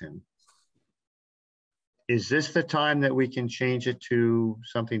discussion, is this the time that we can change it to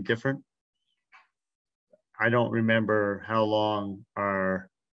something different? I don't remember how long our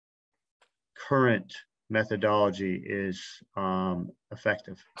current methodology is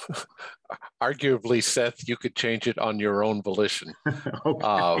effective. Arguably, Seth, you could change it on your own volition.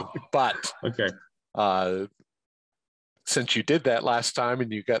 But since you did that last time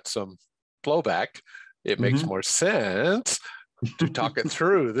and you got some blowback, it makes more sense to talk it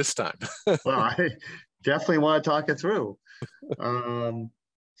through this time. Well, I definitely want to talk it through.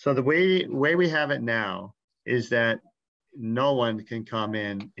 So the way we have it now is that no one can come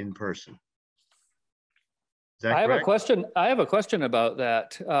in person. I have a question. I have a question about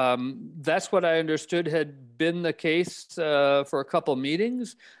that. That's what I understood had been the case for a couple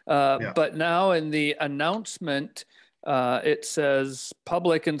meetings, but now in the announcement, it says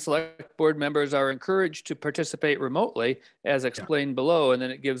public and select board members are encouraged to participate remotely, as explained below, and then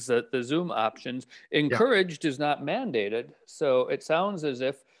it gives the Zoom options. Encouraged is not mandated, so it sounds as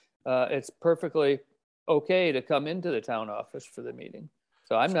if it's perfectly okay to come into the town office for the meeting.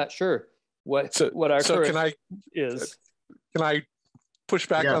 So I'm not sure what our current is. Can I push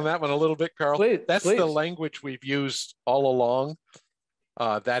back on that one a little bit, Carl? That's the language we've used all along,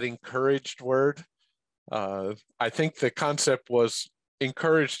 that encouraged word. I think the concept was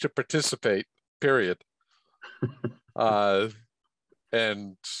encouraged to participate, period.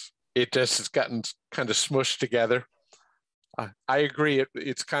 And it just has gotten kind of smushed together. I agree,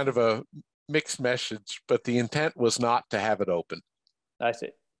 it's kind of a mixed message, but the intent was not to have it open. I see.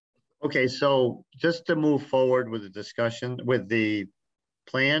 Okay, so just to move forward with the discussion, with the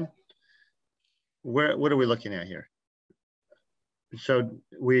plan, what are we looking at here? So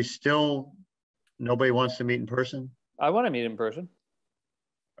nobody wants to meet in person? I want to meet in person.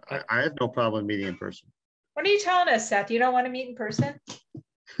 I have no problem meeting in person. What are you telling us, Seth? You don't want to meet in person?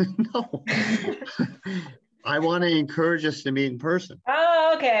 No. I want to encourage us to meet in person.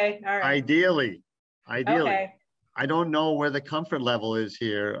 Oh, okay. All right. Ideally. Okay. I don't know where the comfort level is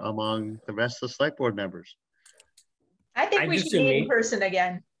here among the rest of the select board members. I think we should meet in person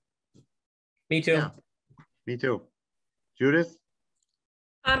again. Me too. Yeah, me too. Judith?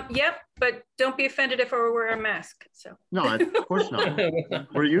 Yep, but don't be offended if I wear a mask. So no, of course not.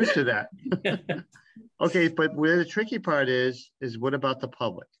 We're used to that. Okay, but where the tricky part is what about the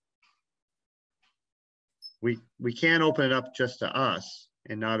public? We can't open it up just to us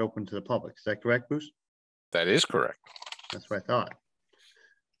and not open to the public. Is that correct, Bruce? That is correct. That's what I thought.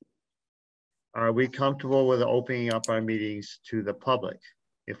 Are we comfortable with opening up our meetings to the public?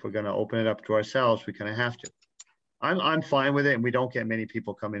 If we're going to open it up to ourselves, we kind of have to. I'm fine with it, and we don't get many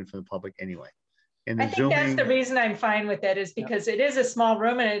people come in from the public anyway. And the I think that's the reason I'm fine with it, is because it is a small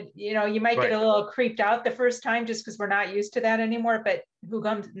room, and you might get a little creeped out the first time just because we're not used to that anymore. But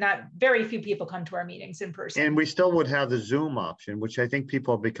very few people come to our meetings in person. And we still would have the Zoom option, which I think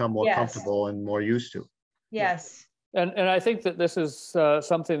people have become more comfortable and more used to. Yes. And I think that this is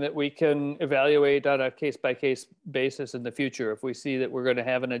something that we can evaluate on a case-by-case basis in the future. If we see that we're going to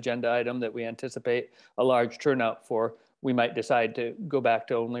have an agenda item that we anticipate a large turnout for, we might decide to go back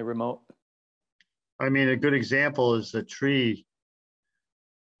to only remote. I mean, a good example is the tree.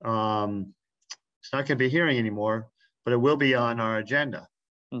 It's not going to be hearing anymore, but it will be on our agenda.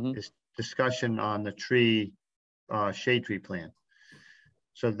 This discussion on the tree, shade tree plan.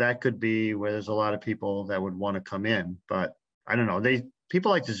 So that could be where there's a lot of people that would want to come in, but I don't know. People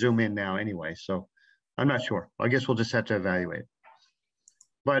like to Zoom in now anyway, so I'm not sure. I guess we'll just have to evaluate.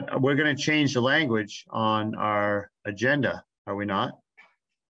 But we're going to change the language on our agenda, are we not?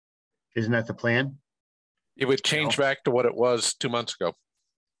 Isn't that the plan? It would change back to what it was 2 months ago.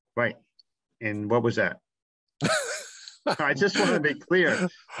 Right. And what was that? I just want to be clear.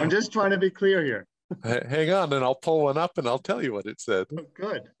 I'm just trying to be clear here. Hang on, and I'll pull one up and I'll tell you what it said. Oh,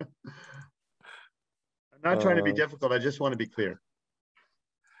 good. I'm not trying to be difficult. I just want to be clear.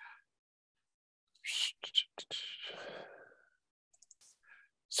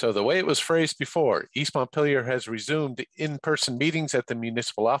 So the way it was phrased before, East Montpelier has resumed in-person meetings at the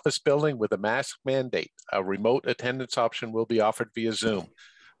municipal office building with a mask mandate. A remote attendance option will be offered via Zoom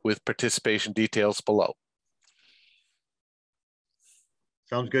with participation details below.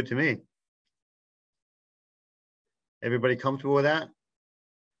 Sounds good to me. Everybody comfortable with that?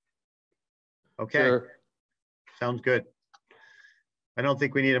 Okay. Sure. Sounds good. I don't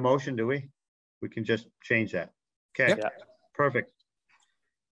think we need a motion, do we? We can just change that. Okay, perfect.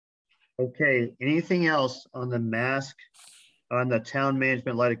 Okay, anything else on the mask, on the town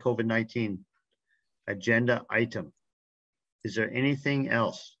management light of COVID-19 agenda item? Is there anything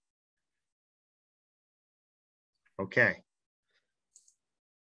else? Okay.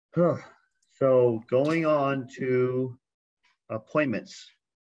 So going on to appointments,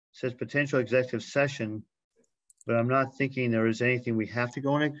 it says potential executive session, but I'm not thinking there is anything we have to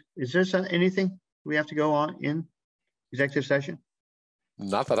go in. Is there anything we have to go on in executive session?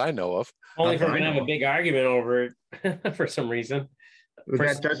 Not that I know of. Only if we're going to have a big argument over it for some reason.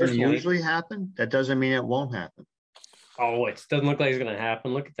 That doesn't usually happen. That doesn't mean it won't happen. Oh, it doesn't look like it's going to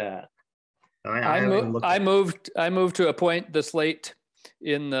happen. Look at that. I moved to appoint the slate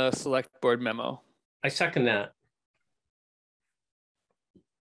in the select board memo. I second that.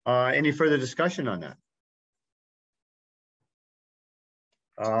 Any further discussion on that?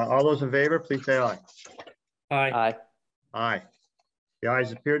 All those in favor, please say aye. Aye. Aye. Aye. The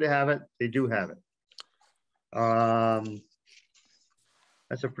ayes appear to have it. They do have it.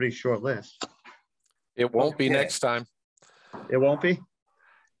 That's a pretty short list. It won't be next time. It won't be?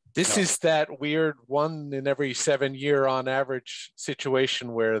 This is that weird 1 in every 7 year on average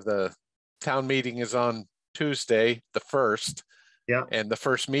situation where the town meeting is on Tuesday, the 1st, and the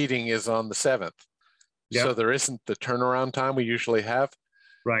first meeting is on the 7th. So there isn't the turnaround time we usually have.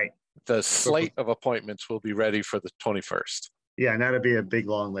 Right. The slate of appointments will be ready for the 21st. Yeah, and that'll be a big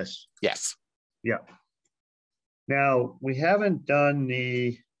long list. Yes. Yeah. Now, we haven't done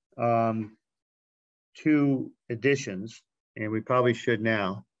the 2 additions, and we probably should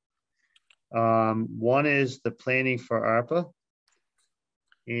now. One is the planning for ARPA.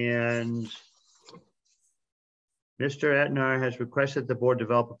 And Mr. Etnar has requested the board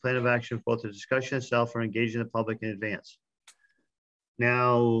develop a plan of action for both the discussion itself or engaging the public in advance.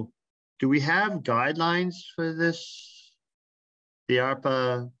 Now, do we have guidelines for this, the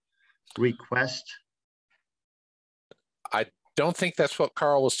ARPA request? I don't think that's what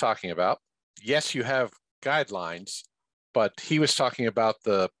Carl was talking about. Yes, you have guidelines, but he was talking about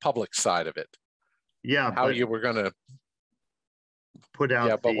the public side of it. Yeah. How you were going to put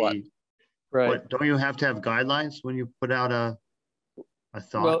out what? Right. What, don't you have to have guidelines when you put out a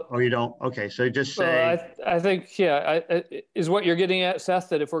thought? Well, or you don't? Okay, so just say. Well, I think, is what you're getting at, Seth,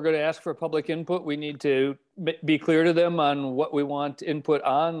 that if we're going to ask for public input, we need to be clear to them on what we want input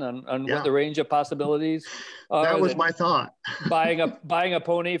on what the range of possibilities are. That was my thought. buying a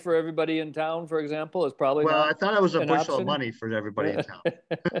pony for everybody in town, for example, is probably well, not I thought it was a bushel option. of money for everybody in town.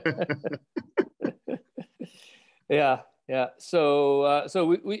 Yeah. So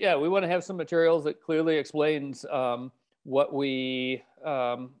we want to have some materials that clearly explains what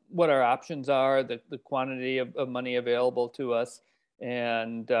our options are, the quantity of money available to us,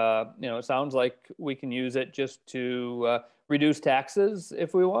 and it sounds like we can use it just to reduce taxes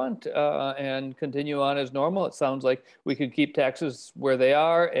if we want, and continue on as normal. It sounds like we could keep taxes where they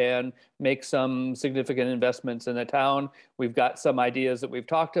are and make some significant investments in the town. We've got some ideas that we've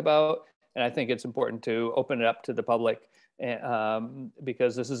talked about, and I think it's important to open it up to the public.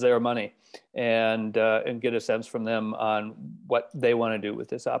 Because this is their money, and get a sense from them on what they want to do with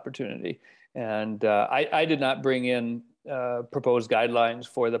this opportunity. And I did not bring in proposed guidelines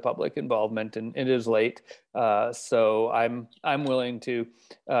for the public involvement, and it is late, so I'm willing to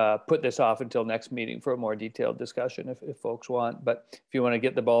put this off until next meeting for a more detailed discussion if folks want. But if you want to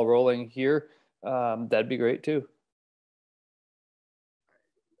get the ball rolling here, that'd be great too.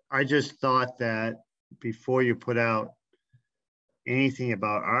 I just thought that before you put out anything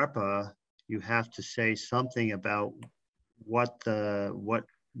about ARPA, you have to say something about what we're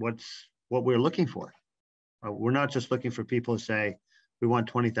looking for. We're not just looking for people to say we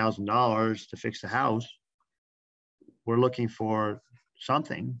want $20,000 to fix the house. We're looking for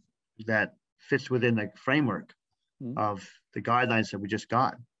something that fits within the framework of the guidelines that we just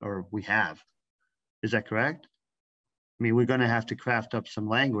got or we have. Is that correct? I mean, we're going to have to craft up some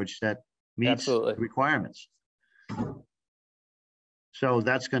language that meets the requirements. So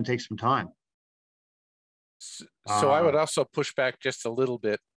that's going to take some time. So I would also push back just a little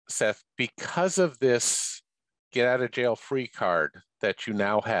bit, Seth, because of this get out of jail free card that you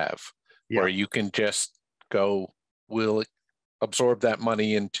now have, where you can just go, we'll absorb that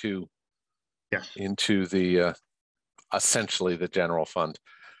money into the essentially the general fund.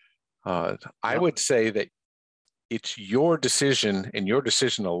 I would say that it's your decision and your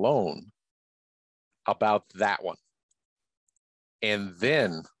decision alone about that one. And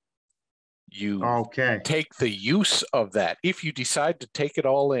then you take the use of that. If you decide to take it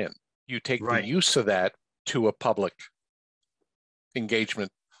all in, you take the use of that to a public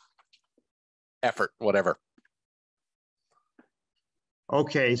engagement effort, whatever.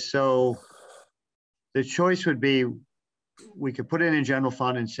 Okay, so the choice would be, we could put it in general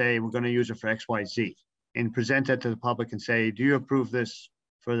fund and say, we're going to use it for X, Y, Z, and present that to the public and say, do you approve this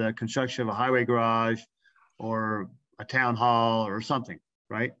for the construction of a highway garage or a town hall or something,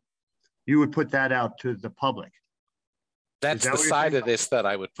 right? You would put that out to the public. That's the side of this that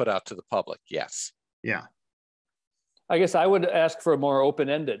I would put out to the public, yes. Yeah. I guess I would ask for a more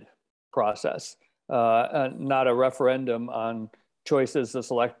open-ended process, not a referendum on choices the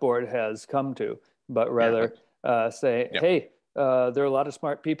select board has come to, but rather say, hey, there are a lot of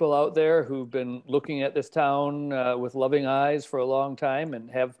smart people out there who've been looking at this town with loving eyes for a long time and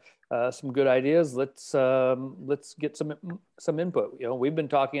have some good ideas. Let's get some input. You know, we've been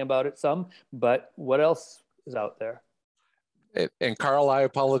talking about it some, but what else is out there? And Carl, I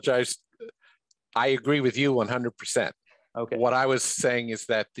apologize. I agree with you 100%. Okay. What I was saying is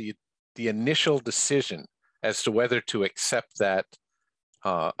that the initial decision as to whether to accept that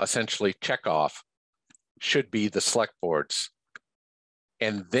essentially check off should be the select board's,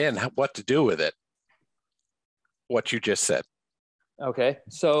 and then what to do with it, what you just said. Okay,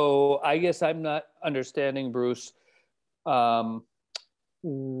 so I guess I'm not understanding, Bruce, what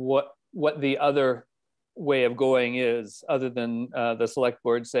the other way of going is, other than the select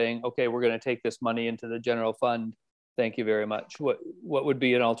board saying, okay, we're going to take this money into the general fund. Thank you very much. What would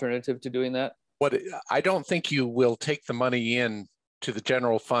be an alternative to doing that? I don't think you will take the money in to the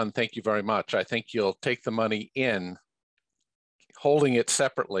general fund. Thank you very much. I think you'll take the money in, holding it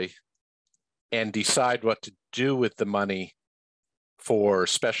separately, and decide what to do with the money for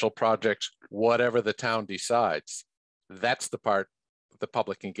special projects, whatever the town decides. That's the part the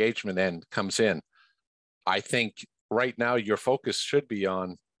public engagement end comes in. I think right now your focus should be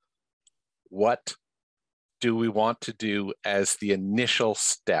on what do we want to do as the initial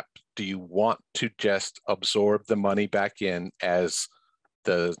step? Do you want to just absorb the money back in as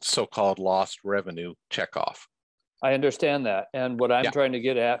the so-called lost revenue checkoff? I understand that. And what I'm trying to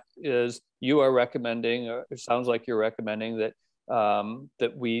get at is you are recommending, or it sounds like you're recommending that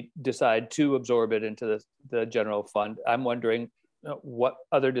that we decide to absorb it into the general fund. I'm wondering what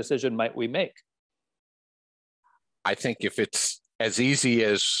other decision might we make? I think if it's as easy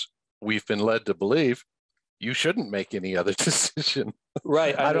as we've been led to believe, you shouldn't make any other decision.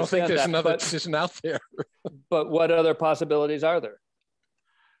 Right. I don't think there's another decision out there. But what other possibilities are there?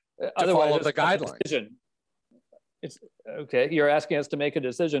 To follow the guidelines. It's okay. You're asking us to make a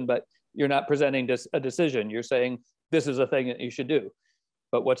decision, but you're not presenting a decision. You're saying this is a thing that you should do.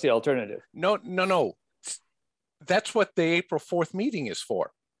 But what's the alternative? No. That's what the April 4th meeting is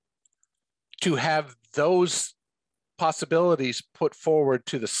for. To have those possibilities put forward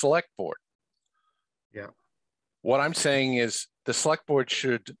to the select board. Yeah. What I'm saying is the select board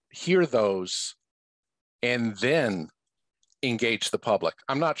should hear those and then engage the public.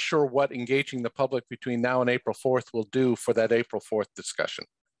 I'm not sure what engaging the public between now and April 4th will do for that April 4th discussion.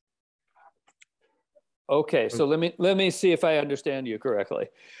 Okay, so let me see if I understand you correctly.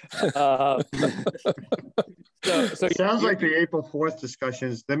 So it sounds like the April 4th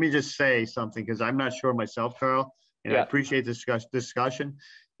discussions. Let me just say something because I'm not sure myself, Carl, and I appreciate this discussion.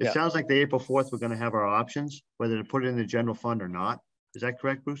 It sounds like the April 4th, we're going to have our options, whether to put it in the general fund or not. Is that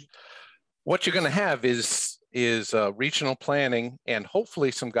correct, Bruce? What you're going to have is regional planning and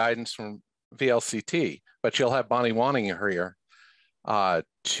hopefully some guidance from VLCT, but you'll have Bonnie Wanninger here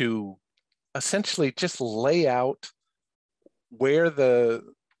to essentially just lay out where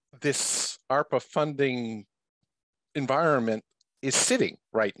this ARPA funding environment is sitting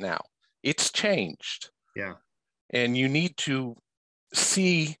right now. It's changed. Yeah. And you need to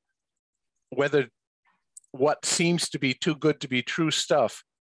see whether what seems to be too good to be true stuff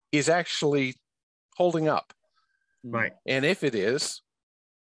is actually holding up. Right. And if it is,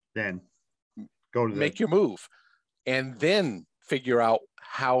 then go to make your move and then figure out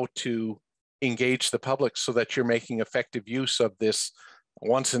how to engage the public so that you're making effective use of this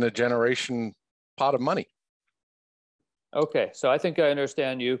once in a generation pot of money. Okay, so I think I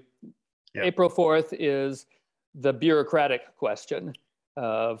understand you. Yeah. April 4th is the bureaucratic question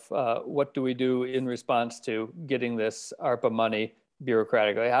of what do we do in response to getting this ARPA money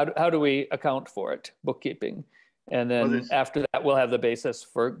bureaucratically? How do we account for it, bookkeeping? And then after that, we'll have the basis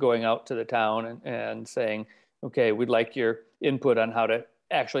for going out to the town and saying, okay, we'd like your input on how to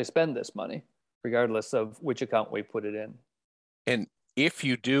actually spend this money, regardless of which account we put it in. And if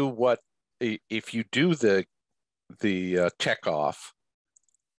you do the check off,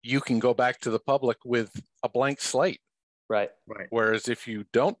 you can go back to the public with a blank slate. Right. Whereas if you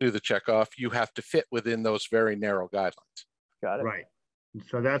don't do the check off, you have to fit within those very narrow guidelines. Got it. Right.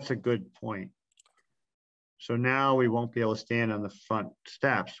 So that's a good point. So now we won't be able to stand on the front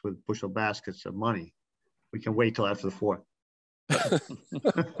steps with bushel baskets of money. We can wait till after the 4th.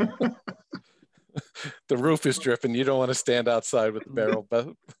 The roof is dripping. You don't want to stand outside with the barrel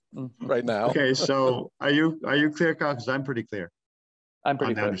right now. Okay, so are you clear, Carl? Because I'm pretty clear. I'm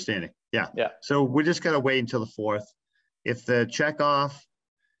pretty clear. Understanding. Yeah. Yeah. So we just got to wait until the 4th. If the check off,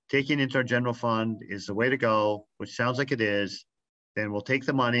 taking into our general fund is the way to go, which sounds like it is, then we'll take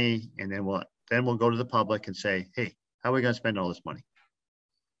the money and then we'll go to the public and say, hey, how are we going to spend all this money?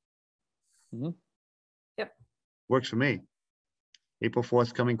 Mm-hmm. Yep. Works for me. April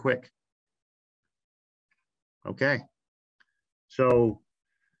 4th coming quick. Okay. So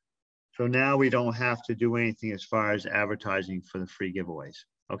now we don't have to do anything as far as advertising for the free giveaways.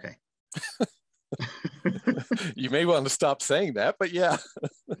 Okay. You may want to stop saying that, but yeah,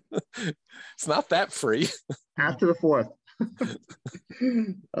 it's not that free. After the 4th.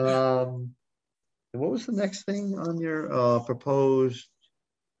 What was the next thing on your proposed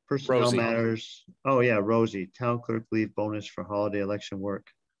personnel Rosie. matters? Oh yeah, Rosie, town clerk leave bonus for holiday election work.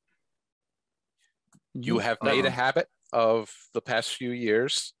 You have made a habit of the past few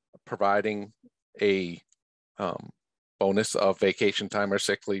years providing a bonus of vacation time or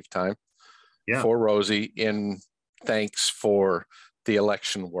sick leave time for Rosie in thanks for the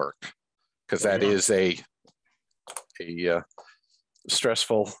election work, because that is a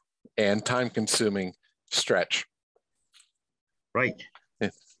stressful and time-consuming stretch. Right. Yeah.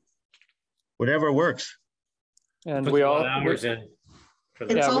 Whatever works. And we all hours in.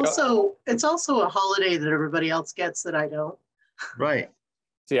 It's also a holiday that everybody else gets that I don't. Right.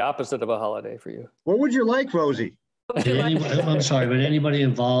 It's the opposite of a holiday for you. What would you like, Rosie? I'm sorry, but anybody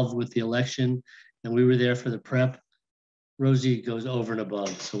involved with the election, and we were there for the prep, Rosie goes over and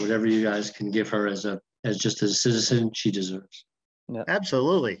above. So whatever you guys can give her as just a citizen, she deserves. Yeah.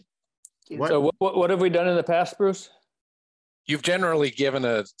 Absolutely. So what have we done in the past, Bruce? You've generally given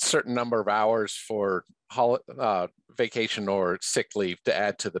a certain number of hours for vacation or sick leave to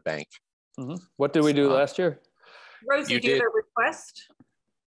add to the bank. Mm-hmm. What did we do last year? Rosie, do you have a request?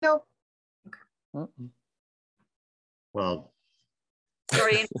 No. Well,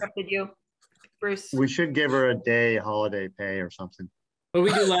 sorry, I interrupted you, Bruce. We should give her a day holiday pay or something. What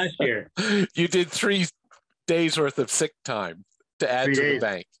did we do last year? You did 3 days worth of sick time to add to the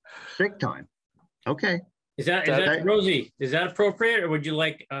bank. Sick time. Okay. Is that Rosie? Is that appropriate, or would you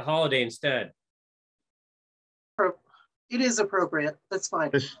like a holiday instead? It is appropriate. That's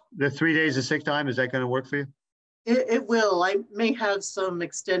fine. The 3 days of sick time, is that going to work for you? It will. I may have some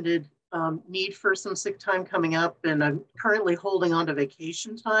extended need for some sick time coming up, and I'm currently holding on to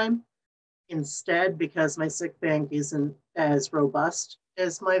vacation time instead because my sick bank isn't as robust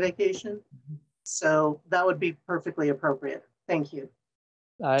as my vacation. So that would be perfectly appropriate. Thank you.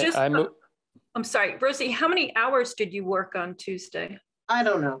 I'm sorry, Rosie, how many hours did you work on Tuesday? I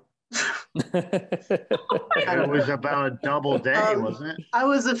don't know. It was about a double day, wasn't it? I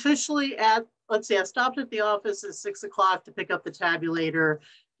was officially at, let's see, I stopped at the office at 6 o'clock to pick up the tabulator,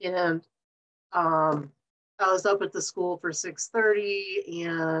 and I was up at the school for 6:30,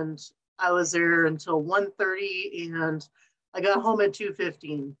 and I was there until 1:30, and I got home at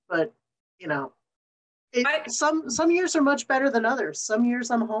 2:15. But you know, some years are much better than others. Some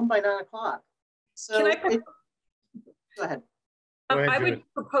years I'm home by 9 o'clock. So go ahead. I would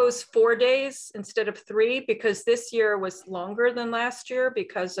propose 4 days instead of 3, because this year was longer than last year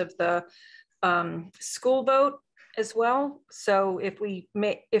because of the school vote as well. So if we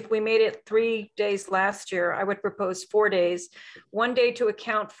made it 3 days last year, I would propose 4 days, 1 day to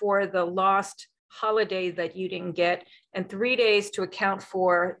account for the lost holiday that you didn't get, and 3 days to account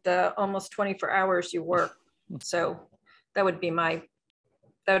for the almost 24 hours you work. So that would be my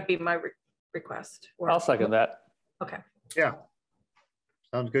request. I'll second that. Okay. Yeah.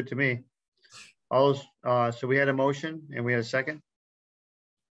 Sounds good to me. All those, so we had a motion and we had a second.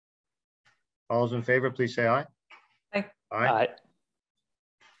 All those in favor, please say aye. Aye. Aye.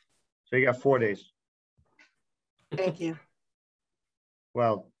 So you got 4 days. Thank you.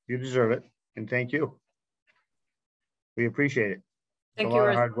 Well, you deserve it, and thank you. We appreciate it. Thank you. A lot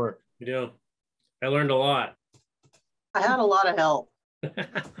of hard work. You do. I learned a lot. I had a lot of help.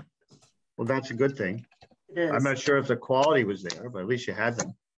 Well, that's a good thing. It is. I'm not sure if the quality was there, but at least you had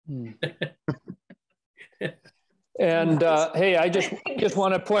them. And hey, I just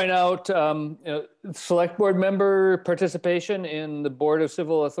want to point out select board member participation in the Board of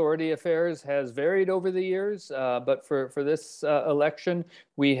Civil Authority Affairs has varied over the years, but for this election,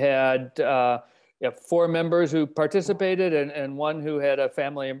 we had 4 members who participated and 1 who had a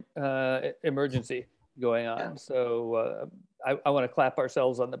family emergency going on. Yeah. So I want to clap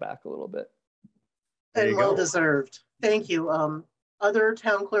ourselves on the back a little bit. And well deserved. Thank you. Other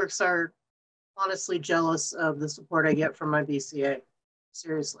town clerks are honestly jealous of the support I get from my BCA.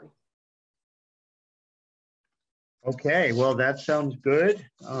 Seriously. Okay, well, that sounds good.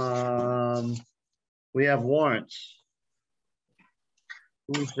 We have warrants.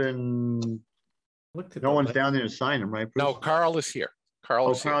 Who's been? No one's down there to sign them, right, Bruce? No, Carl is here.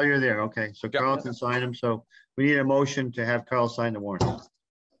 Carl is Carl, here. you're there. Okay, so yep. Carl can sign them. So we need a motion to have Carl sign the warrant.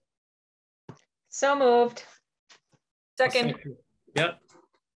 So moved. Second. Yep.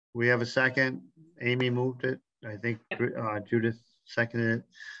 We have a second. Amy moved it. I think Judith seconded it.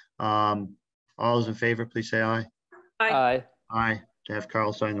 All those in favor, please say aye. Aye. Aye, to have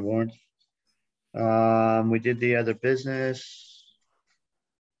Carl sign the warrant. We did the other business.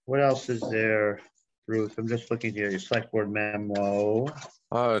 What else is there, Ruth? I'm just looking here, your select board memo.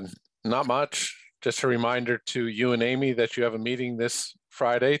 Not much. Just a reminder to you and Amy that you have a meeting this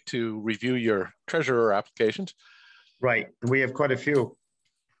Friday to review your treasurer applications. Right, we have quite a few.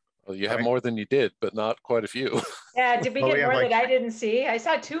 Well, you have more than you did, but not quite a few. Yeah, did we Oh, get yeah, more like- that I didn't see? I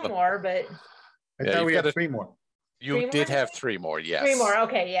saw 2 more, but. I Yeah, thought you've we got had 3 more. You 3 did more? have 3 more, yes. 3 more,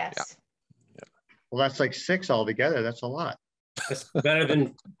 okay, yes. Well, that's like 6 altogether. That's a lot. That's better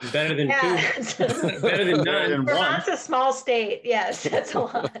than Yeah. 2. Better than none. Vermont's a small state, yes, that's a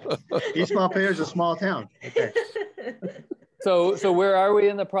lot. East Montpelier is a small town. Okay. So where are we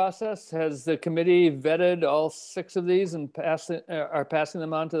in the process? Has the committee vetted all 6 of these and are passing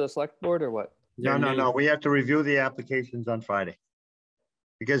them on to the select board or what? No. We have to review the applications on Friday.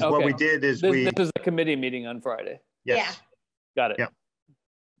 Because what Okay. we did is This is the committee meeting on Friday. Yes. Got it. Yeah.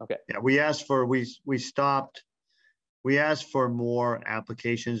 Okay. Yeah, we asked for, we asked for more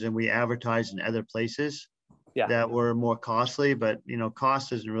applications and we advertised in other places that were more costly, but you know,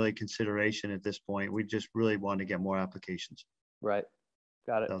 cost isn't really a consideration at this point. We just really want to get more applications. Right.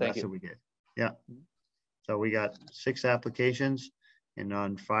 Got it. So Thank that's you. what we did. Yeah. So we got 6 applications and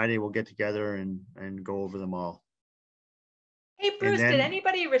on Friday we'll get together and go over them all. Hey, Bruce, then- did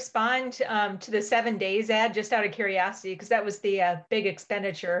anybody respond to the 7 days ad, just out of curiosity? Because that was the big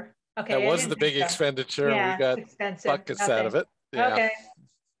expenditure. Okay. That I was didn't the big think so. expenditure. Yeah, We got it's expensive. buckets out of it. Yeah. Okay.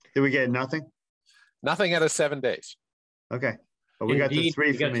 Did we get nothing? Nothing out of 7 days. Okay. But we got the Indeed,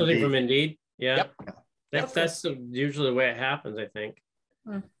 3 you got from something Indeed. from Indeed. Yeah. Yep. That's usually the way it happens, I think.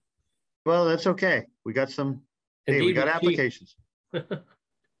 Well, that's okay. We got some, hey, we Indeed got was cheap. applications.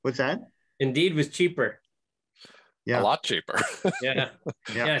 What's that? Indeed was cheaper. Yeah. A lot cheaper. Yeah.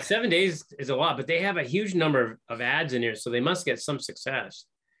 Yeah. 7 days is a lot, but they have a huge number of ads in here, so they must get some success.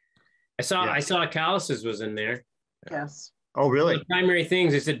 I saw Callis's was in there. Yes. Oh, really? The primary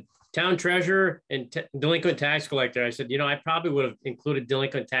things, they said town treasurer and delinquent tax collector. I said, I probably would have included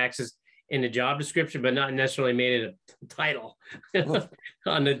delinquent taxes in the job description, but not necessarily made it a title.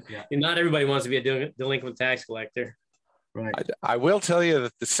 Not everybody wants to be a delinquent tax collector. Right. I will tell you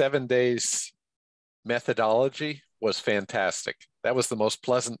that the 7 days methodology was fantastic. That was the most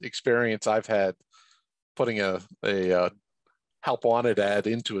pleasant experience I've had putting a help wanted ad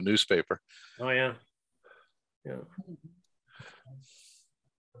into a newspaper. Oh yeah. Yeah.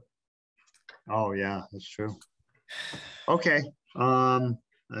 Oh yeah, that's true. Okay.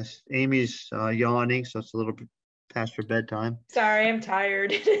 Amy's yawning, so it's a little bit past her bedtime. Sorry, I'm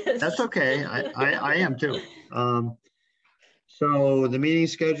tired. That's okay. I am too. So the meeting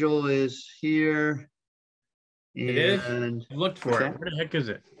schedule is here. It is? And I looked for it. Where the heck is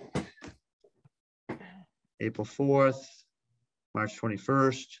it? April 4th, March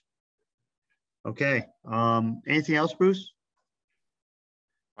 21st. Okay. Anything else, Bruce?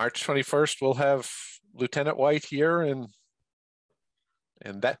 March 21st, we'll have Lieutenant White here and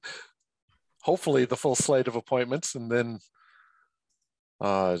that hopefully the full slate of appointments. And then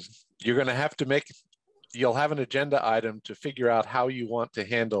you're going to have to you'll have an agenda item to figure out how you want to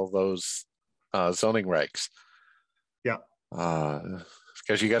handle those zoning regs. Yeah.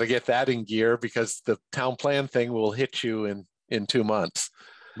 Because you got to get that in gear because the town plan thing will hit you in 2 months.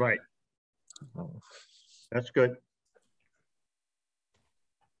 Right. That's good.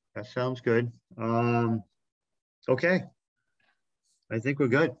 That sounds good. Okay. I think we're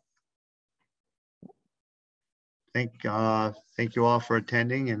good. Thank you all for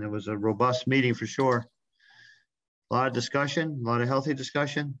attending, and it was a robust meeting for sure. A lot of discussion, a lot of healthy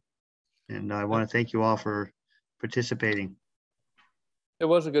discussion, and I want to thank you all for participating. It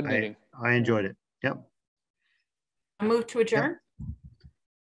was a good meeting. I enjoyed it. Yep. I move to adjourn. Yep.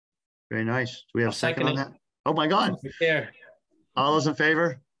 Very nice. Do we have I'll a second on second that? Oh my God. Right there. All those in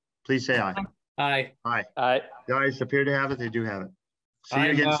favor, please say aye. Aye. Aye. Aye. The ayes appear to have it. They do have it. See Aye,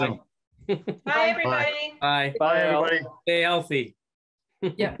 you again aye. soon. Bye, everybody. Bye. Bye, everybody. Stay healthy.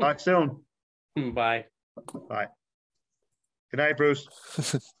 Yeah. Talk soon. Bye. Bye. Good night, Bruce.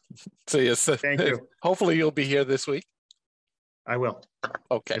 See you. Thank you. Hopefully you'll be here this week. I will.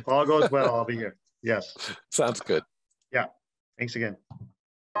 Okay. If all goes well, I'll be here. Yes. Sounds good. Yeah. Thanks again.